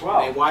satellites as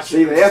well. They watch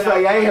See, it from the FAA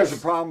satellites. has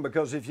a problem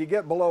because if you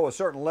get below a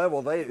certain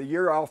level,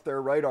 you're off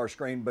their radar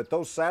screen. But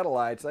those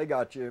satellites, they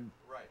got you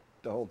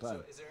the whole time.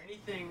 So, is there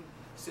anything,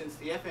 since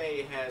the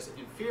FAA has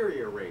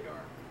inferior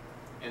radar?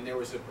 And there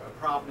was a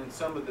problem in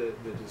some of the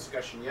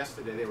discussion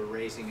yesterday they were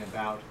raising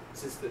about,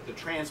 since the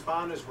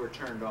transponders were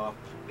turned off,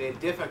 they had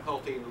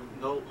difficulty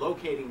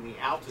locating the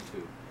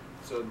altitude.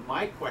 So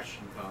my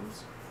question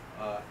comes,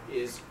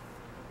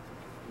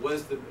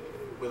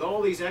 with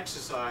all these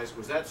exercises,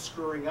 was that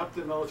screwing up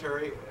the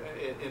military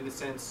in the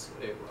sense,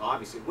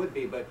 obviously it would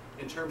be, but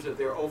in terms of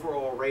their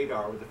overall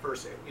radar with the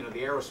first, the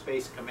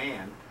Aerospace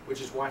Command,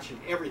 which is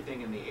watching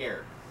everything in the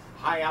air,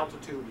 high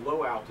altitude,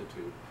 low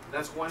altitude?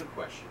 That's one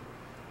question.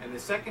 And the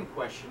second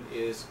question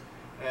is,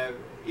 have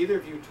either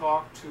of you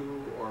talked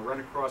to or run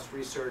across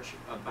research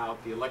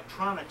about the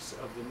electronics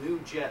of the new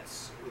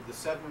jets with the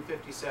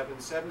 757,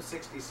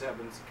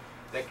 767s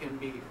that can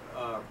be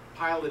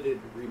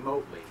piloted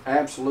remotely?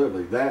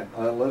 Absolutely. That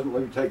let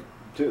me take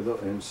two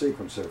in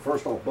sequence there.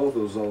 First off, both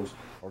of those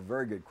are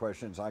very good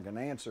questions. I can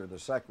answer the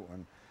second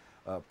one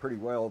pretty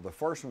well. The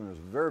first one is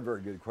a very,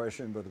 very good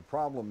question, but the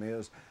problem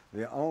is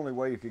the only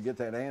way you could get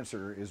that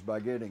answer is by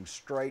getting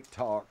straight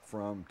talk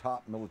from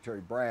top military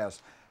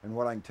brass. And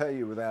what I can tell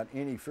you without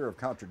any fear of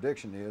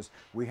contradiction is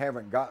we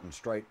haven't gotten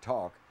straight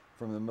talk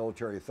from the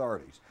military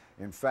authorities.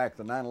 In fact,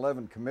 the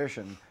 9/11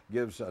 Commission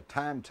gives a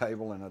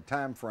timetable and a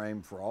time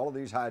frame for all of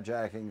these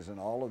hijackings and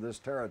all of this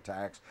terror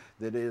attacks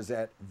that is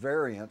at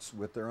variance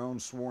with their own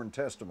sworn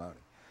testimony.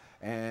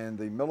 And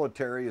the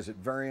military is at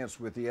variance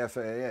with the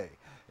FAA.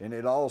 And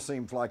it all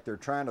seems like they're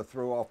trying to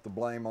throw off the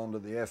blame onto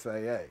the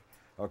FAA.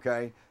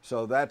 Okay,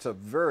 so that's a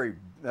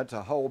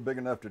hole big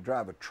enough to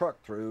drive a truck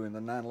through in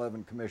the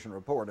 9/11 Commission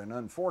report. And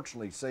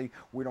unfortunately, see,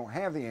 we don't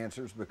have the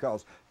answers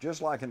because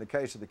just like in the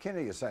case of the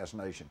Kennedy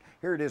assassination,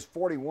 here it is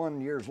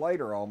 41 years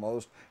later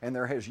almost, and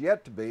there has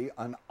yet to be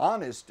an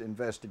honest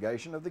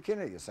investigation of the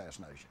Kennedy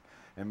assassination.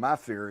 And my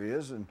fear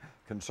is, and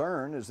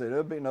concern is that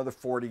it'll be another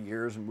 40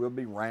 years and we'll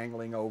be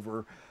wrangling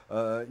over,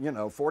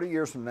 40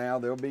 years from now,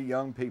 there'll be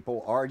young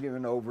people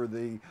arguing over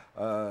the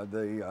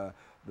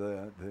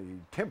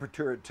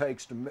temperature it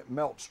takes to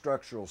melt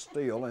structural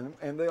steel,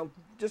 and they'll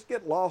just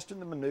get lost in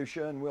the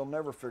minutia, and we'll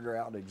never figure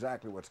out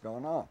exactly what's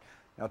going on.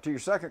 Now, to your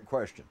second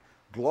question,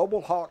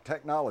 Global Hawk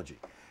technology.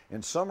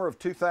 In summer of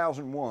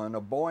 2001,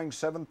 a Boeing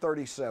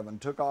 737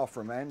 took off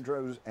from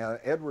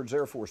Edwards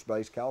Air Force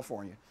Base,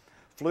 California,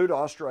 flew to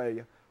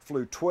Australia,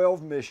 flew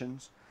 12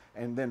 missions,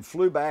 and then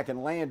flew back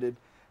and landed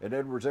at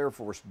Edwards Air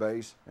Force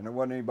Base, and there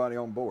wasn't anybody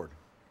on board.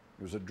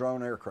 It was a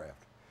drone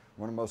aircraft.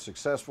 One of the most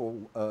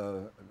successful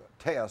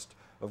tests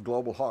of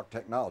Global Hawk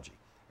technology.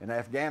 In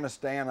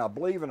Afghanistan, I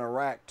believe in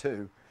Iraq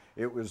too,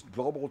 it was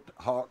Global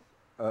Hawk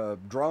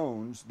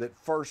drones that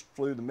first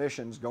flew the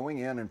missions, going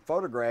in and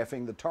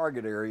photographing the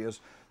target areas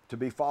to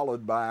be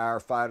followed by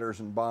our fighters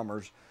and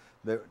bombers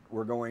that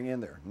were going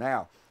in there.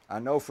 Now, I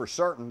know for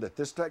certain that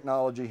this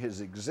technology has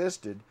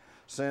existed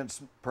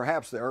since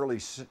perhaps the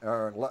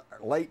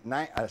late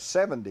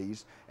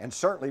 70s, and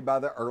certainly by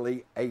the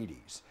early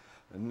 80s.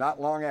 Not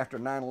long after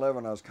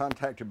 9/11, I was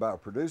contacted by a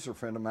producer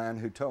friend of mine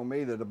who told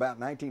me that about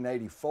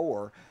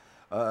 1984,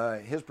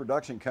 his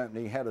production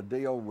company had a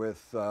deal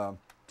with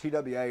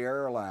TWA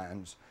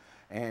Airlines,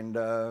 and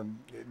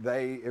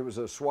it was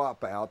a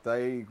swap out.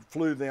 They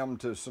flew them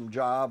to some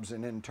jobs,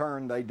 and in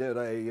turn they did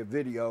a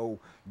video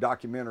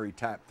documentary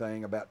type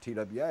thing about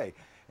TWA.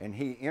 And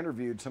he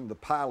interviewed some of the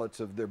pilots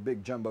of their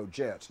big jumbo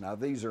jets. Now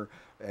these are,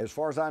 as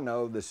far as I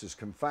know, this is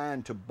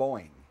confined to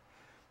Boeing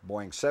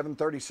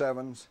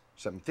 737s,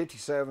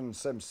 757s,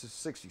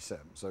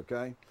 767s,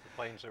 okay? The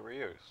planes that were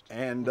used.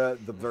 And the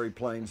very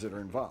planes that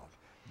are involved.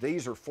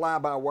 These are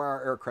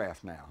fly-by-wire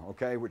aircraft now,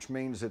 okay, which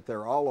means that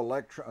they're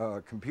all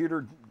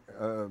computer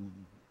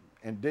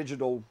and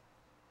digital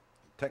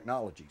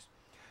technologies.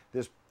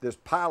 This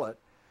pilot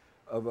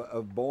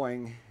of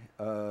Boeing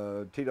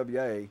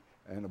TWA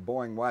and a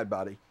Boeing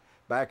widebody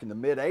back in the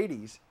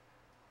mid-80s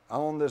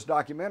on this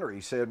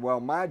documentary said, well,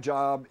 my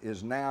job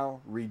is now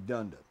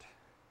redundant.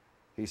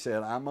 He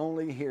said, I'm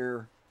only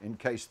here in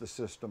case the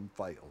system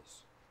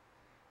fails.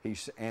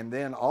 And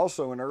then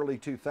also in early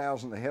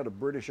 2000, the head of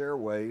British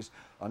Airways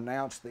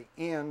announced the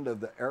end of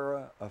the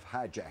era of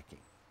hijacking,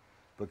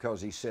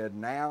 because he said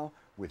now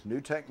with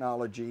new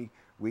technology,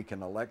 we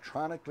can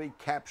electronically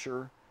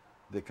capture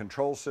the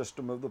control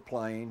system of the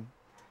plane.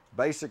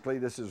 Basically,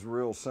 this is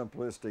real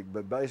simplistic,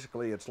 but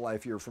basically it's like,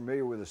 if you're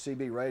familiar with a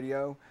CB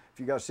radio,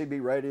 if you got a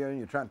CB radio and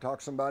you're trying to talk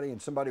to somebody,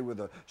 and somebody with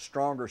a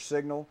stronger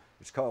signal,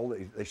 it's called,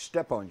 they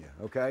step on you,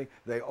 okay?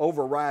 They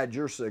override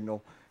your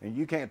signal, and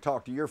you can't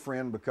talk to your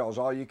friend because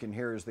all you can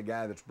hear is the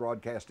guy that's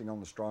broadcasting on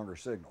the stronger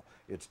signal.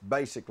 It's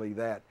basically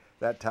that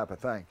type of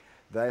thing.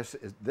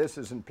 This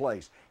is in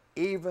place.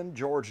 Even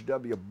George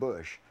W.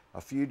 Bush, a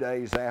few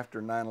days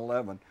after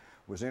 9/11,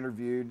 was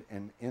interviewed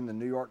in the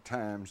New York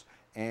Times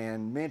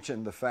and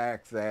mentioned the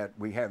fact that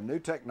we have new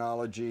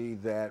technology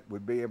that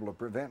would be able to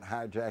prevent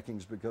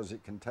hijackings because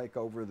it can take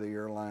over the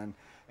airline,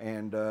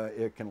 and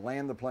it can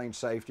land the plane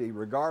safely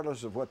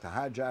regardless of what the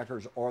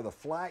hijackers or the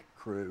flight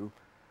crew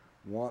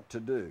want to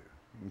do.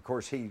 And of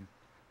course, he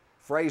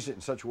phrased it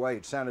in such a way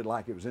it sounded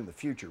like it was in the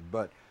future,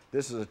 but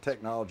this is a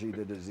technology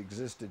that has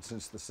existed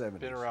since the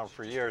 70s. Been around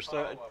for years.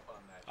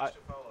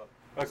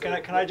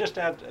 Can I just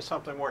add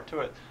something more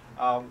to it?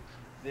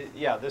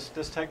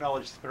 This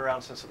technology has been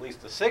around since at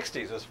least the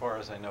 60s, as far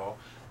as I know,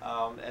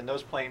 and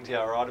those planes,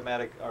 are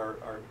automatic,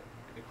 are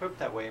equipped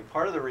that way. And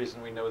part of the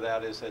reason we know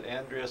that is that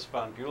Andreas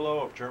von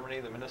Bülow of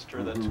Germany, the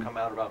minister that's come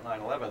out about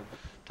 9/11,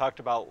 talked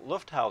about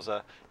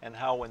Lufthansa and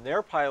how when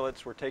their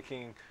pilots were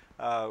taking,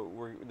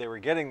 they were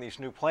getting these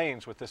new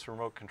planes with this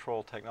remote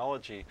control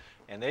technology,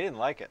 and they didn't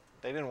like it.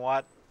 They didn't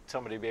want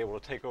somebody to be able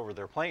to take over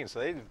their planes, so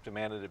they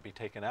demanded it be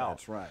taken out.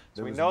 That's right.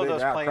 So we know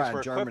those planes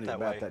were equipped that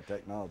way. That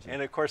technology.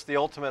 And of course, the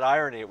ultimate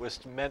irony, it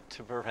was meant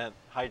to prevent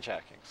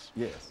hijackings.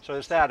 Yes. So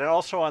there's that. And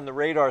also on the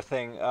radar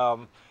thing,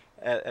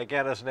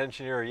 again, as an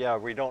engineer,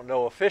 we don't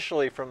know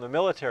officially from the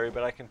military,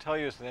 but I can tell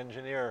you as an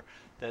engineer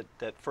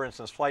that for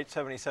instance, Flight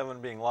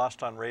 77 being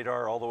lost on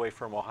radar all the way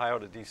from Ohio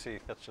to DC,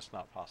 that's just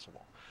not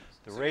possible.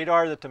 The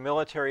radar that the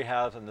military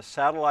has and the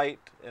satellite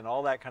and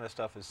all that kind of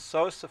stuff is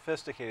so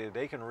sophisticated,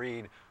 they can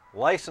read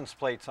license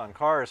plates on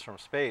cars from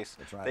space.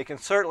 That's right. They can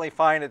certainly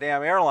find a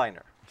damn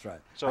airliner. That's right.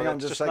 So Hang on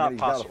that's just just a second, not he's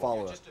got to possible.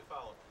 follow up. Just to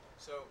follow.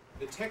 So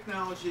the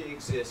technology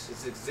exists.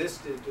 It's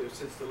existed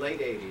since the late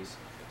 80s.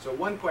 So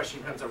one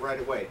question comes up right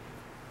away.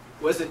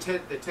 Was the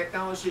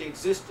technology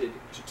existed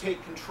to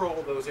take control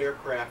of those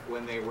aircraft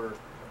when they were,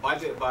 by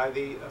the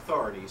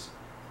authorities,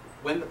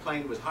 when the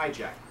plane was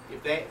hijacked?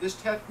 If this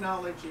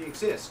technology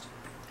exists,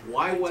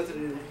 why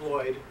wasn't it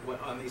employed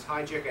on these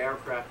hijacked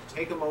aircraft to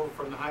take them over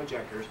from the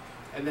hijackers?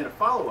 And then a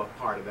follow-up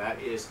part of that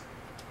is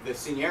the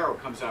scenario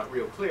comes out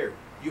real clear.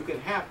 You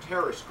can have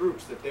terrorist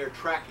groups that they're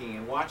tracking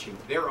and watching.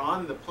 They're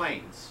on the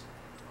planes,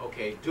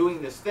 okay,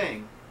 doing this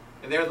thing,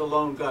 and they're the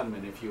lone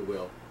gunmen, if you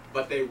will.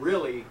 But they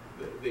really,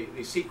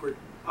 the secret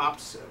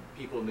ops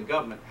people in the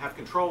government have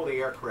control of the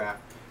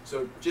aircraft,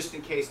 So just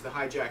in case the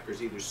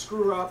hijackers either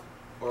screw up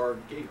or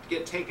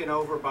get taken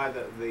over by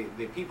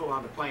the people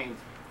on the plane,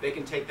 they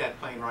can take that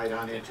plane right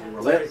on into a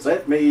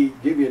Let me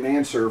give you an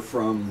answer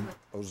from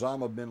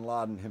Osama bin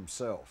Laden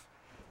himself.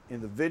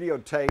 In the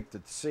videotape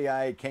that the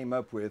CIA came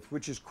up with,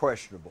 which is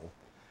questionable,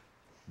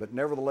 but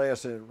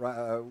nevertheless,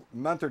 a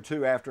month or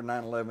two after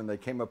 9/11, they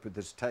came up with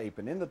this tape.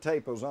 And in the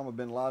tape, Osama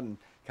bin Laden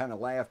kind of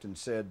laughed and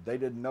said they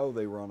didn't know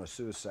they were on a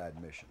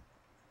suicide mission.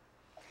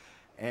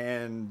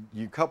 And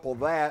you couple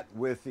that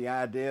with the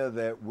idea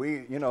that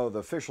the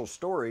official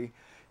story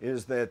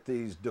is that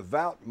these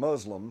devout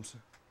Muslims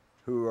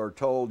who are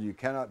told you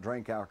cannot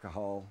drink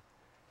alcohol,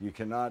 you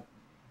cannot,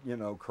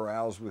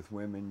 carouse with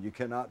women, you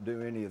cannot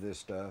do any of this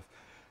stuff.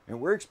 And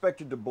we're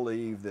expected to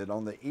believe that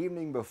on the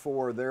evening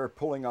before they're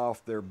pulling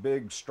off their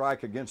big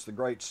strike against the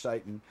great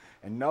Satan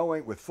and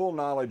knowing with full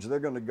knowledge they're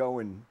going to go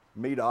and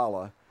meet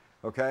Allah,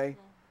 okay?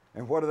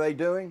 And what are they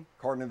doing?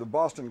 According to the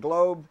Boston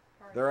Globe,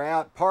 they're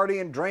out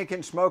partying,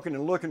 drinking, smoking,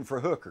 and looking for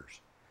hookers.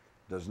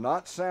 Does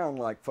not sound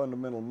like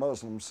fundamental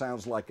Muslims,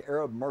 sounds like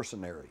Arab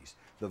mercenaries,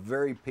 the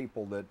very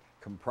people that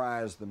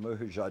comprise the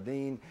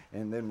Mujahideen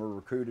and then were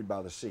recruited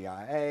by the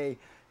CIA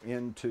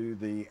into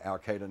the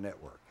Al-Qaeda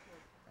network.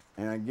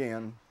 And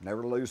again,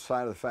 never lose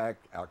sight of the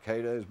fact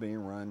Al-Qaeda is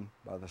being run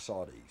by the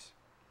Saudis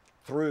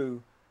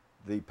through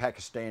the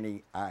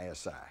Pakistani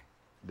ISI,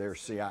 their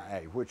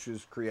CIA, which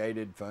was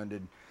created,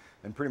 funded,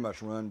 and pretty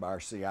much run by our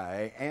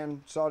CIA.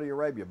 And Saudi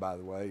Arabia, by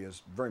the way,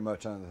 is very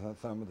much under the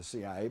thumb of the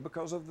CIA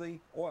because of the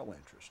oil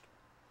interest.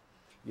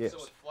 Yes. So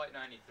with Flight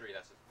 93,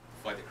 that's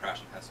a flight that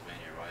crashed in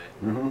Pennsylvania,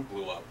 right? Mm-hmm.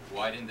 Blew up.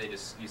 Why didn't they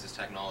just use this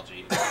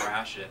technology to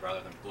crash it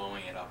rather than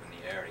blowing it up in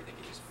the air? Do you think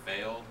it just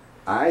failed?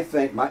 I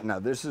think, now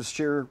this is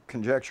sheer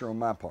conjecture on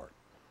my part.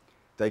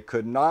 They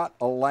could not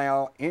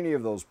allow any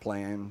of those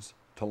planes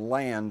to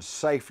land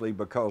safely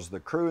because the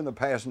crew and the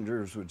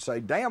passengers would say,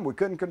 damn, we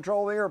couldn't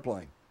control the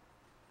airplane.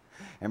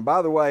 And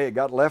by the way, it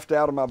got left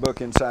out of my book,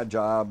 Inside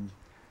Job,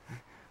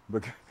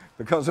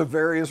 because of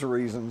various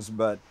reasons,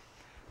 but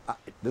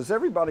does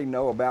everybody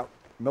know about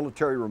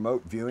military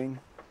remote viewing?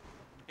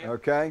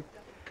 Okay.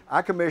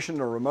 I commissioned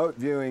a remote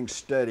viewing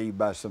study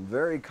by some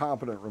very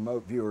competent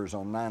remote viewers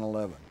on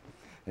 9/11.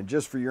 And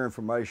just for your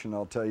information,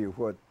 I'll tell you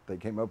what they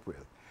came up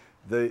with.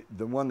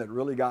 The one that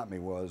really got me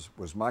was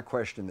my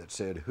question that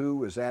said, who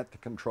was at the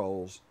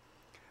controls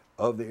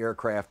of the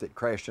aircraft that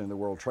crashed into the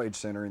World Trade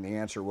Center? And the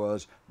answer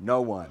was,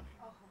 no one.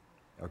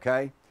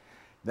 Okay?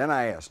 Then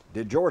I asked,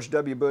 did George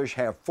W. Bush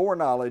have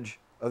foreknowledge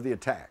of the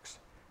attacks?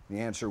 The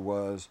answer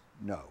was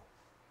no.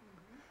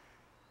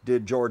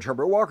 Did George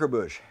Herbert Walker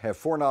Bush have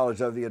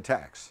foreknowledge of the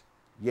attacks?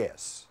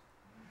 Yes.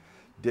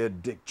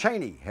 Did Dick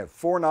Cheney have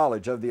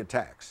foreknowledge of the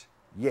attacks?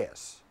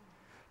 Yes.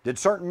 Did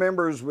certain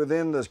members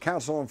within the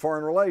Council on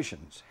Foreign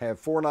Relations have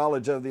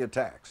foreknowledge of the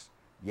attacks?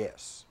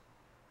 Yes.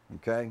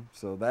 Okay,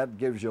 so that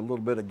gives you a little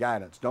bit of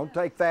guidance. Don't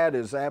take that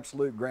as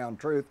absolute ground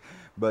truth,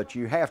 but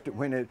you have to,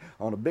 when it,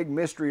 on a big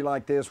mystery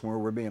like this, where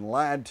we're being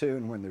lied to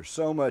and when there's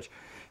so much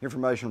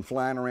information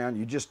flying around,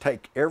 you just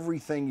take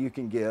everything you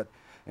can get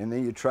and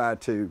then you try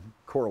to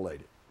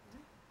correlate it.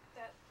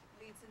 That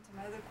leads into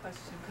my other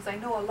question, because I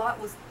know a lot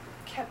was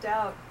kept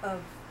out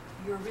of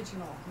your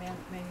original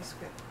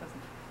manuscript of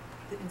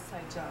the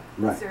Inside Job.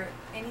 Right. Is there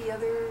any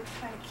other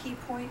kind of key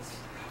points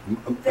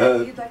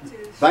that you'd like to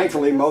share?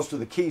 Thankfully, most of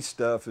the key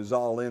stuff is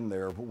all in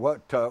there.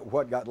 What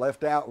got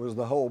left out was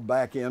the whole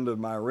back end of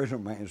my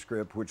original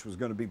manuscript, which was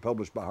going to be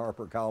published by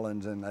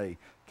HarperCollins, and they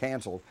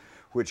canceled,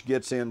 which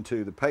gets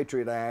into the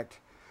Patriot Act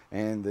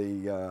and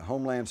the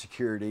Homeland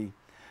Security.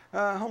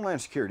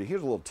 Homeland Security,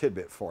 here's a little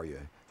tidbit for you.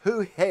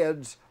 Who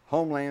heads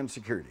Homeland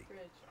Security?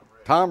 Ridge.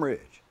 Tom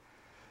Ridge.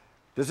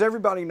 Does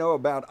everybody know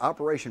about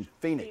Operation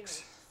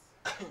Phoenix?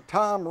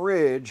 Tom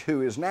Ridge,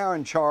 who is now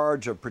in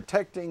charge of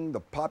protecting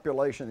the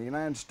population of the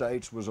United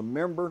States, was a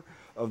member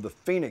of the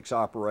Phoenix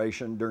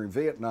operation during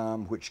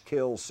Vietnam, which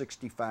killed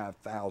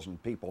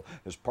 65,000 people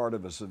as part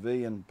of a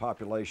civilian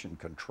population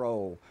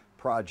control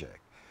project.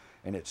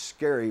 And it's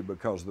scary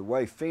because the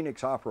way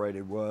Phoenix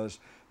operated was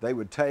they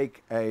would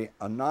take an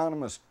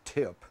anonymous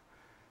tip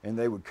and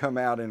they would come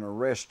out and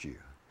arrest you.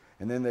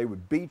 And then they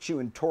would beat you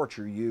and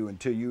torture you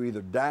until you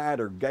either died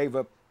or gave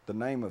up the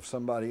name of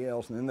somebody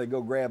else, and then they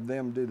go grab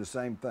them and do the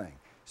same thing.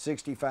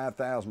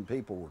 65,000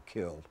 people were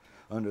killed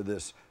under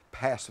this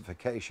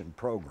pacification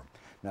program.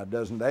 Now,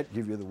 doesn't that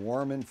give you the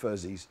warm and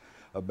fuzzies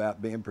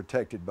about being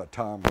protected by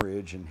Tom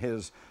Ridge and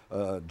his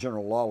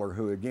General Lawler,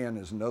 who again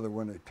is another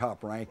one of the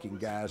top-ranking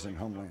guys in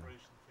Homeland?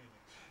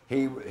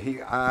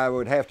 I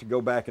would have to go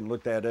back and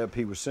look that up.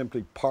 He was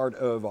simply part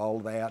of all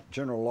that.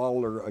 General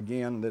Lawler,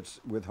 again,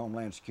 that's with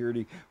Homeland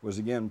Security, was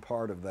again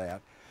part of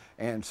that.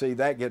 And see,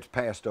 that gets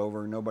passed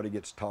over, and nobody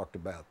gets talked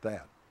about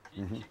that.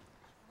 Mm-hmm.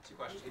 Two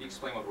questions. Can you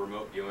explain what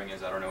remote viewing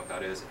is? I don't know what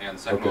that is. And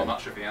second of all, I'm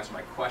not sure if you answered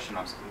my question.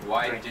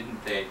 Why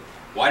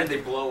did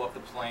they blow up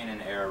the plane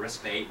in air,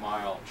 risk the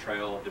 8-mile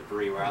trail of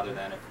debris, rather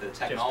than, if the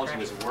technology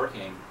was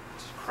working,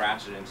 to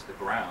crash it into the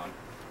ground?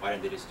 Why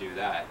didn't they just do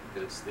that?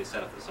 Because they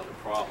set up this other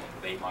problem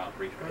with 8 mile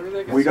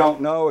recharge. We don't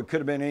know. It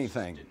could have been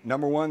anything.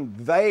 Number one,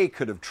 they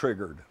could have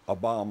triggered a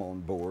bomb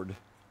on board,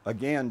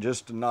 again,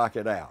 just to knock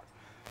it out.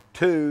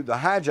 Two, the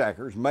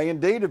hijackers may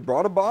indeed have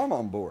brought a bomb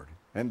on board,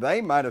 and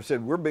they might have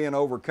said, we're being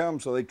overcome,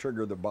 so they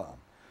triggered the bomb.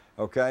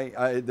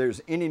 Okay?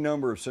 There's any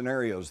number of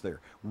scenarios there.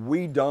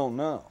 We don't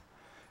know.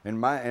 And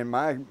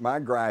my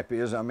gripe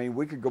is, I mean,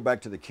 we could go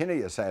back to the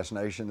Kennedy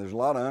assassination. There's a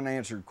lot of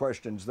unanswered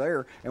questions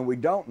there, and we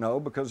don't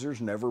know because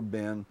there's never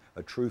been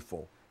a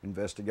truthful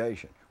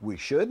investigation. We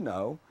should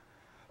know.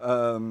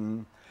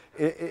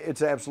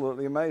 It's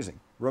absolutely amazing.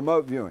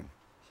 Remote viewing.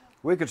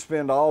 We could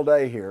spend all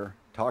day here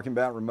talking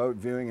about remote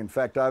viewing. In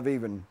fact, I've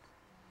even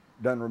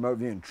done remote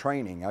viewing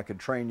training. I could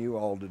train you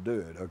all to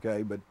do it,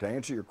 okay? But to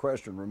answer your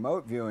question,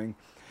 remote viewing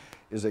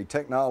is a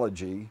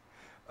technology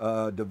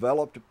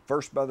developed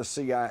first by the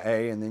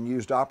CIA and then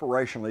used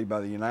operationally by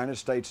the United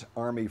States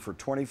Army for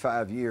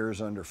 25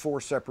 years under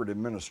 4 separate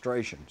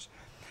administrations.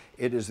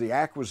 It is the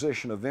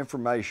acquisition of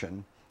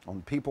information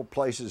on people,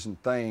 places,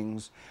 and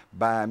things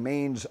by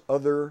means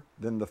other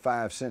than the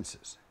 5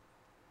 senses.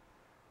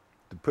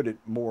 To put it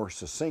more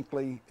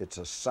succinctly, it's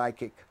a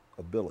psychic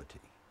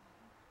ability,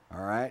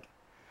 all right?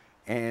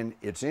 And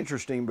it's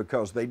interesting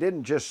because they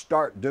didn't just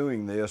start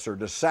doing this or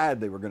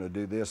decide they were going to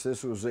do this.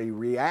 This was a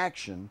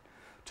reaction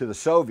to the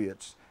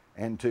Soviets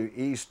and to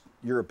East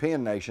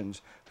European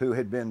nations who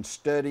had been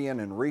studying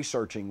and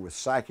researching with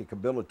psychic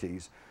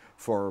abilities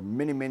for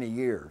many, many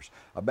years.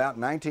 About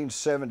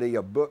 1970,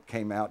 a book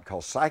came out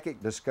called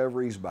Psychic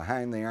Discoveries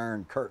Behind the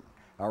Iron Curtain.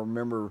 I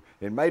remember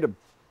it made a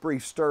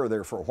brief stir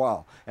there for a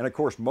while. And of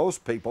course,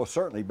 most people,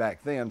 certainly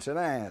back then, said,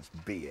 it's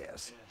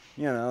BS.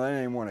 You know, they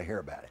didn't even want to hear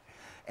about it.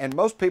 And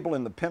most people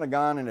in the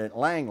Pentagon and at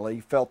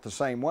Langley felt the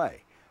same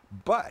way.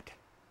 But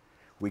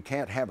we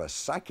can't have a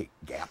psychic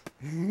gap.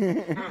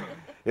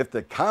 If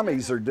the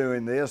commies are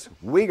doing this,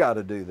 we got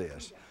to do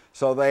this.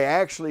 So they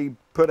actually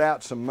put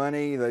out some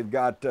money. They've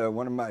got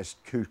one of my,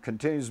 who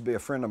continues to be a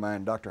friend of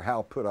mine, Dr.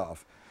 Hal Puthoff,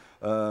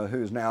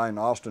 who is now in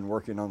Austin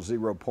working on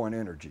 0 point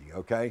energy,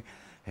 okay?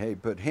 They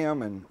put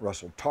him and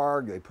Russell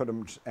Targ, they put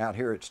them out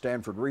here at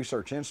Stanford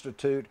Research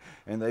Institute,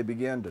 and they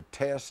began to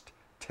test,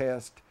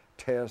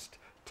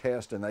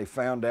 and they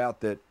found out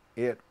that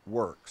it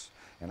works.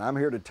 And I'm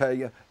here to tell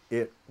you,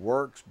 it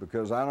works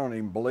because I don't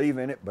even believe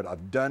in it, but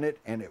I've done it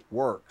and it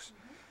works.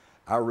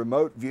 I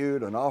remote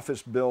viewed an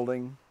office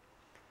building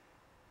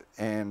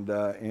and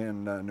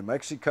in New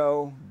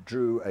Mexico,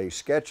 drew a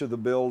sketch of the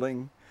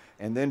building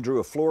and then drew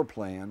a floor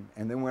plan,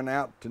 and then went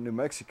out to New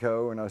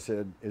Mexico and I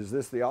said, is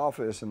this the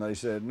office? And they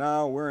said,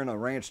 no, we're in a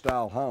ranch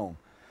style home.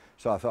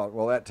 So I thought,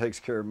 well, that takes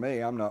care of me.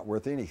 I'm not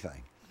worth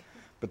anything.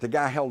 But the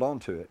guy held on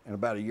to it, and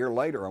about a year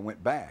later I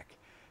went back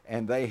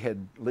and they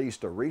had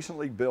leased a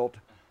recently built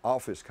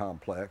office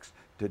complex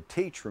to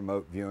teach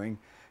remote viewing,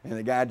 and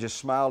the guy just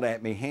smiled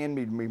at me,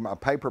 handed me my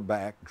paper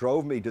back,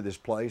 drove me to this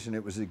place, and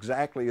it was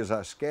exactly as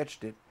I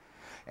sketched it.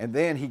 And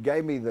then he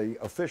gave me the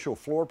official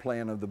floor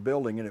plan of the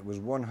building, and it was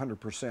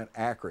 100%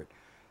 accurate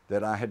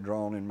that I had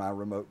drawn in my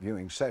remote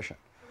viewing session.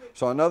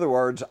 So in other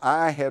words,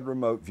 I had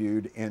remote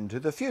viewed into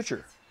the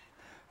future,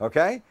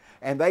 okay?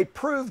 And they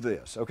proved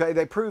this, okay?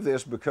 They proved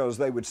this because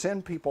they would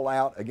send people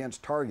out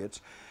against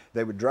targets.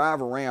 They would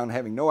drive around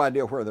having no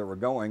idea where they were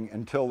going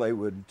until they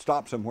would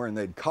stop somewhere, and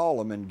they'd call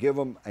them and give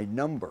them a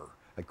number,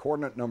 a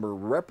coordinate number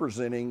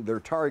representing their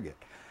target.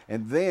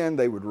 And then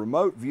they would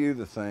remote view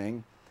the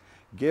thing,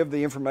 give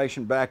the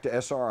information back to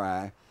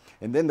SRI,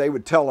 and then they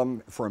would tell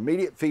them for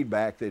immediate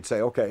feedback. They'd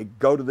say, okay,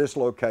 go to this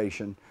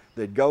location.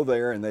 They'd go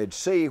there and they'd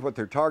see what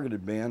their target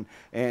had been,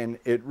 and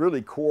it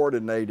really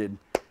coordinated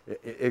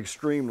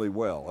extremely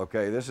well.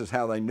 Okay, this is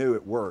how they knew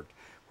it worked.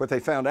 What they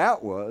found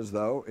out was,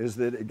 though, is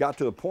that it got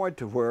to the point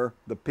to where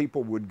the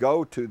people would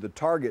go to the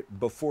target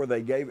before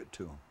they gave it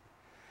to them.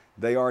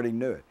 They already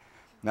knew it.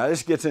 Now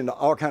this gets into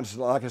all kinds of,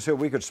 like I said,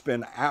 we could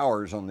spend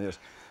hours on this,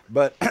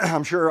 but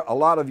I'm sure a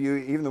lot of you,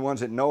 even the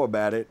ones that know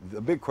about it,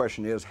 the big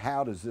question is,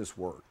 how does this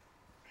work?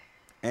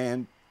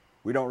 And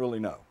we don't really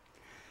know.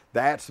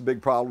 That's the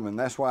big problem, and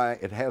that's why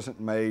it hasn't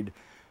made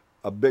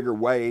bigger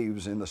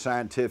waves in the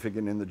scientific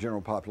and in the general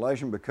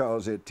population,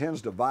 because it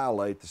tends to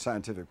violate the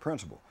scientific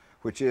principle,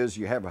 which is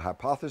you have a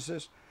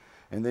hypothesis,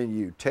 and then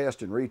you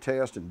test and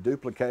retest and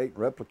duplicate,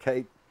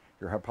 replicate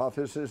your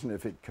hypothesis, and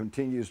if it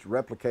continues to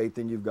replicate,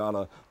 then you've got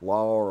a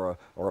law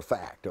or a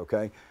fact,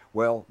 okay?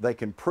 Well, they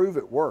can prove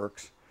it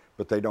works,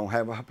 but they don't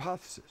have a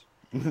hypothesis.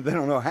 They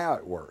don't know how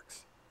it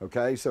works,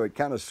 okay? So it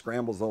kind of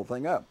scrambles the whole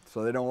thing up,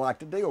 so they don't like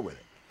to deal with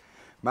it.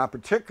 My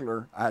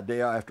particular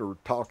idea, after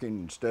talking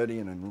and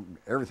studying and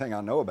everything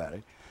I know about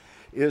it,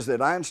 is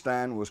that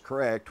Einstein was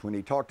correct when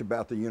he talked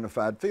about the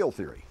unified field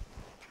theory,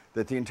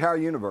 that the entire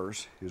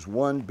universe is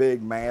one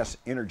big mass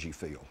energy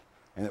field,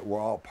 and that we're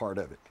all part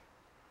of it.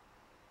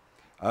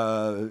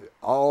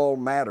 All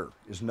matter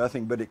is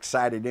nothing but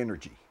excited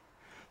energy.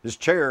 This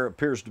chair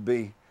appears to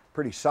be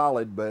pretty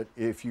solid, but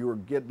if you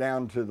get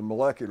down to the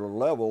molecular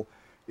level,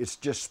 it's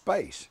just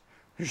space.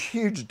 There's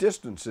huge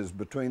distances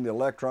between the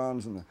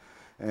electrons and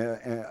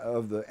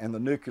and the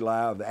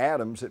nuclei of the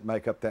atoms that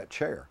make up that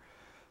chair.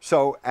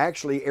 So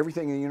actually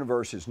everything in the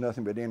universe is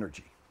nothing but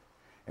energy.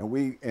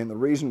 And the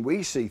reason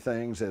we see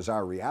things as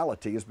our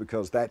reality is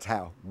because that's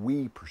how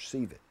we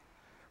perceive it.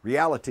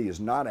 Reality is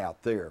not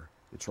out there,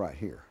 it's right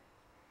here.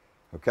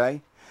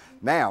 Okay?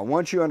 Now,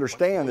 once you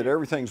understand that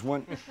everything's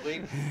one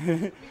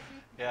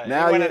Yeah,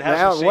 now, anyone that hasn't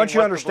now seen once you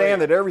What to understand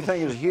Believe. that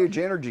everything is a huge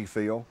energy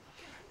field,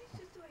 Who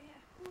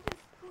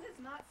has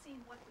not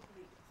seen What to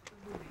Believe, the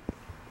movie?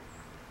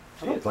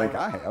 I don't think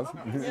I have.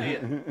 See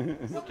it.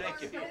 We'll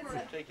take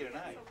you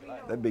tonight.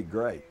 That'd be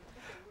great.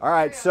 All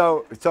right,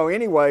 so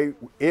anyway,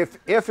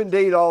 if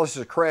indeed all this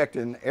is correct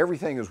and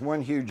everything is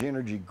one huge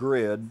energy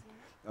grid,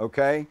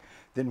 okay,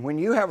 then when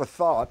you have a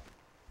thought,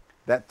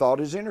 that thought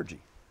is energy.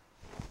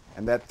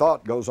 And that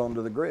thought goes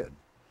onto the grid.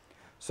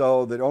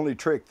 So the only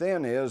trick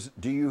then is,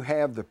 do you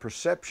have the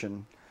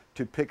perception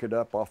to pick it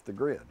up off the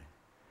grid?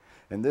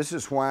 And this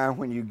is why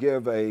when you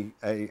give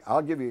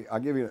I'll give you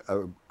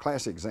a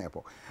classic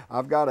example.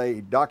 I've got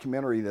a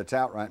documentary that's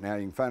out right now,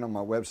 you can find it on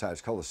my website. It's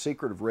called The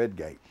Secret of Red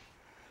Gate.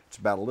 It's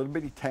about a little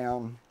bitty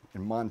town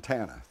in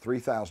Montana,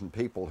 3,000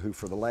 people who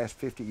for the last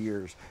 50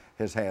 years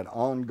has had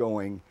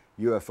ongoing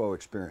UFO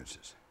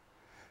experiences,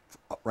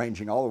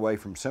 ranging all the way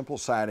from simple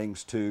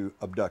sightings to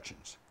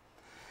abductions.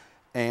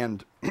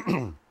 And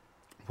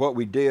what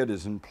we did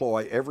is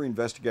employ every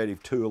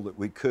investigative tool that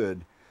we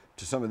could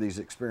to some of these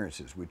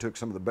experiences. We took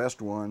some of the best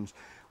ones,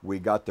 we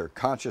got their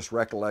conscious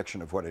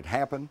recollection of what had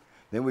happened,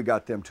 then we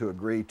got them to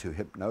agree to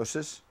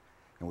hypnosis,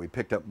 and we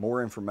picked up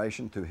more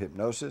information through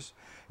hypnosis,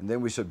 and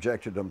then we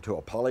subjected them to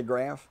a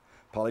polygraph.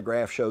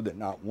 Polygraph showed that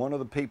not one of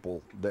the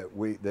people that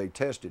they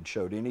tested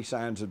showed any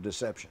signs of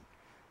deception.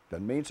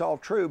 Doesn't mean it's all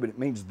true, but it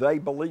means they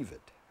believe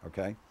it,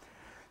 okay?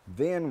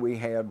 Then we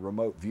had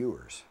remote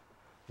viewers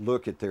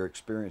look at their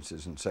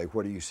experiences and say,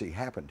 what do you see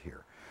happened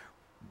here?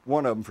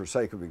 One of them, for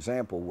sake of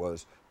example,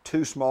 was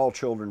 2 small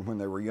children when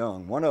they were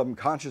young. One of them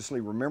consciously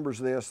remembers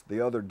this,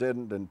 the other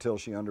didn't until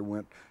she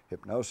underwent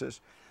hypnosis.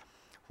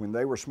 When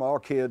they were small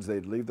kids,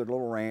 they'd leave their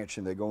little ranch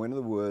and they'd go into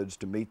the woods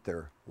to meet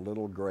their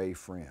little gray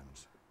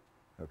friends,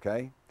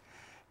 okay?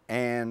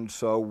 And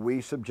so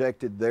we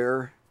subjected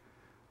their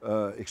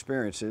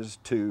experiences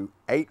to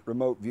 8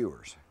 remote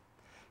viewers.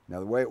 Now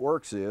the way it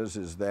works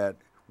is that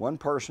one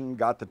person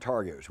got the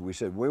target. So we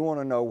said, we want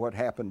to know what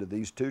happened to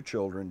these 2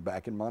 children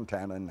back in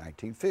Montana in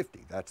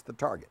 1950. That's the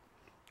target,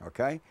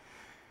 okay?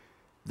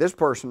 This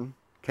person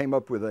came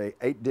up with a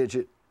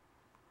 8-digit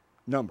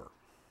number,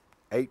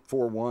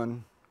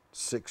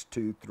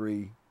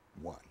 841623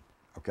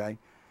 okay?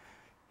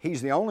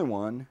 He's the only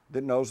one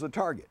that knows the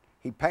target.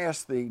 He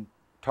passed the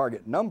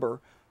target number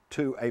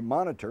to a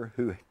monitor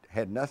who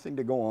had nothing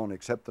to go on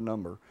except the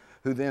number,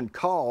 who then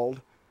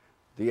called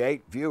the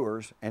 8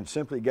 viewers and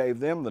simply gave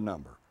them the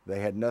number. They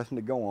had nothing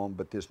to go on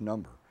but this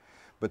number.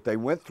 But they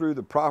went through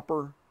the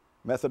proper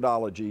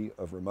methodology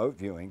of remote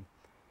viewing,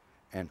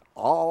 and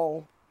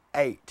all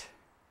 8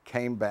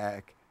 came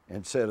back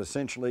and said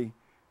essentially,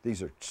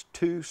 these are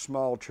 2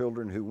 small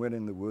children who went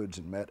in the woods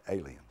and met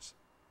aliens.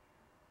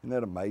 Isn't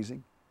that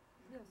amazing?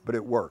 Yes. But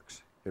it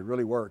works. It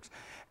really works.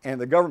 And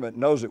the government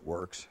knows it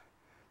works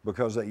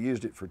because they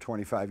used it for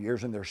 25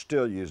 years and they're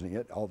still using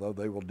it, although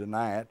they will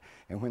deny it.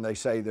 And when they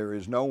say there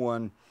is no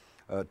one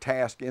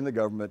tasked in the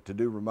government to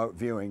do remote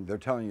viewing, they're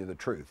telling you the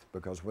truth,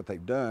 because what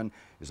they've done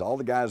is all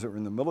the guys that were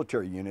in the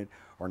military unit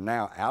are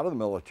now out of the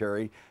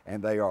military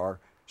and they are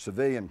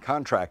civilian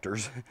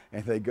contractors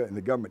and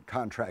the government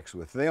contracts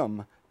with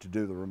them to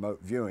do the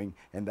remote viewing,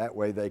 and that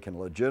way they can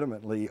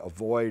legitimately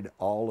avoid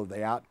all of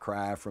the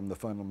outcry from the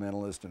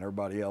fundamentalists and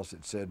everybody else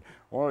that said,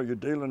 well, you're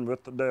dealing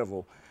with the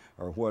devil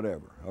or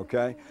whatever,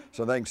 okay?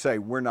 So they can say,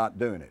 we're not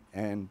doing it.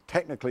 And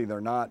technically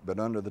they're not, but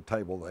under the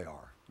table they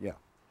are, yeah.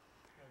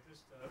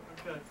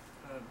 I've got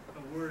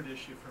a word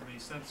issue for me,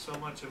 since so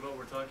much of what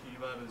we're talking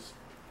about is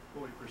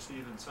what we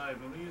perceive inside.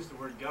 When we use the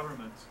word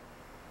government,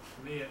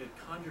 to me it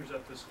conjures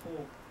up this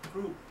whole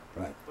group.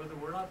 Right. Whether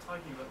we're not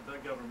talking about the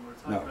government, we're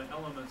talking about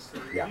elements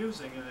that are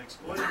using and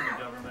exploiting the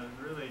government. And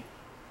really,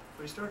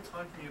 if we start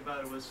talking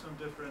about it with some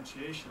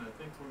differentiation, I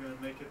think we're going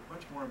to make it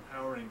much more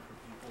empowering for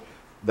people.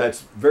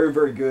 That's very,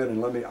 very good.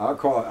 And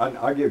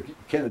I'll give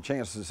Ken a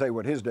chance to say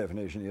what his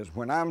definition is.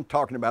 When I'm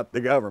talking about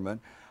the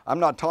government, I'm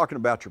not talking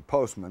about your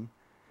postman,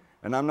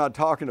 and I'm not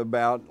talking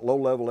about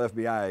low-level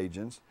FBI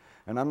agents,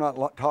 and I'm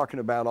not talking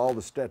about all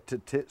the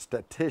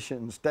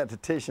statisticians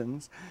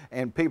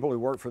and people who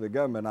work for the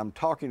government. I'm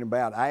talking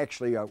about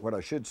actually what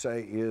I should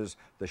say is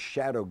the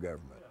shadow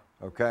government,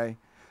 okay?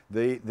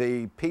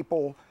 The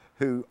people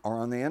who are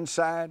on the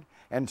inside,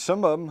 and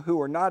some of them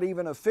who are not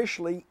even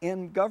officially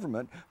in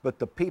government, but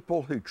the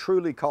people who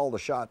truly call the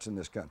shots in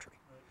this country.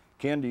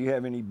 Ken, do you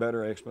have any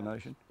better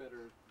explanation?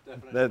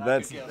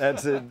 That's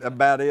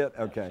about it?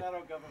 Okay.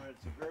 Shadow government,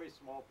 it's a very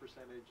small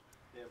percentage.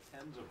 They have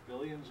tens of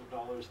billions of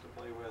dollars to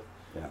play with.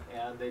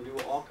 Yeah. And they do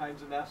all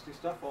kinds of nasty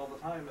stuff all the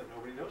time that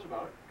nobody knows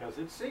about because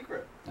it's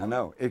secret. I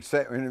know.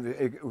 Except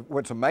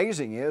what's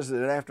amazing is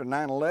that after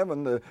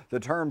 9/11, the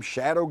term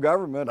shadow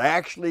government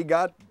actually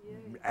got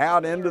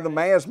out into the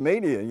mass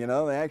media. You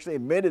know, they actually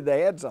admitted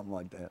they had something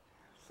like that.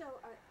 So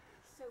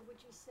would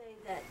you say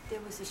that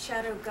there was a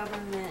shadow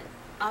government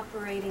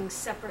operating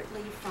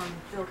separately from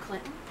Bill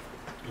Clinton?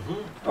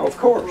 Mm-hmm. Oh, of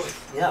course.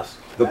 Yes.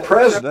 The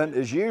president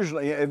is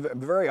usually,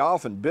 very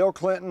often, Bill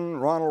Clinton,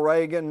 Ronald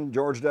Reagan,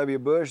 George W.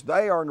 Bush,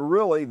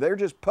 they're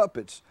just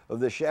puppets of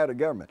this shadow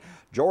government.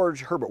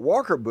 George Herbert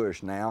Walker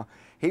Bush now,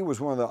 he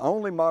was one of the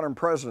only modern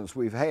presidents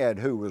we've had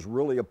who was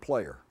really a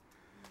player.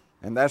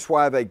 And that's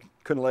why they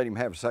couldn't let him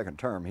have a second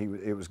term.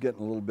 It was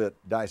getting a little bit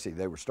dicey.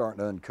 They were starting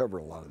to uncover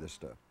a lot of this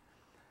stuff.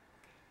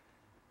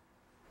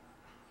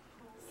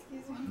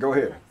 Excuse me. Go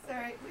ahead.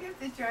 Sorry, we have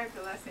to drive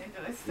to Los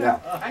Angeles. So Yeah.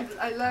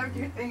 I loved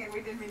your thing, and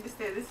we didn't mean to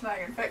stay this long.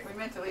 In fact, we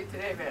meant to leave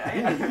today, but I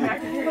had to come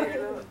back and hear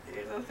your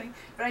little thing.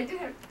 But I did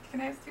have. Can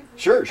I ask two?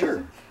 Sure,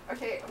 sure.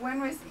 Okay. One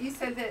was you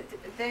said that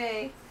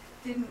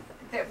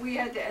that we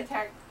had to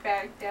attack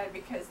Baghdad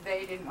because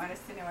they didn't want us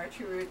to know our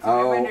true roots. And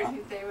I wondered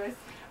who they was.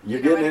 You're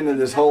getting into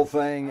this whole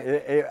thing.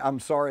 I'm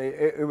sorry,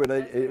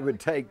 it would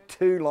take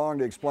too long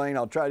to explain.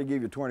 I'll try to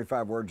give you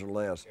 25 words or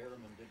less.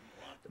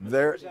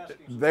 I've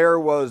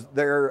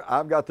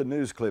got the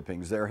news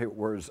clippings. There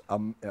was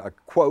a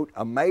quote,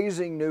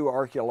 amazing new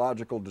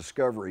archaeological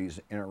discoveries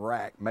in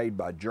Iraq made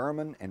by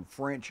German and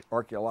French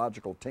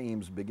archaeological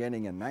teams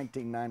beginning in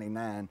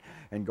 1999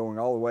 and going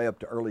all the way up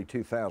to early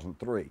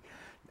 2003.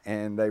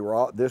 And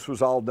this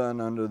was all done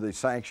under the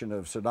sanction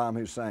of Saddam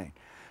Hussein.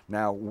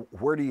 Now,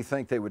 where do you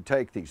think they would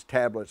take these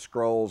tablets,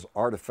 scrolls,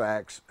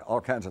 artifacts, all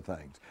kinds of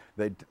things?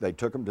 They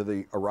took them to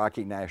the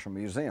Iraqi National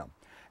Museum.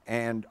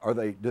 And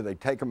do they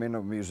take them into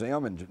a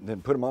museum and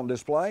then put them on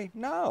display?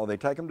 No, they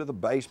take them to the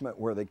basement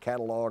where they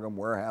catalog them,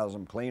 warehouse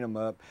them, clean them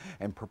up,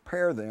 and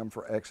prepare them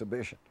for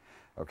exhibition,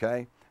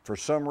 okay? For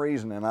some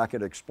reason, and I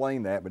could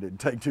explain that, but it'd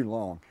take too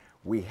long,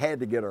 we had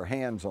to get our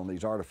hands on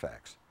these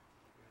artifacts.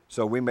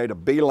 So we made a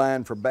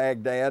beeline for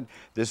Baghdad.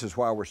 This is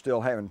why we're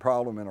still having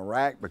problem in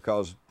Iraq,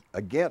 because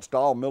against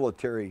all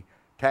military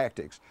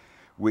tactics,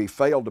 we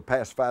failed to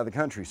pacify the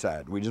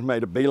countryside. We just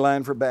made a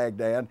beeline for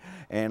Baghdad,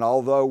 and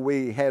although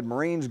we had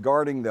Marines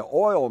guarding the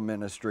oil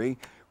ministry,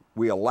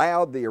 we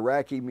allowed the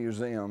Iraqi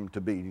museum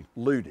to be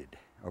looted,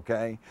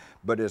 okay?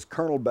 But as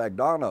Colonel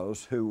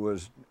Bagdanos, who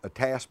was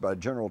tasked by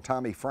General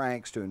Tommy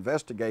Franks to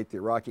investigate the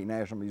Iraqi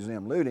National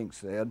Museum looting,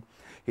 said,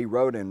 he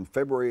wrote in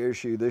February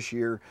issue this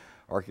year,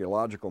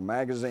 Archaeological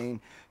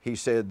Magazine, he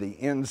said the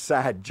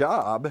inside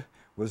job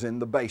was in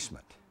the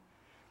basement.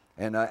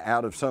 And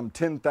out of some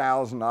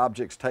 10,000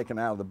 objects taken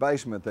out of the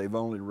basement, they've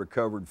only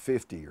recovered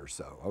 50 or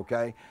so,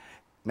 okay?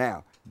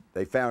 Now,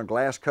 they found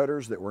glass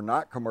cutters that were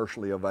not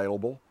commercially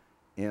available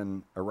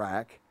in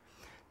Iraq.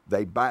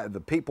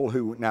 The people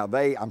who,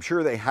 I'm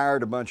sure they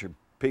hired a bunch of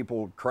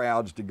people,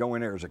 crowds to go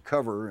in there as a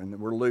cover, and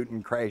we're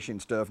looting, crashing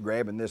stuff,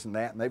 grabbing this and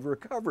that, and they've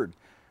recovered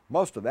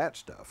most of that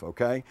stuff,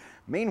 okay?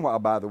 Meanwhile,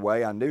 by the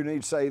way, I do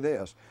need to say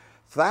this.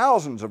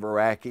 Thousands of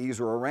Iraqis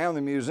were around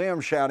the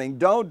museum shouting,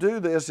 don't do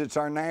this, it's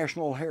our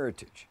national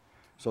heritage.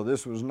 So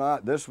this was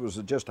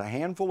just a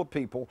handful of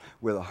people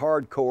with a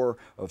hardcore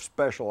of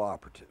special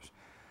operatives.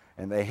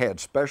 And they had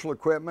special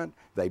equipment,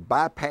 they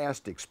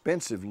bypassed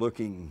expensive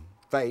looking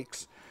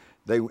fakes,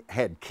 they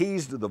had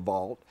keys to the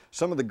vault,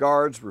 some of the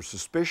guards were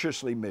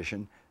suspiciously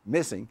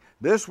missing.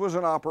 This was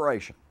an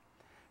operation.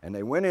 And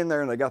they went in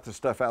there and they got the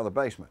stuff out of the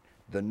basement,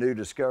 the new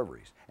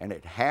discoveries. And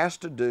it has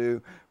to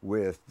do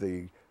with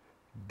the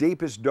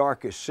deepest,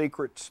 darkest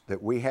secrets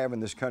that we have in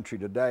this country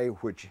today,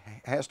 which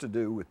has to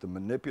do with the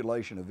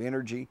manipulation of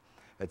energy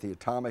at the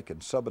atomic and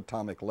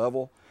subatomic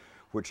level,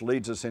 which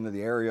leads us into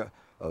the area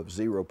of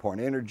zero-point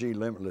energy,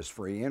 limitless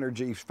free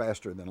energy,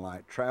 faster than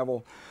light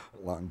travel,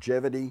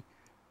 longevity,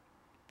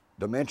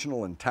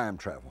 dimensional and time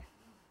travel.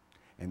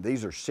 And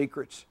these are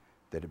secrets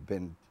that have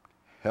been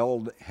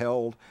held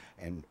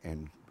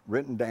and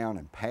written down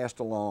and passed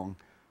along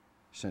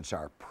since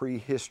our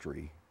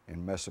prehistory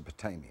in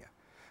Mesopotamia.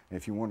 And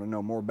if you want to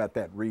know more about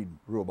that, read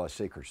Rule by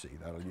Secrecy.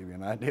 That'll give you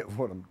an idea of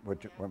what I'm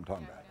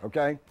talking about,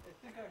 okay? I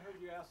think I heard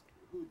you ask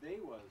who they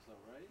was, though,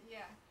 right?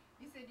 Yeah.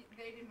 You said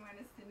they didn't want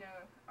us to know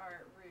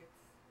our roots.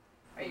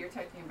 Are you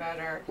talking about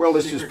our... Well,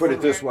 let's just put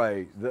it this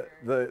way.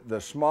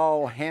 The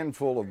small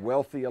handful of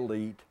wealthy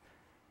elite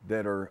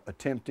that are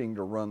attempting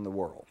to run the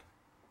world,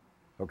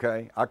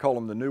 okay? I call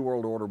them the New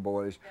World Order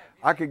boys.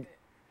 I could...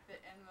 The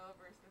Enlil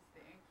versus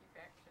the Enki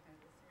faction of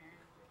the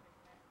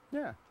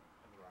Sumerians.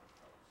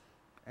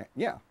 Yeah.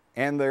 Yeah.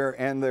 And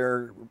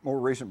their more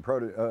recent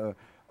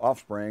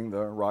offspring,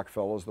 the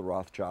Rockefellers, the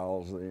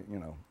Rothschilds,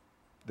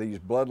 these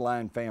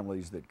bloodline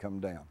families that come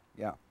down.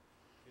 Yeah.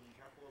 Can you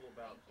talk a little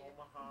about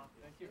Omaha?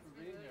 Thank you for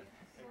being here.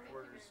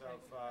 Headquarters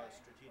of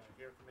Strategic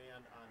Air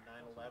Command on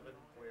 9/11,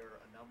 where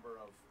a number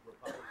of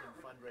Republican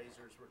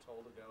fundraisers were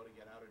told to go to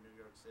get out of New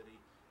York City,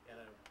 and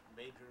a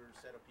major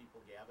set of people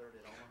gathered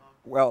in Omaha.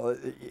 Well,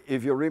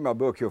 if you'll read my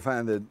book, you'll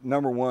find that,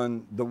 number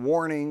one, the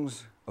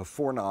warnings of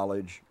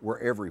foreknowledge were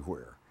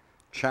everywhere.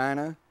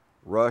 China,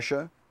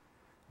 Russia,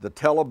 the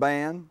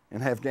Taliban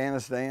in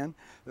Afghanistan,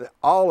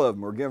 all of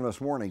them were giving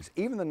us warnings.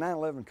 Even the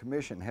 9/11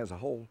 Commission has a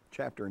whole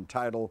chapter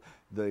entitled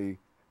The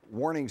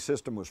warning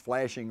system was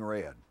flashing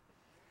red.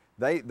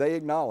 They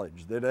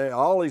acknowledged that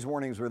all these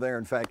warnings were there.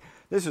 In fact,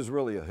 this is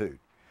really a hoot.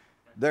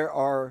 There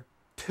are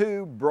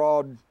two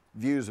broad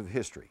views of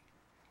history.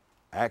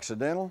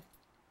 Accidental,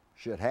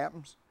 shit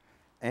happens,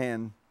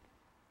 and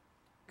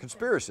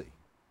conspiracy.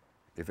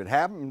 If it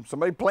happened,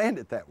 somebody planned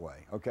it that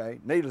way, okay?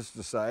 Needless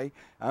to say,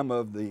 I'm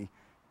of the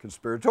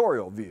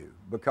conspiratorial view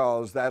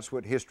because that's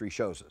what history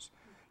shows us.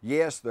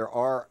 Yes, there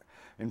are,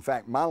 in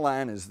fact, my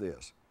line is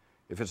this: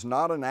 if it's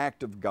not an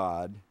act of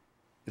God,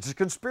 it's a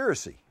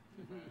conspiracy.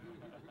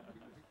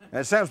 And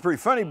it sounds pretty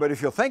funny, but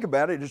if you'll think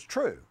about it, it's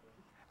true.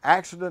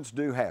 Accidents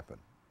do happen.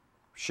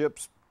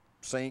 Ships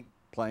sink,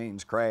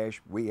 planes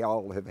crash. We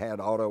all have had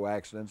auto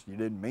accidents. You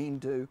didn't mean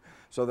to.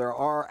 So there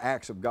are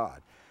acts of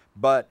God.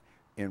 But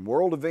in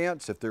world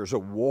events, if there's a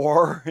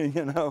war,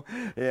 you know,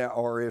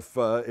 or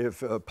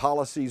if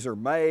policies are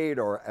made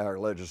or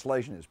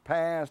legislation is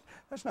passed,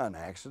 that's not an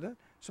accident.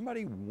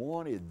 Somebody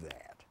wanted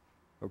that,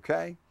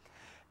 okay?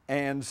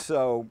 And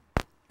so,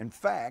 in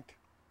fact,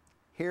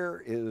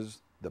 here is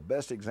the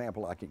best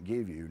example I can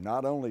give you,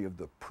 not only of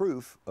the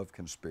proof of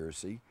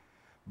conspiracy,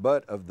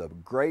 but of the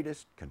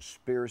greatest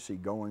conspiracy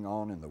going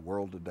on in the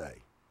world today.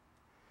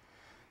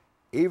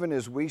 Even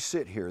as we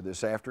sit here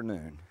this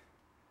afternoon,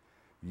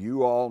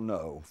 you all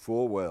know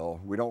full well,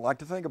 we don't like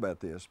to think about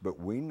this, but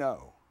we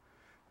know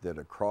that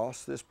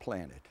across this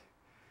planet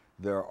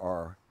there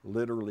are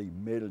literally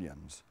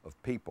millions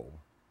of people,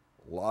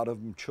 a lot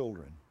of them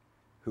children,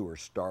 who are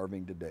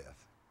starving to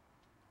death.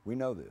 We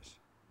know this.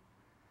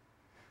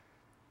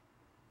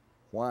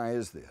 Why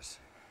is this?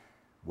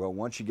 Well,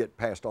 once you get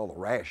past all the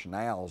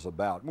rationales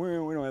about,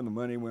 well, we don't have the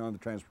money, we don't have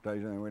the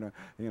transportation, we don't,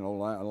 you know,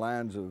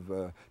 lines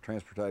of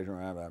transportation,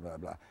 blah, blah, blah,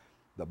 blah.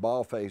 The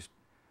bald-faced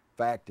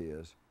fact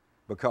is,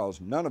 because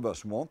none of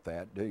us want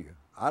that, do you?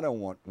 I don't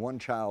want one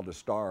child to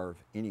starve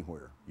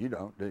anywhere. You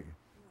don't, do you?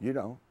 You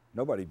don't.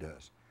 Nobody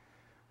does.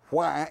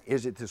 Why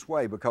is it this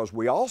way? Because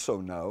we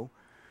also know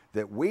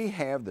that we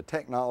have the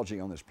technology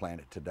on this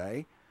planet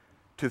today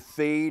to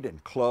feed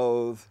and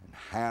clothe and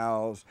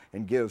house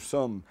and give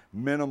some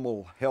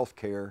minimal health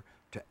care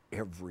to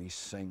every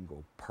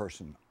single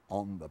person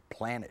on the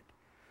planet.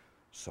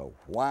 So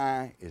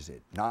why is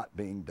it not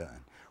being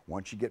done?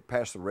 Once you get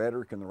past the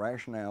rhetoric and the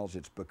rationales,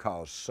 it's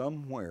because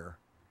somewhere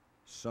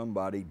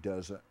somebody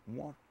doesn't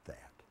want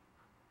that.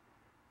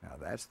 Now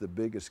that's the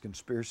biggest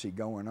conspiracy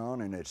going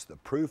on, and it's the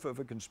proof of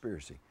a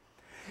conspiracy.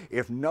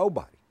 If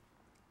nobody,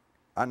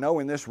 I know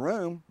in this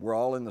room, we're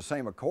all in the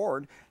same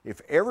accord.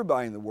 If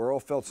everybody in the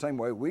world felt the same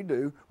way we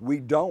do, we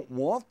don't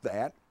want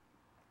that,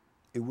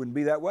 it wouldn't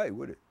be that way,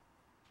 would it?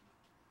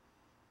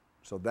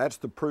 So that's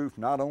the proof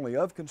not only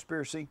of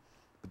conspiracy,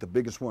 but the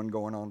biggest one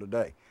going on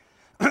today.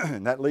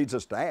 And that leads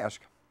us to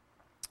ask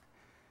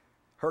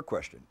her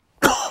question.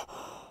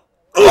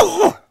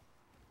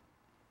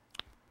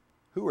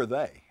 Who are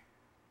they?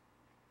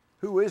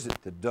 Who is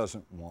it that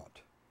doesn't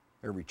want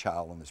every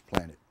child on this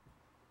planet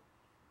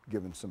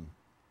given some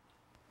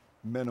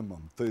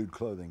minimum food,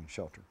 clothing, and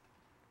shelter?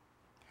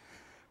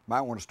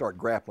 Might want to start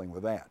grappling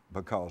with that,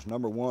 because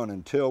number one,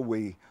 until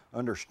we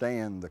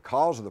understand the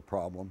cause of the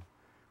problem,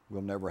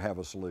 we'll never have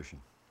a solution.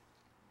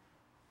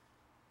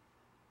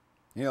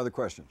 Any other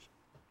questions?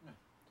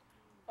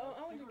 Take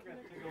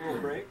a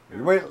little break.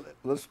 Wait,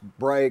 let's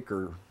break,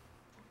 or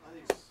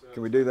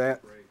can we do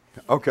that?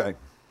 Okay.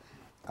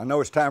 I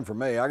know it's time for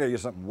me. I got to get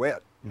something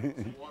wet.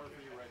 Some water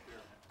for you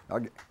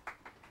right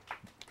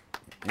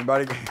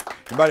there.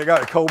 Anybody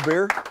got a cold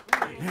beer?